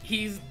pretty...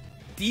 He's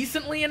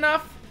decently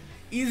enough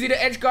easy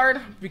to edge guard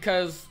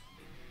because...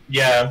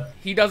 Yeah.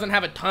 He doesn't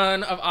have a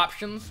ton of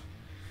options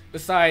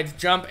besides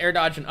jump, air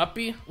dodge, and up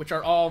B, which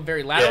are all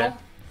very lateral. Yeah.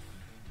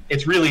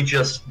 It's really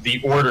just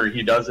the order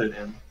he does it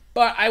in.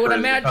 But I would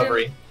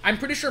imagine... I'm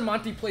pretty sure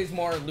Mønti plays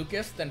more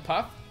Lucas than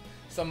Puff.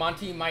 So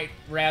Mønti might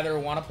rather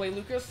want to play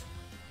Lucas.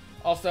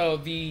 Also,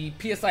 the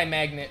PSI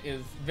magnet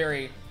is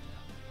very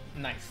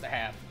nice to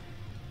have.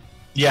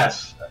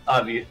 Yes,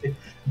 obviously.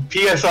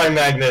 PSI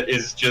magnet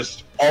is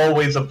just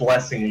always a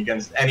blessing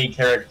against any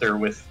character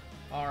with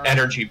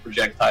energy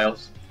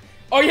projectiles.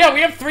 Oh yeah,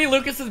 we have 3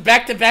 Lucases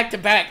back to back to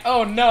back.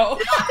 Oh no.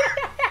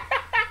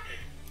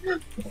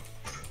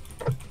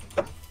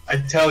 I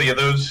tell you,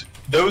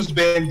 those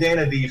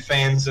Bandana D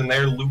fans and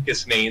their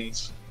Lucas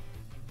mains.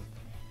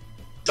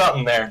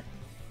 Something there.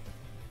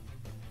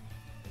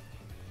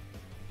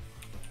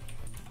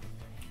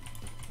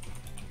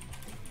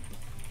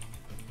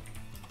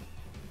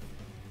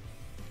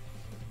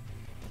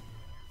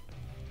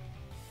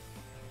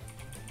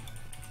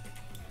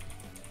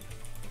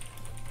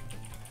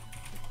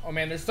 Oh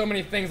man, there's so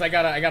many things I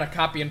gotta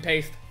copy and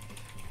paste.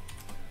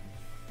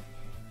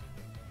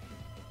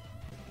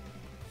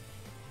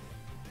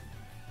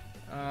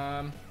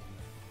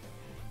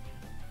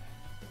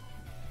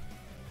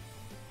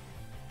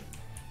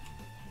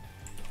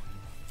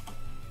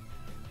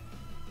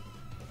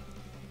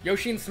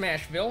 Yoshi and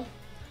Smashville.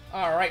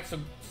 Alright,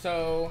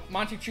 so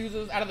Mønti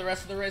chooses out of the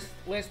rest of the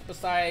list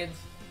besides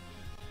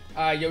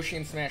Yoshi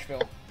and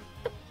Smashville.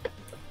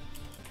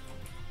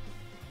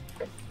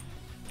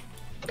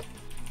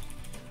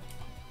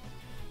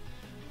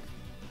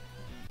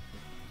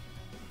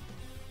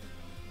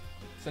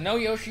 So no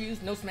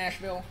Yoshis, no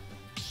Smashville.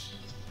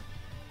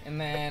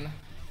 And then...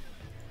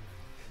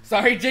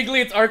 Sorry, Jiggly,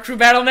 it's our crew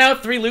battle now.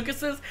 3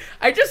 Lucases.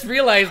 I just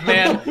realized,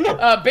 man,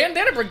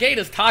 Bandana Brigade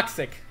is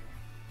toxic.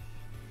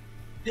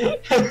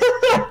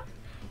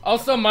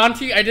 Also,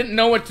 Mønti, I didn't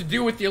know what to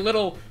do with your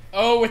little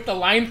O with the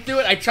line through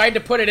it. I tried to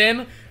put it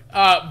in,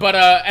 but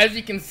as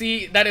you can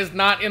see, that is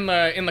not in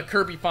the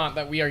Kirby font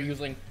that we are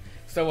using.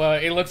 So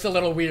it looks a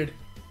little weird.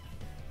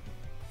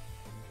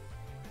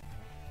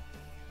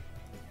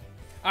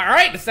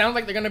 Alright, it sounds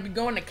like they're going to be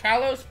going to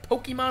Kalos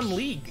Pokemon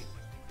League.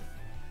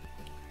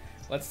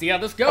 Let's see how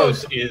this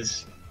goes. Kalos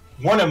is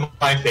one of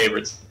my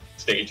favorite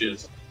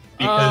stages,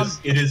 because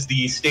it is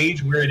the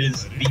stage where it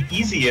is the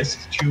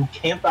easiest to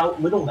camp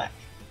out Little Neck.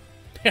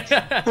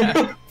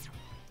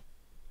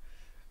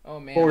 Oh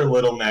man. Poor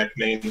Little Neck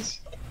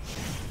mains.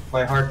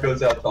 My heart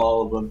goes out to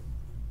all of them.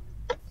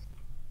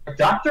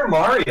 Dr.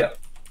 Mario.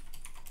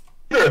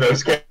 Neither of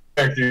those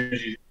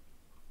characters.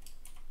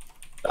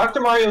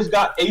 Dr. Mario's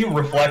got a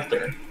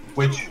reflector,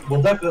 which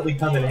will definitely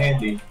come in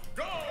handy.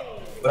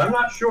 But I'm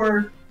not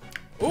sure...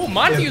 Ooh,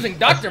 Mønti using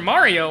Dr.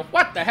 Mario?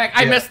 What the heck?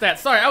 I missed that.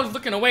 Sorry, I was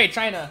looking away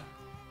trying to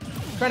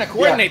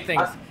coordinate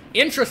things.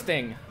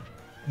 Interesting.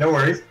 No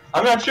worries.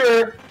 I'm not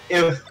sure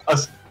if a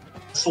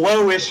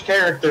slowish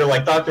character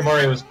like Dr.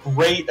 Mario is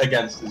great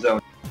against his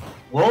own.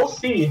 We'll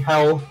see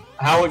how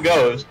it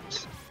goes.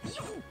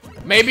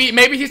 Maybe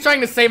he's trying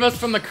to save us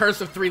from the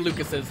curse of 3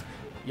 Lucases.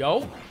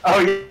 Yo?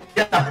 Oh,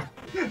 yeah.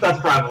 That's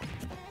probably...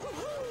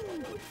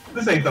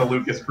 This ain't the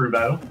Lucas crew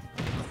battle.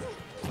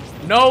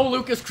 No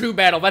Lucas crew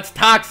battle. That's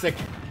toxic.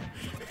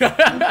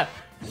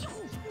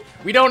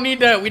 We don't need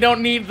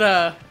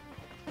the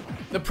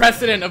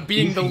precedent of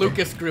being the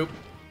Lucas group.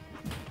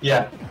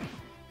 Yeah.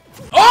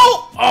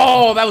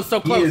 Oh, that was so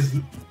close.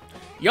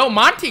 Yo,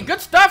 Mønti, good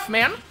stuff,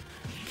 man.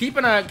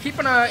 Keeping a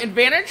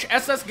advantage.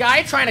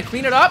 SSGuy trying to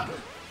clean it up.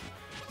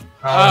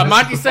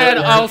 Mønti said,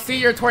 I'll see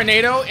your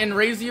tornado and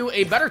raise you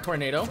a better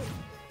tornado.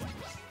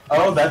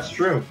 Oh, that's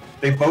true.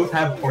 They both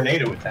have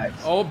tornado attacks.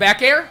 Oh,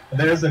 back air?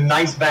 There's a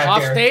nice back air.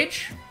 Off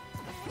stage?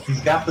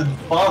 He's got the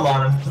bomb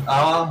on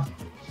him.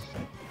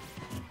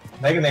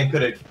 Mega Man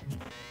could have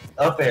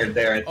up aired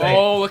there, I think.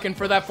 Oh, looking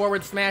for that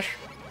forward smash.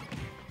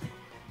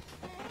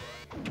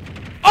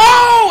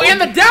 Oh,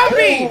 and the down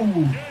B!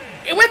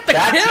 With the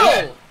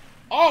kill!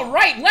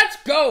 Alright, let's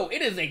go!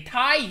 It is a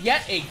tie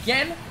yet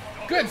again.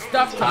 Good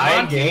stuff to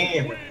Mønti.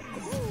 Game.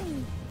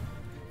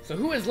 So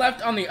who is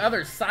left on the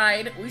other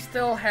side? We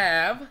still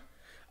have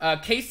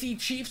KC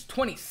Chiefs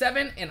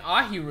 27 and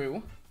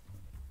Ahiru,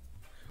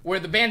 where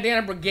the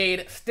Bandana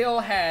Brigade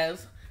still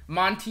has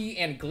Mønti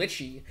and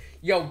Glitchy.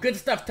 Yo, good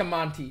stuff to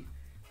Mønti.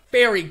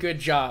 Very good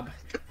job.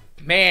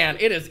 Man,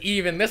 it is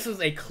even. This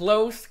is a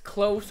close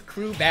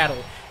crew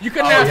battle. You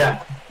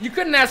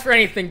couldn't ask for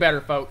anything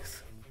better,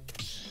 folks.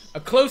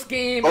 A close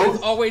game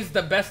is always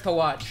the best to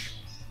watch.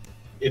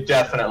 It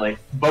definitely.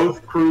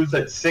 Both crews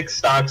at 6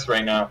 stocks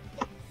right now.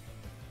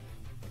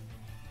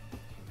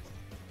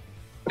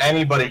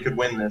 Anybody could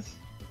win this.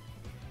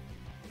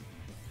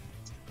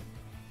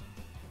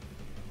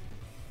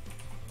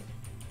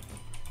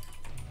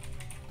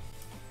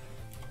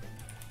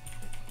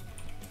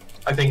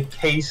 I think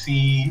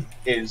KC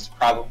is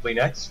probably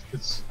next,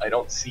 because I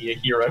don't see a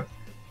hero.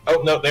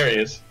 Oh, no, there he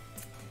is.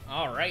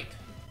 Alright.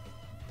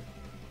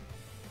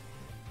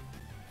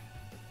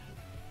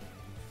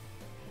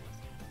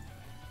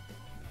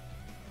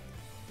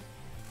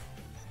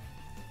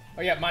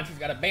 Oh yeah, Mønti's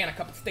got to ban a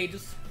couple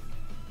stages.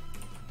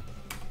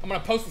 I'm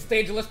going to post the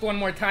stage list one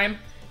more time,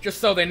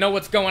 just so they know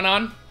what's going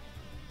on.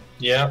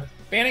 Yeah.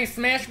 Banning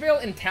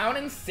Smashville in Town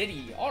and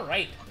City.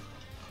 Alright.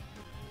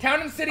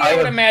 Town and City, I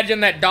would imagine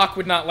that Doc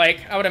would not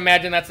like. I would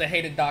imagine that's a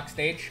hated Doc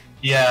stage.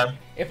 Yeah.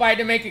 If I had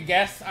to make a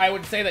guess, I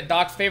would say that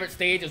Doc's favorite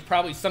stage is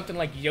probably something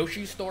like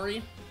Yoshi's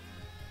Story.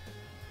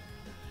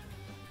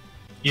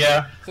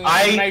 Yeah. So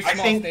it's a nice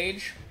small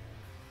stage.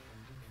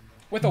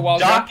 With a wall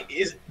jump.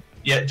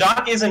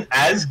 Doc isn't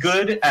as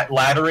good at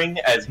laddering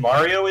as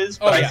Mario is,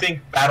 but I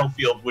think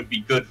Battlefield would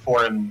be good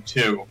for him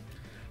too.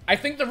 I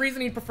think the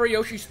reason he'd prefer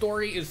Yoshi's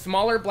Story is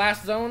smaller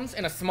blast zones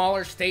and a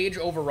smaller stage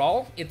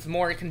overall. It's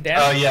more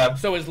condensed. Oh yeah.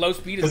 So his low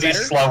speed is better. Because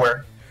he's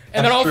slower.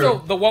 And then also,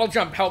 the wall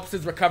jump helps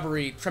his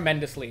recovery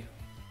tremendously.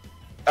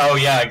 Oh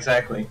yeah,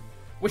 exactly.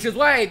 Which is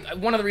why,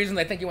 one of the reasons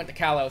I think he went to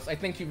Kalos. I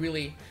think he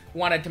really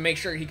wanted to make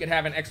sure he could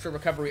have an extra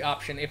recovery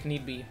option if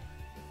need be.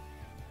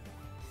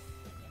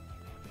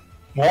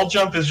 Wall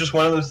jump is just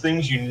one of those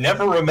things you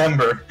never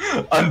remember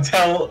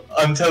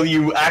until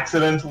you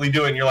accidentally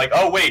do it and you're like,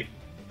 oh wait,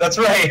 that's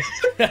right.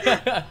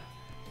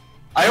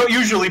 I don't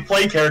usually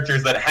play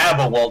characters that have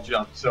a wall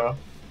jump, so...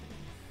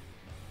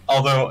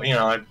 Although, you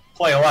know, I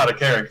play a lot of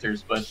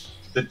characters, but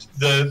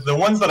the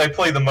ones that I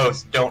play the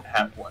most don't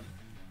have one.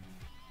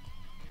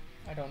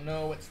 I don't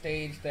know what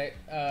stage that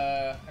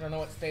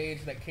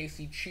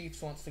KC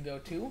Chiefs wants to go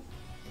to.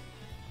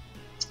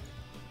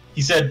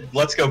 He said,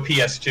 let's go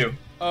PS2.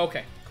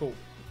 Okay, cool.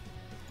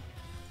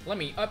 Let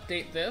me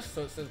update this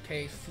so it says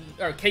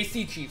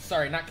KC Chiefs.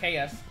 Sorry, not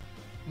KS.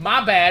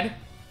 My bad.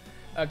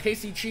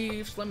 KC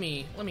Chiefs. Let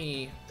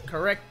me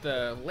correct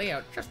the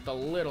layout just a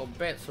little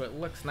bit so it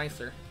looks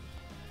nicer.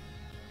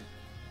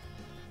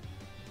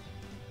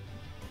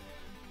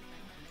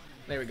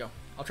 There we go.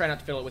 I'll try not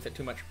to fill it with it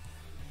too much.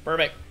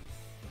 Perfect.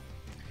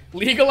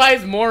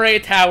 Legalize Moray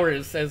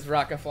Towers, says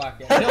Raka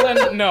Flocka.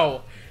 Dylan,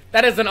 no.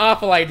 That is an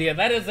awful idea.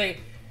 That is a...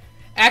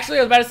 Actually,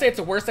 I was about to say it's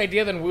a worse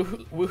idea than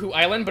Woohoo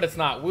Island, but it's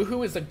not.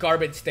 Woohoo is a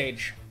garbage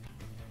stage.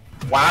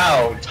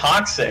 Wow,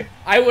 toxic.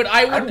 I would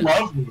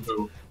love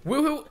Woohoo.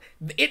 Woohoo,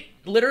 it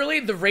literally,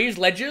 the raised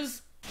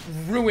ledges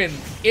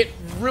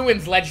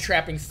ruins ledge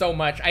trapping so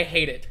much. I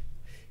hate it.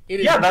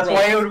 It is that's gross.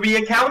 Why it would be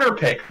a counter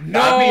pick.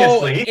 No,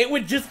 obviously. It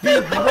would just be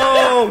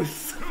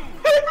gross.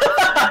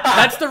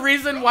 That's the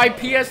reason why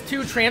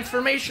PS2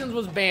 Transformations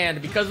was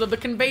banned, because of the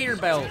conveyor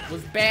belt. It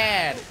was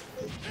bad.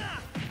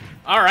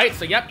 Alright,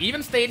 so yep,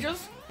 even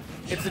stages.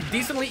 It's a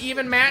decently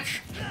even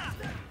match.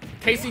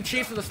 KC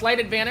Chiefs with a slight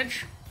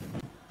advantage.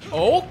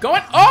 Oh,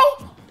 going,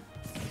 oh!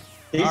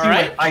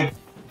 Alright.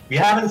 We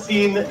haven't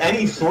seen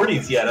any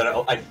sorties yet,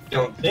 I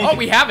don't think. Oh,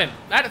 we haven't.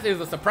 That is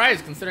a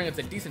surprise, considering it's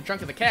a decent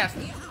chunk of the cast.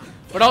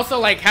 But also,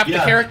 like, half the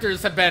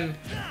characters have been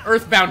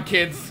Earthbound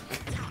kids.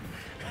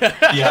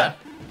 Yeah.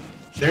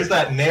 There's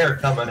that Nair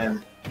coming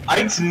in.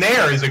 Ike's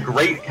Nair is a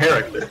great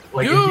character.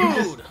 Like,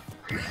 dude!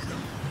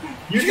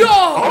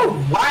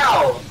 Oh,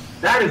 wow!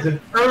 That is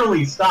an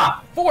early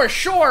stop. For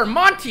sure,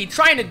 Mønti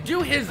trying to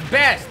do his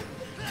best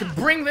to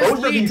bring this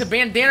lead to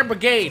Bandana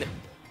Brigade.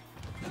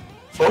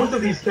 Both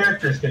of these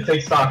characters can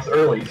take stocks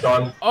early,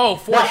 so I'm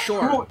for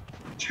sure.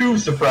 Too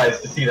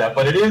surprised to see that,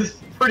 but it is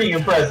pretty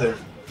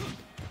impressive.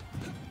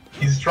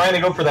 He's trying to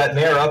go for that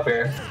Nair up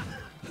air.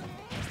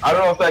 I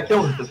don't know if that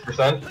kills at this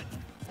percent.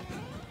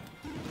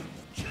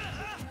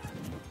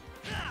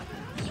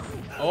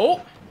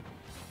 Oh!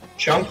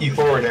 Chunky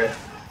forward air.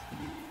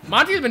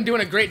 Monty's been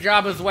doing a great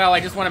job as well. I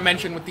just want to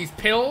mention with these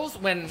pills,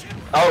 when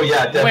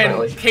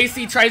definitely. when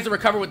Casey tries to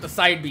recover with the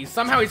side B,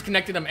 somehow he's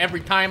connected them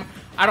every time.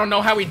 I don't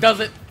know how he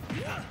does it.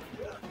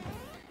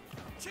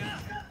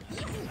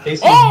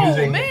 Casey's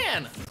using...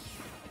 man!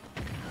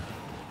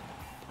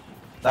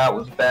 That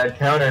was a bad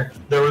counter.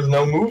 There was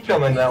no move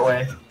coming that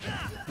way.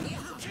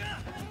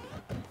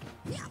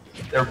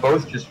 They're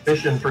both just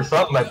fishing for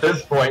something at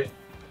this point.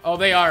 Oh,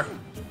 they are.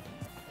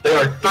 They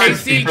are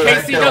thirsty for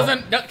that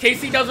kill.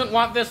 Casey doesn't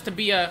want this to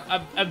be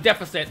a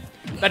deficit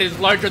that is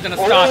larger than a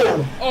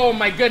stock. Oh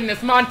my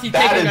goodness, Monty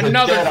taking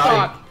another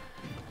stock.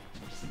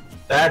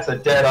 That's a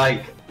dead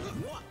Ike.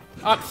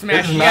 Up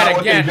smash yet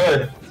again.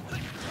 Good.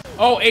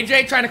 Oh,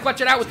 AJ trying to clutch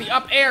it out with the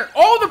up air.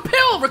 Oh, the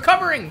pill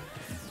recovering.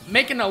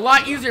 Making it a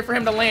lot easier for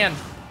him to land.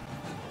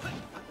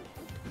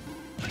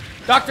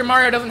 Dr.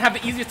 Mario doesn't have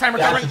the easiest time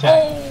recovering.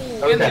 Oh,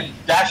 okay.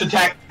 Dash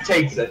attack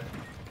takes it.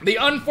 The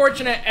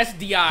unfortunate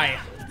SDI.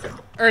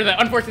 Or the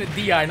unfortunate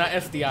DI, not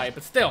SDI,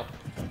 but still.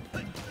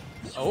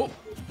 Oh.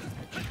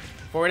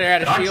 Forward air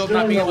at a shield,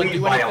 not being able to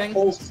do anything. A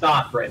full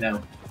stop right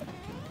now.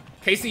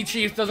 KC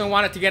Chiefs doesn't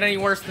want it to get any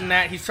worse than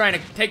that. He's trying to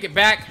take it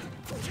back.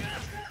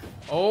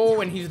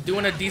 Oh, and he's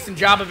doing a decent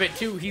job of it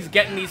too. He's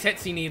getting these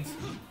hits he needs.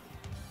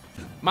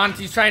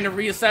 Monty's trying to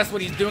reassess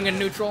what he's doing in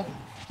neutral.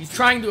 He's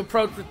trying to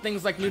approach with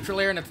things like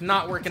neutral air, and it's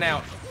not working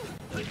out.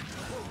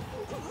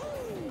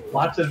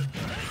 Lots of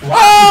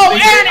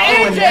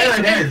and there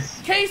it is.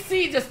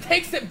 KC just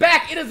takes it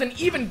back. It is an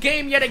even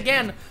game yet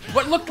again.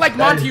 What looked like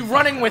Monty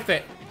running with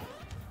it.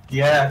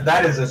 Yeah,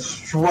 that is a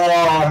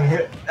strong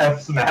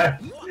F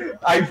smash.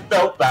 I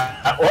felt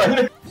that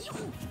one.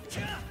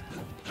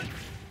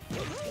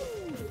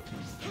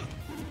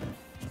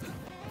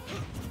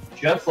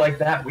 Just like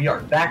that, we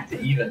are back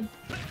to even.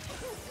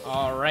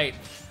 All right.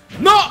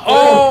 No!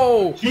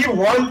 Oh! He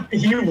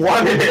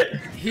wanted it.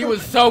 He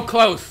was so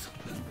close.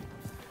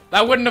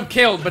 That wouldn't have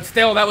killed, but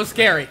still, that was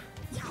scary.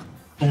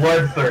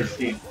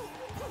 Bloodthirsty.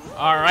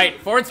 All right,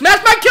 forward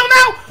smash, my kill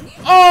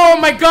now! Oh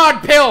my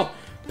God, Pill!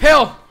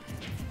 Pill!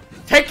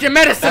 Take your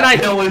medicine, That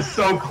Pill is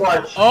so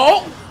clutch.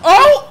 Oh!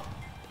 Oh!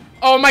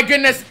 Oh my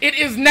goodness, it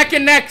is neck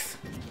and necks.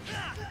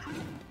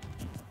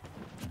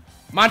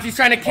 Monty's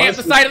trying to camp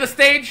the side of the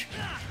stage.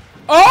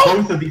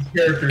 Oh! Both of these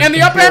characters. And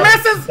the up air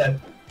misses!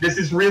 This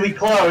is really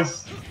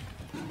close.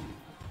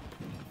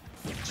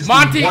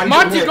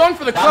 Monty's going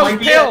for the close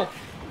kill.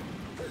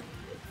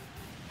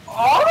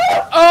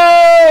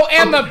 Oh,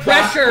 and the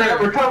pressure. Can't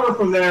recover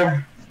from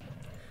there.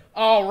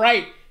 All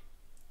right.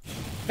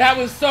 That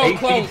was so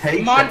close.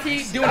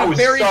 Monty doing a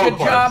very good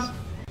job.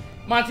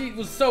 Monty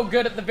was so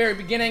good at the very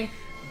beginning,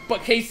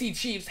 but KC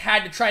Chiefs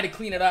had to try to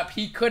clean it up.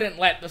 He couldn't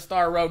let the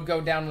Star Road go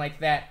down like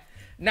that.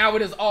 Now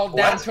it is all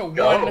down to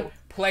one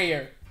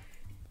player.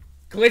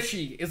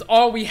 Glitchy is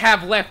all we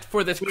have left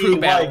for this crew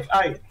battle.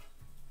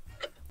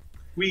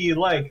 We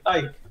like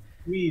Ike.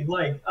 We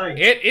like Ike.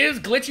 It is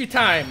Glitchy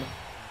time.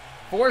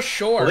 For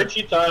sure.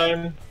 Glitchy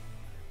time.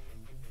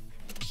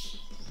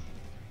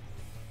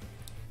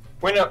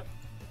 Wait, no.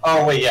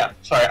 Oh, wait, yeah.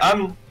 Sorry,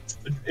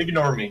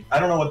 ignore me. I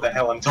don't know what the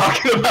hell I'm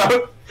talking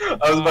about.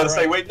 I was about to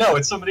say, wait, no,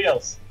 it's somebody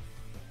else.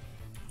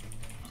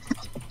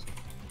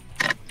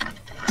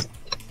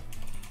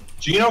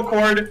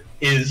 Genocord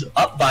is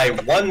up by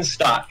 1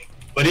 stock,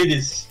 but it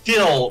is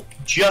still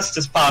just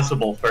as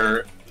possible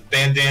for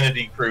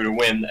Bandana crew to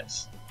win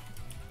this.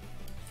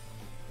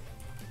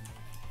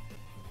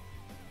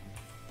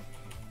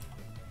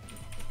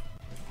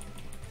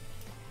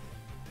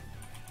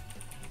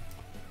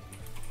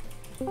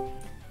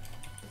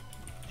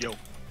 Yo.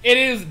 It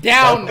is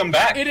down. Welcome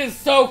back. It is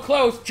so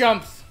close,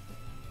 JuMpZ.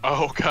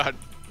 Oh God.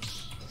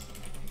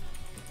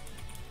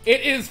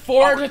 It is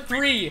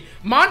 4-3.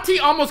 Monty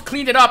almost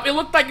cleaned it up. It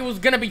looked like it was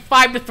gonna be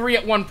 5-3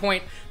 at one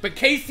point, but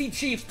KC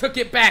Chiefs took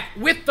it back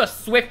with the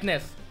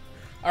swiftness.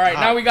 All right,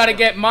 now we gotta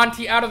get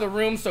Monty out of the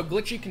room so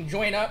Glitchy can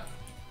join up.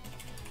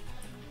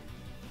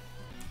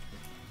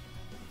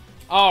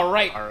 All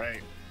right. All right.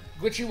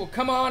 Glitchy will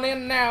come on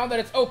in now that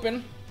it's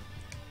open.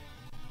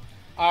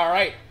 All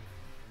right.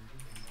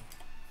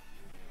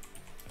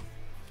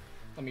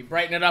 Let me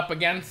brighten it up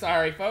again.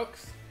 Sorry,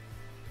 folks.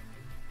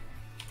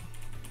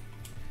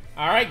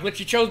 All right,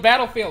 Glitchy chose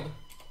Battlefield.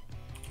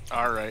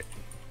 All right.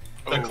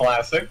 The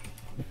classic.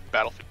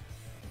 Battlefield.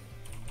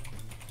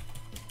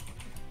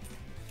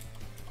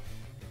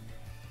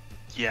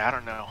 Yeah, I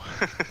don't know.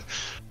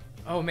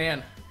 Oh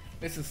man,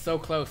 this is so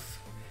close.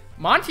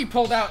 Monty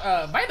pulled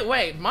out, by the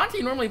way,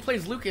 Monty normally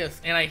plays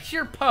Lucas, and I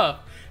hear Puff,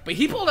 but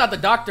he pulled out the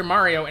Dr.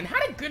 Mario and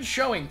had a good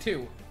showing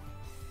too.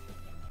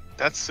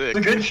 That's sick.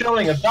 It's a good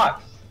showing of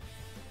Doc.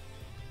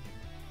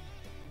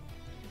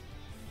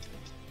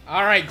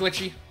 All right,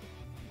 Glitchy.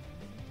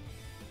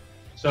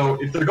 So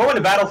if they're going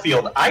to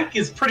Battlefield, Ike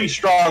is pretty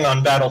strong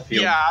on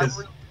Battlefield.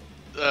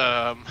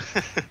 Yeah.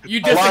 You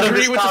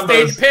disagree with the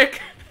stage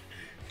pick?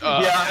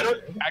 Yeah, I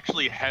don't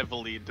actually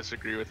heavily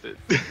disagree with it.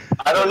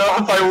 I don't know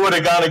if I would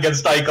have gone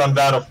against Ike on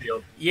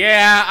Battlefield.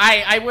 Yeah,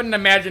 I wouldn't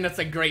imagine it's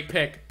a great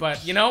pick,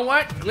 but you know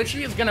what?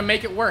 Glitchy is gonna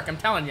make it work. I'm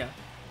telling you.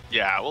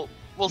 Yeah,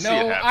 we'll we'll see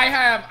it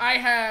happen. I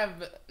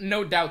have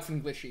no doubts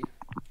in Glitchy.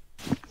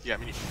 Yeah,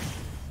 me neither.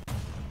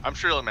 I'm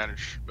sure he'll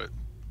manage, but...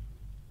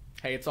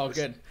 Hey, it's all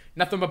good.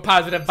 Nothing but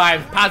positive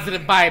vibes.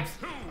 Positive vibes.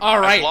 All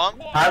right.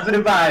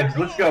 Positive vibes.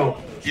 Let's go.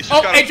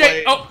 Oh,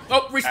 AJ.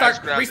 Oh, restart.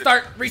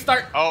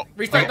 Oh,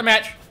 restart the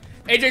match.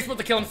 AJ's supposed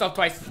to kill himself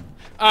twice.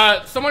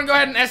 Someone go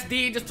ahead and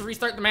SD just to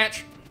restart the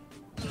match.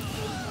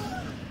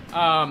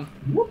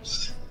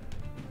 Whoops.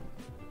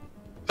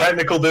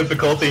 Technical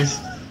difficulties.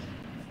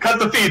 Cut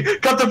the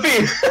feed. Cut the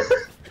feed.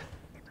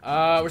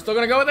 We're still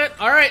gonna go with it.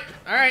 All right.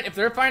 If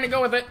they're fine to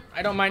go with it,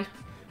 I don't mind.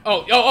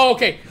 Oh,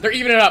 okay. They're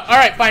evening it up. All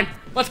right, fine.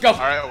 Let's go. All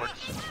right, it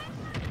works.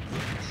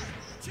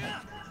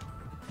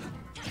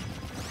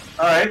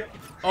 All right.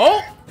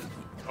 Oh,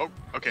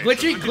 okay.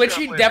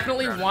 Glitchy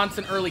definitely wants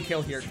an early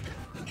kill here.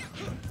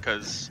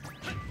 Because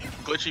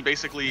Glitchy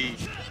basically,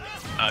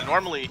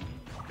 normally,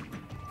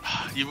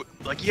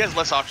 he has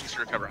less options to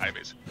recover high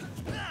base.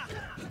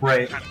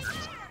 Right.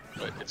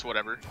 But it's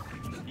whatever.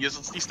 He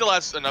still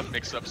has enough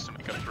mix-ups to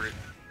make up for it.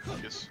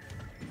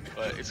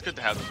 But it's good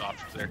to have those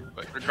options there.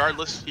 But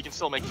regardless, he can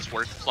still make this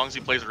work as long as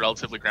he plays a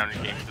relatively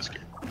grounded game with this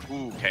gear.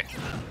 Ooh, okay.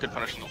 Good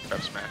punishment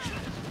prep smash.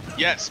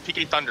 Yes,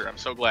 PK Thunder. I'm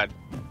so glad.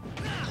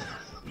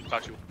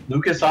 Thought you.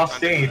 Lucas off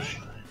stage.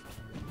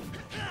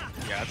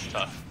 Yeah, that's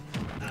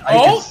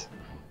tough.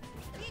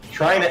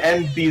 Trying to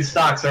end these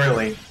stocks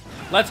early.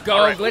 Let's go,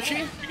 right.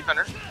 Glitchy. PK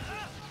Thunder.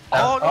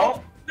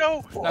 Oh,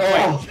 no.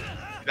 Oh.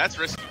 That's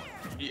risky.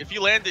 If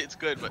you land it, it's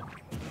good, but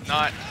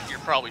not, you're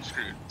probably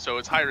screwed. So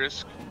it's high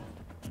risk.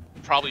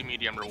 Probably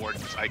medium reward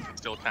because I can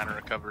still counter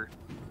recover.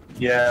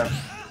 Yeah.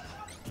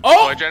 So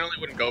I generally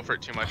wouldn't go for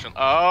it too much.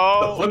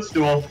 The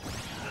footstool.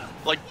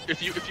 Like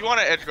if you want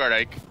to edgeguard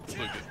Ike,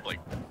 like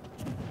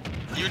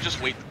you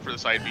just wait for the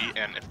side B,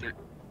 and if they're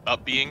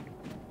up being,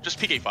 just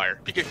PK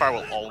fire. PK fire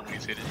will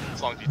always hit it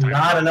as long as you time.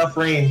 Not enough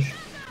range.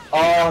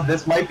 Oh,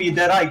 this might be a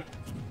dead Ike.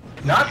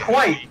 Not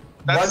quite.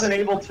 Wasn't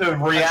able to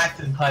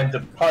react in time to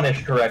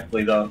punish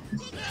correctly though.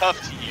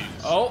 Tough to use.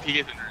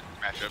 PK Thunder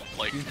matchup.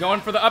 Like he's going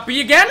for the up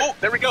B again. Oh,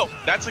 there we go.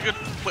 That's a good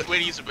way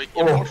to use it, but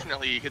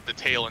unfortunately he hit the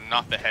tail and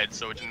not the head,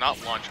 so it did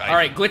not launch either. All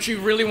right, Glitchy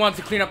really wants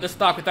to clean up this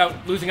stock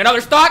without losing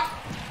another stock.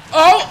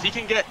 Oh! If he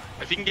can get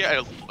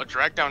a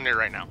drag down there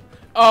right now.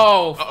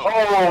 Oh!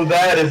 Oh,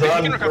 that is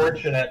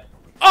unfortunate.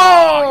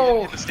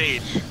 Oh! In the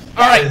stage.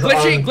 All right,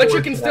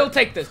 Glitchy can still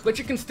take this.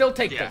 Glitchy can still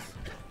take this.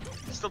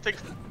 Still take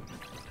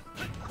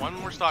one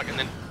more stock, and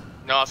then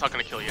no, it's not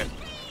gonna kill yet.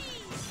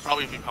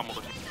 Probably if you pummeled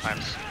it a few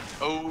times.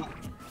 Oh,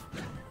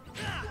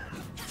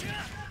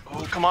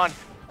 come on.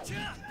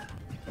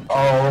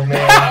 Oh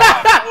man.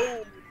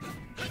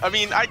 I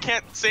mean, I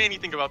can't say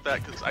anything about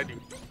that because I do.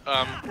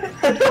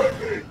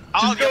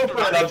 I'll go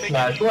for an up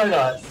smash. Why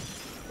not?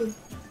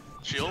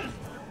 Shield?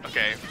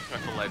 Okay,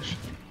 got the ledge.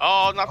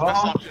 Oh, not the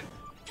best option.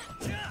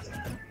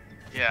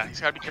 Yeah,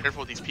 he's gotta be careful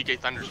with these PK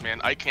Thunders, man.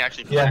 I can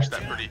actually punish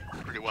that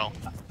pretty well.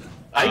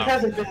 Ike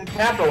hasn't been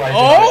capitalizing.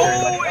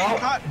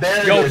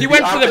 Yo, he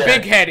went for the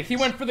big head. He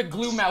went for the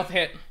glue mouth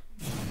hit.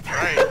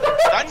 Alright,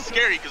 that's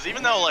scary because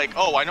even though like,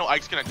 I know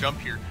Ike's gonna jump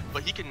here,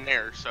 but he can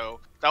nair, so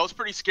that was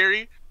pretty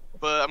scary.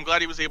 But I'm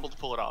glad he was able to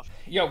pull it off.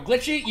 Yo,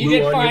 Glitchy, you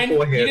did fine.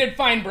 You did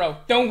fine, bro.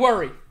 Don't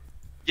worry.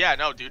 Yeah,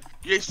 no, dude.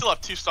 You still have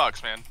 2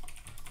 stocks, man.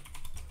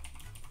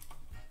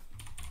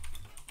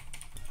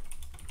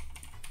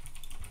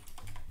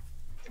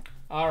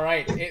 All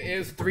right, it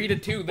is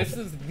 3-2. This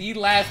is the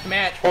last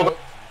match.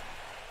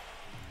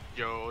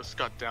 Yo, this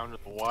got down to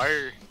the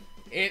wire.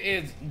 It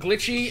is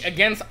Glitchy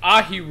against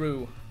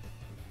Ahiru.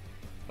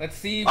 Let's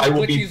see what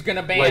Glitchy's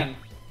gonna ban.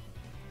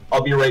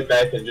 I'll be right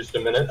back in just a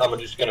minute. I'm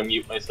just gonna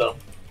mute myself.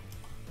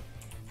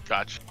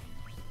 Gotcha.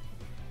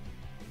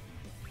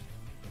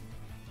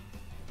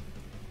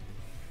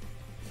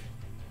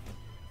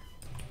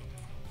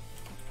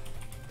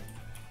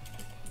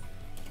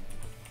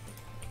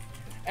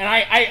 And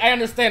I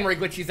understand where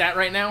Glitchy's at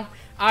right now.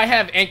 I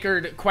have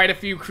anchored quite a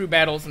few crew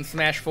battles in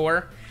Smash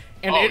 4,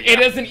 and it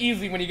isn't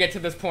easy when you get to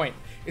this point,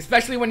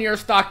 especially when you're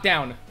stock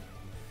down.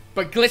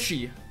 But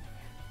Glitchy,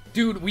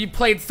 dude, we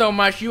played so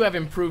much. You have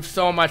improved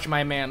so much,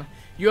 my man.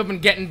 You have been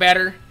getting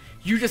better.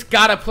 You just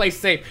gotta play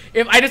safe.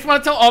 If I just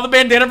want to tell all the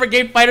Bandana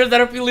Brigade fighters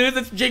that if we lose,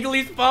 it's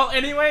Jiggly's fault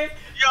anyway.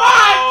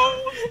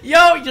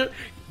 Yo,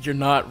 you're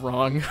not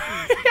wrong.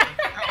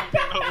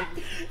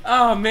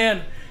 Oh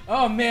man,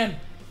 oh man.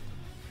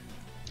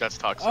 That's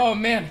toxic. Oh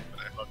man.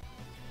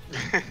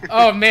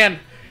 Oh man,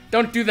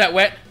 don't do that,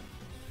 Wett.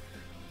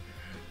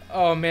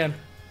 Oh man.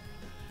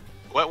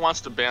 Wett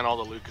wants to ban all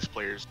the Lucas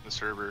players in the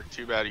server.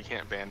 Too bad he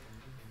can't ban.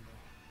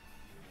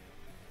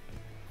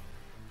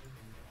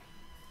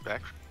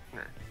 Back.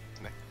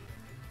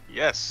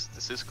 Yes,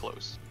 this is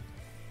close.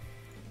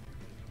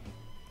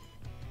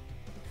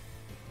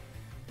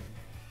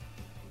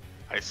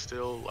 I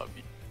still love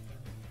you.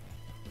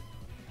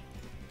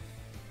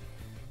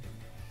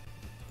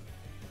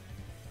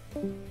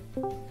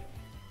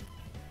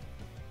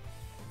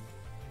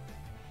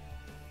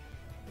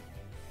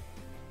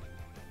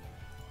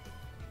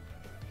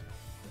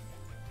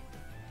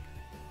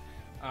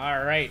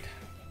 All right.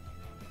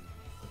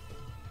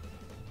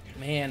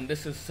 Man,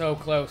 this is so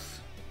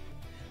close.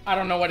 I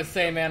don't know what to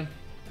say, man.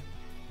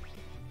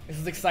 This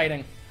is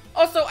exciting.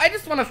 Also, I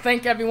just want to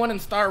thank everyone in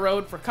Star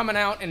Road for coming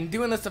out and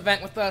doing this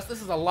event with us.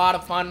 This is a lot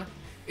of fun.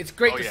 It's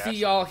great to see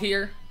y'all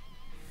here.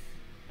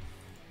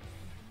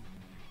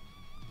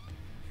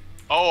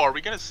 Oh, are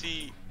we gonna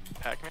see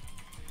Pac-Man?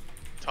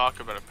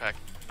 Talk about a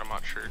Pac-Man? I'm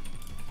not sure.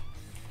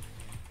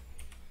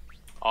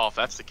 Oh, if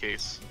that's the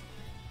case,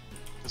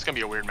 it's gonna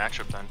be a weird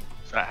matchup then,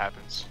 if that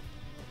happens.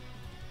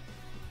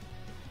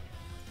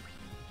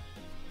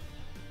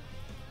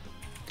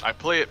 I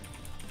play it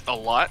a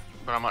lot,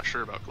 but I'm not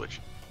sure about Glitchy.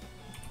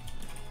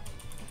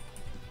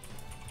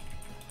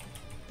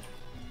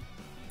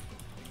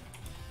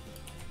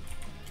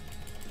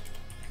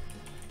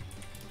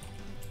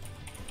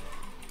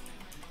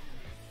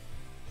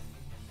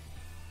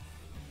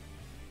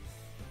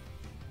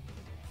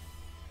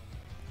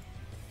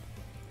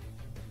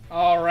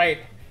 All right,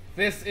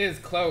 this is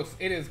close.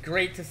 It is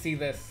great to see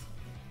this.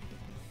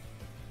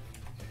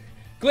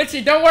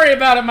 Glitchy, don't worry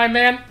about it, my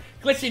man.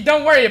 Glitchy,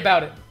 don't worry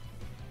about it.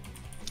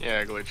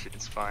 Yeah, Glitchy,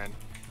 it's fine.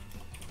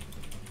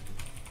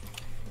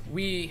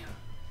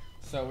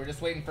 So we're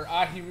just waiting for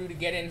Ahiru to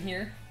get in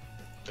here.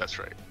 That's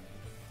right.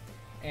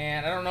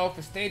 And I don't know if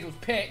the stage was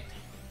picked.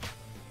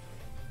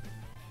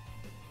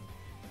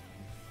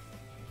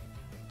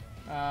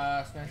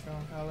 Smash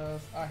Down,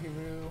 Carlos,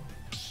 Ahiru.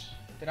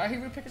 Did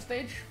Ahiru pick a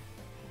stage?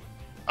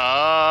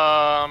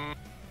 I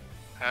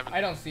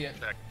don't see it.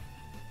 Checked.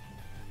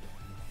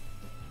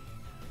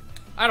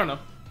 I don't know.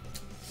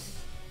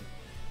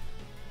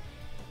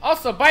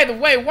 Also, by the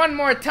way, one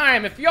more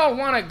time, if y'all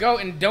want to go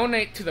and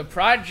donate to the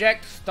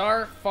Project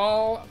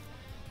Starfall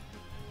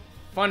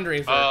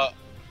fundraiser.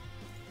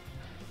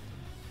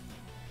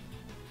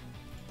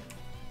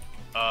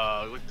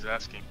 Glitchy's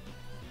asking.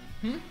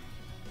 Did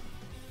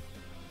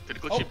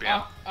Glitchy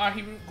ban?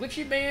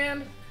 Glitchy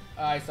ban?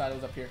 I saw it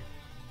was up here.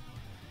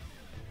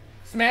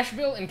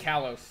 Smashville and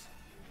Kalos.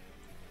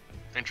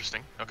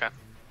 Interesting. Okay.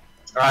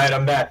 Alright,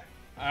 I'm back.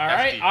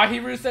 Alright,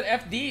 Ahiru said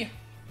FD.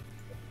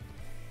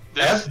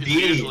 This is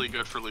usually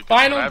good for Lucas.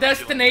 Final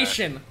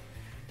destination.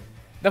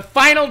 The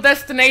final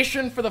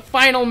destination for the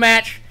final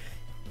match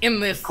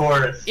in this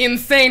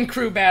insane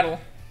crew battle.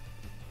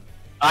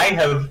 I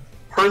have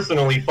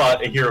personally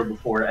fought Ahiru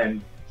before,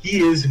 and he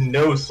is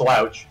no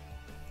slouch.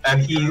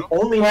 And he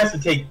only has to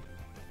take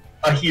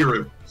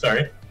Ahiru.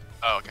 Sorry.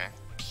 Oh, okay.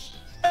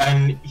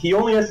 And he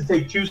only has to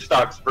take 2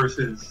 stocks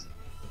versus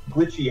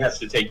Glitchy has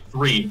to take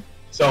 3.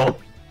 So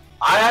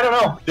I don't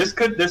know. This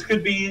could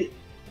be.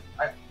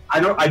 I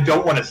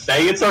don't want to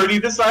say it's already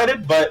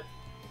decided, but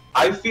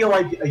I feel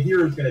like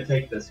Ahiru's going to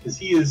take this because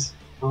he is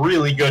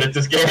really good at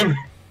this game.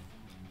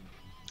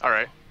 All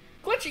right.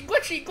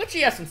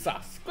 Glitchy has some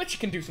sauce. Glitchy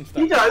can do some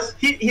stuff. He does.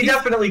 He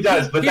definitely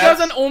does. But he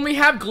doesn't only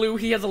have glue.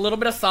 He has a little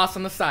bit of sauce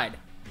on the side.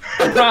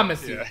 I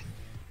promise you.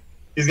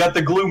 He's got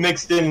the glue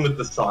mixed in with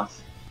the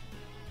sauce.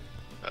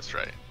 That's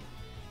right.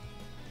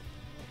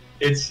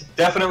 It's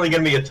definitely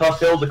going to be a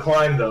tough hill to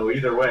climb, though,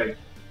 either way.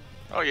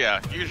 Oh,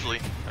 yeah, usually.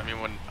 I mean,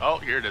 when... Oh,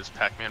 here it is,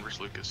 Pac-Man versus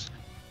Lucas.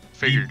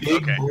 Figured, the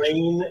big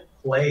brain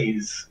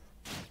plays.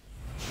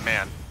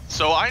 Man.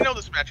 So I know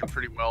this matchup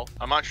pretty well.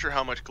 I'm not sure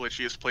how much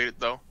Glitchy has played it,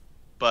 though.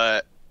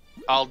 But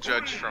I'll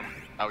judge from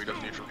how he does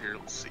neutral here.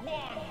 Let's see.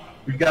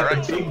 We've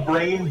got the big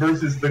brain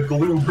versus the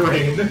glue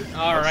brain.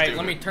 Alright,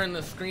 let me turn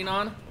the screen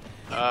on.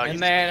 And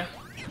then...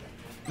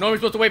 Normally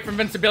supposed to wait for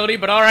invincibility,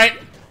 but alright.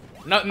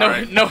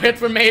 No hits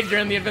were made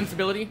during the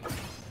invincibility.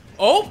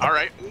 Oh!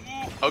 Alright.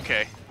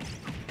 Okay.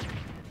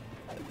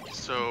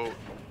 So,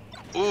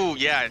 ooh,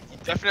 yeah, you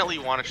definitely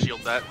want to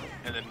shield that,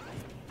 and then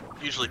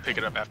usually pick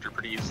it up after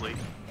pretty easily.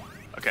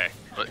 Okay,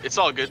 but it's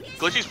all good.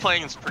 Glitchy's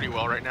playing pretty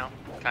well right now,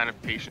 kind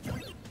of patient.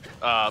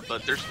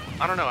 But there's,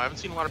 I don't know, I haven't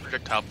seen a lot of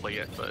projectile play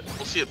yet, but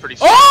we'll see it pretty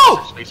soon.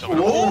 Oh! Space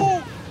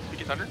oh!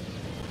 Pick Thunder?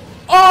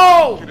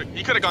 Oh!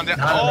 He could have gone down.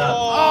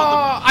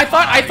 Oh!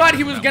 I thought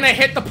he was gonna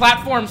hit the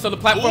platform, so the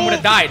platform would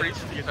have died. Pick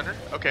Thunder?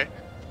 Okay.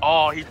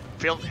 Oh, he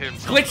failed him.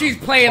 Glitchy's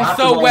playing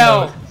so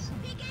well.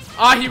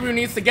 Ahiru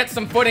needs to get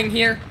some footing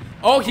here.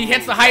 Oh, he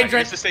hits the hydrant. He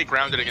needs to stay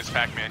grounded against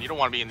Pac-Man. You don't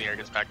want to be in the air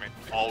against Pac-Man.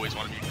 Always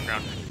want to be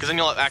grounded. Because then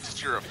you'll have access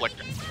to your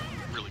reflector.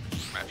 Really good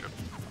matchup.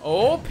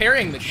 Oh,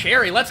 parrying the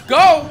cherry. Let's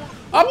go!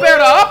 Up air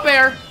to up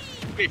air!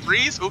 Okay,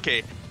 freeze?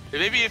 Okay.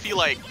 Maybe if you,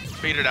 like,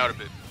 faded out a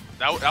bit.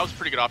 That was a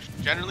pretty good option.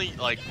 Generally,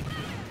 like,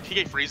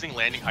 PK freezing,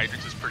 landing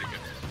hydrants is pretty good.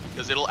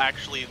 Because it'll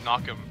actually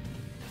knock them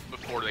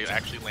before they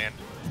actually land.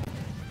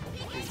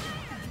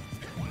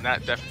 Ooh. And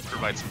that definitely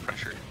provides some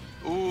pressure.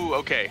 Ooh,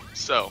 okay,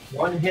 so.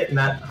 One hit and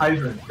that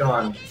hydrant's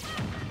gone.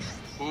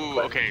 Ooh,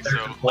 okay, so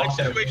like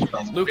situation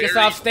is Lucas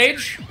off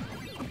stage.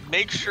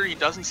 Make sure he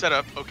doesn't set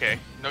up. Okay,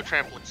 no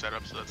trampoline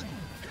setup, so that's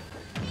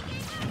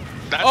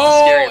the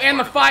scariest and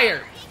part. The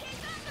fire.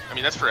 I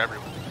mean, that's for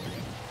everyone.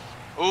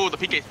 Ooh, the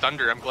PK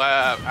Thunder. I'm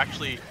glad.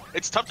 Actually,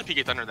 it's tough to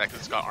PK Thunder that because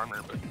it's got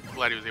armor, but I'm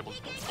glad he was able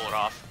to pull it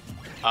off.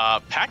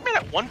 Pac-Man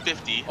at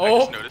 150. Oh, I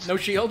just noticed. No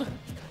shield.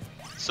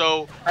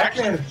 So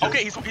actually,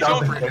 okay, he's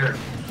going for it.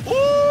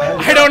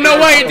 I don't know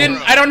why he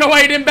didn't. I don't know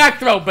why he didn't back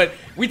throw, but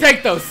we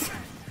take those.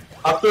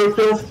 Up throw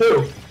kills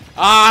too.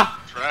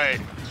 Ah! That's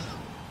right.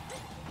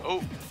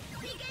 Oh.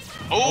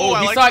 Oh,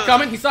 I he like saw it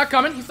coming, he saw it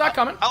coming, he saw it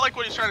coming. I like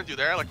what he's trying to do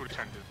there. I like what he's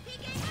trying to do.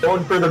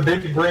 Going for the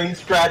big brain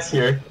strats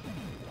here.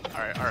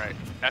 Alright.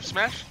 F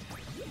smash?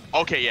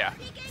 Okay, yeah.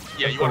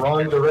 Yeah, That's you the want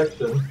wrong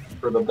direction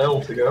for the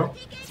bell to go.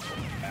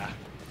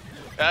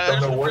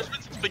 There's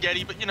been some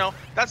spaghetti, but you know,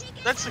 that's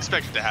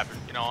expected to happen,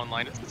 you know,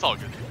 online. It's all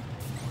good.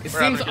 It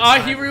seems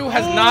Ahiru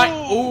has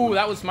not. Ooh,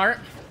 that was smart.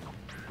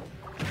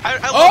 I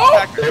love the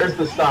fact that there's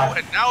the stock.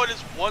 and now it is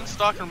one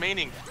stock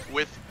remaining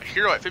with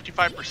Hero at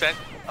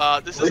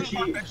 55%. This is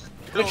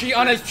Glitchy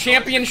on his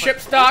championship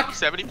stock.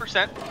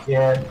 70%.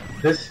 Yeah,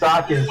 this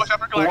stock is Watch out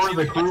for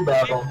the crew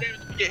battle.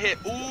 Get hit.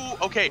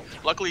 Ooh, okay.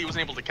 Luckily, he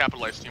wasn't able to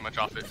capitalize too much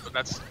off it, but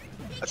that's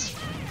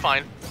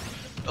fine.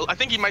 I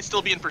think he might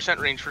still be in percent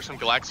range for some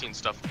Galaxian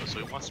stuff, though, so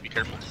he wants to be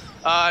careful.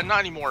 Not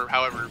anymore,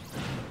 however.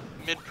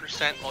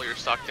 Mid% while you're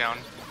stock down.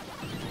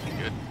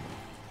 Good.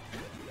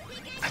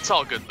 That's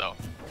all good, though.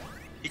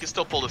 He can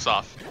still pull this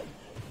off.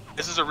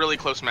 This is a really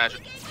close match,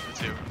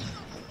 too.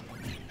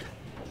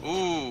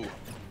 Ooh.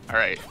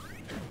 Alright.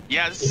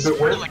 Yeah, this is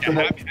really like a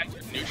happy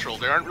neutral.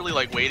 They aren't really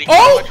like waiting too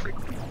much for.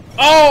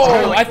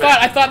 Oh! I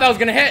thought that was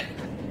gonna hit.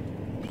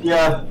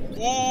 Yeah.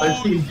 Ooh.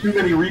 I've seen too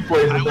many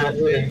replays of that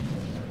hitting.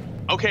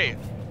 Okay,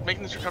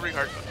 making this recovery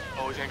hard.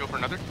 Oh, he's gonna go for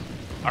another?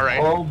 Alright.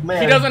 Oh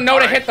man. He doesn't know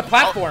to hit the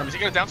platform. Oh, is he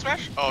gonna down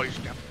smash? Oh, he's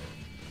down.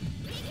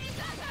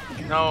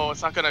 No,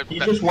 it's not gonna. He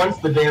just wants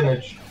the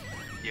damage.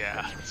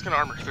 Yeah, it's gonna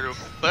armor through.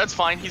 But that's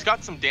fine. He's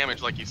got some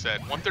damage, like you said.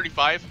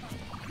 135,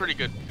 pretty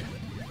good.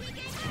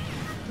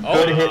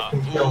 Good hit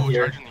from kill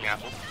here. Charging the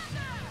apple.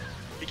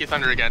 PK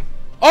Thunder again.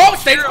 Oh,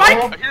 stage spike!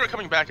 Ahiru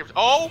coming back.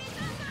 Oh!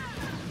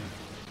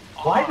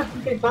 Why the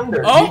PK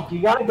Thunder? Oh!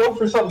 You gotta go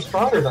for something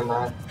stronger than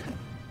that.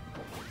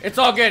 It's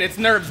all good. It's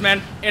nerves,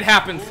 man. It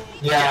happens.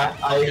 Yeah,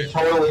 I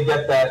totally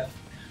get that.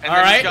 And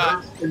alright.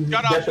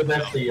 Get the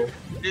best of you.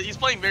 He's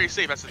playing very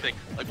safe, that's the thing.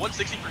 Like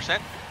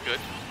 160%, good.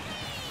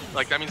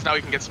 Like that means now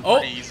he can get some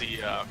pretty easy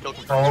kill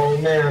confirms. Oh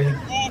man.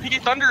 Ooh, PK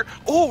Thunder!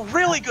 Oh,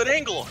 really good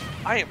angle!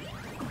 I am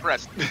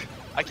impressed.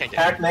 I can't get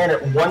it. Pac-Man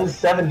at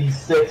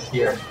 176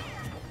 here.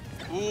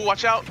 Ooh,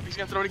 watch out. He's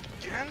gonna throw it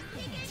again?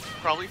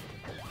 Probably.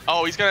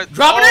 Oh, he's gonna...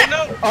 Dropping it?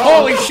 No.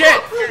 Holy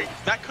shit!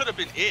 That could have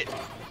been it.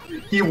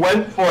 He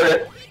went for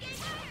it.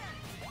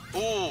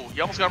 Ooh,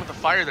 you almost got him with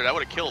the fire there. That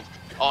would have killed.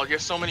 Oh, he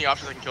has so many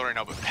options I can kill right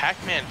now, but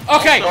Pac-Man...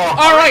 Okay,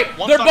 also, alright.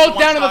 They're stock, both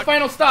down to stock. the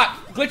final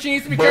stock. Glitchy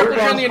needs to be careful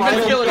around the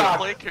invincibility.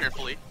 Play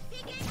carefully.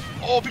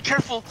 Oh, be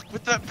careful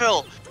with that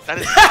bill. That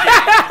is scary.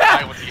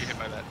 I want to get hit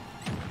by that.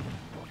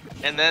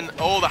 And then, the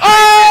hydrant.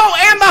 Oh,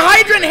 and the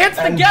hydrant hits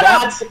the get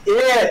up. That's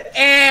it.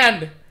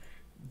 And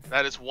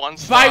that is one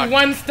stock. by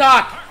one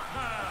stock,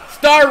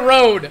 Star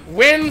Road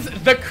wins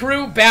the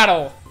crew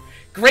battle.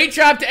 Great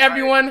job to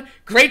everyone.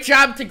 Great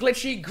job to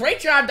Glitchy. Great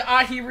job to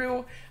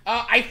Ahiru.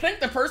 I think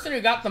the person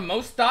who got the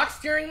most stocks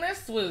during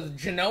this was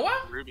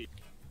Genoa. Ruby.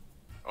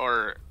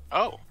 Or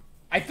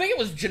I think it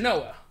was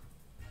Genoa.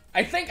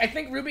 I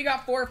think Ruby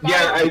got 4 or 5.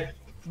 Yeah,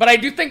 but I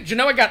do think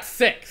Genoa got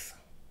 6.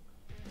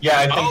 Yeah,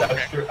 I think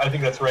that's true. I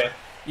think that's right.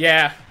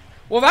 Yeah.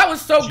 Well, that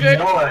was so good.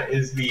 Genoa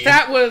is the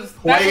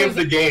play of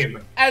the game.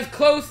 As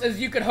close as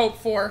you could hope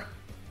for.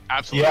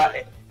 Absolutely.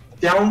 Yeah,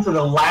 down to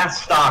the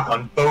last stock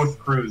on both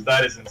crews.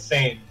 That is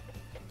insane.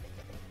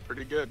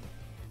 Pretty good.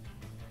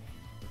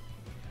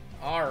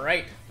 All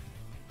right.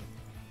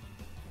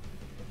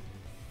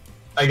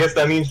 I guess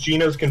that means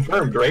Geno's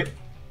confirmed, right?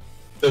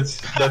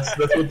 That's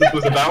what this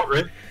was about,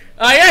 right?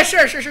 Yeah,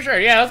 sure.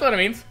 Yeah, that's what it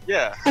means.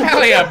 Yeah.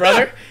 Hell yeah,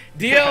 brother.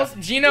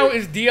 Geno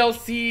is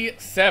DLC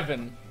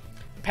 7.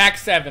 Pack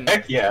 7.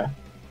 Heck yeah.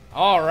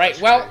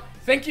 Alright, well,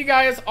 thank you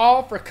guys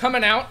all for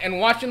coming out and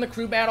watching the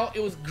crew battle.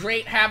 It was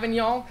great having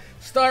y'all.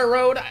 Star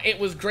Road, it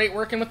was great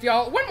working with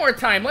y'all. One more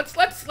time, let's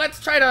link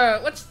the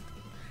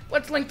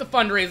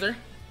fundraiser.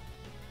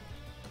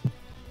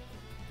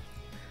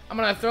 I'm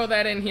gonna throw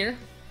that in here.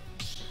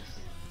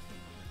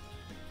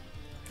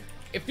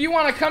 If you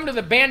want to come to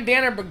the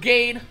Bandana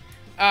Brigade,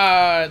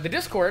 the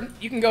Discord,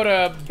 you can go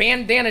to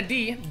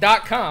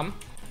bandanad.com.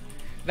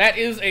 That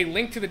is a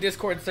link to the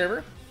Discord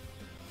server.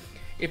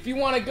 If you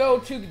want to go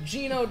to the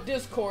Geno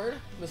Discord,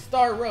 the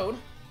Star Road,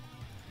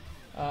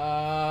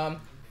 I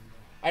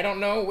don't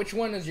know which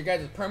one is your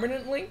guys'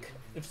 permanent link,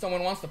 if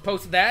someone wants to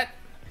post that.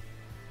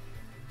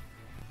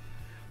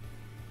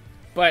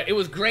 But it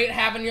was great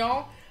having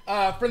y'all.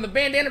 From the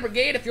Bandana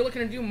Brigade, if you're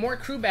looking to do more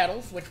crew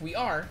battles, which we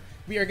are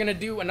going to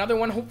do another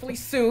one hopefully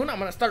soon. I'm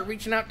going to start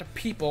reaching out to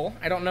people.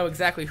 I don't know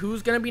exactly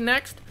who's going to be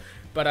next,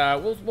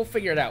 but we'll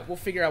figure it out. We'll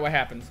figure out what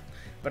happens.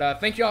 But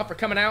thank you all for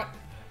coming out.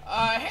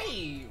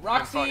 Hey,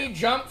 Roxy,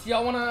 JuMpZ,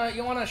 y'all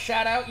wanna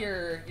shout out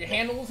your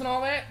handles and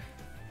all that?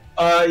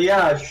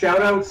 Yeah,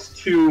 shout outs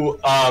to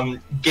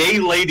Gay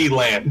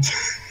Ladyland.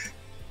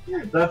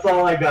 That's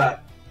all I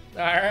got.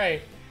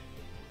 Alright.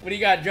 What do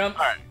you got, JuMpZ?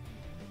 Alright.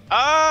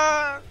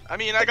 I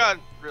mean, I got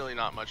really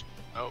not much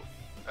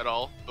at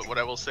all, but what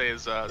I will say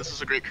is this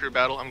is a great crew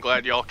battle. I'm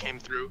glad y'all came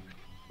through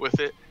with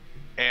it,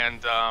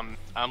 and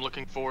I'm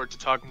looking forward to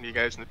talking to you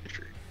guys in the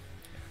future.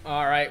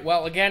 Alright,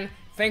 well, again,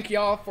 thank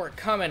y'all for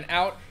coming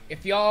out.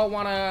 If y'all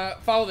want to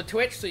follow the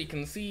Twitch so you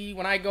can see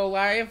when I go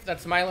live,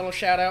 that's my little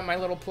shout out, my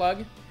little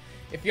plug.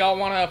 If y'all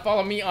want to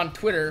follow me on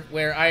Twitter,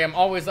 where I am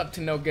always up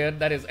to no good,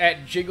 that is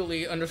at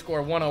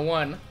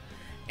Jiggly_101.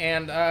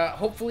 And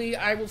hopefully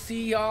I will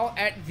see y'all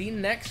at the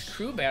next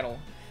crew battle.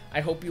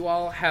 I hope you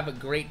all have a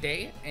great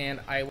day,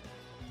 and I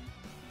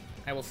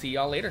will see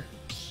y'all later.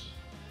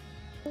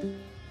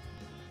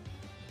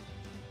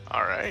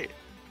 All right.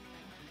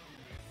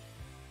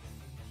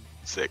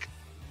 Sick.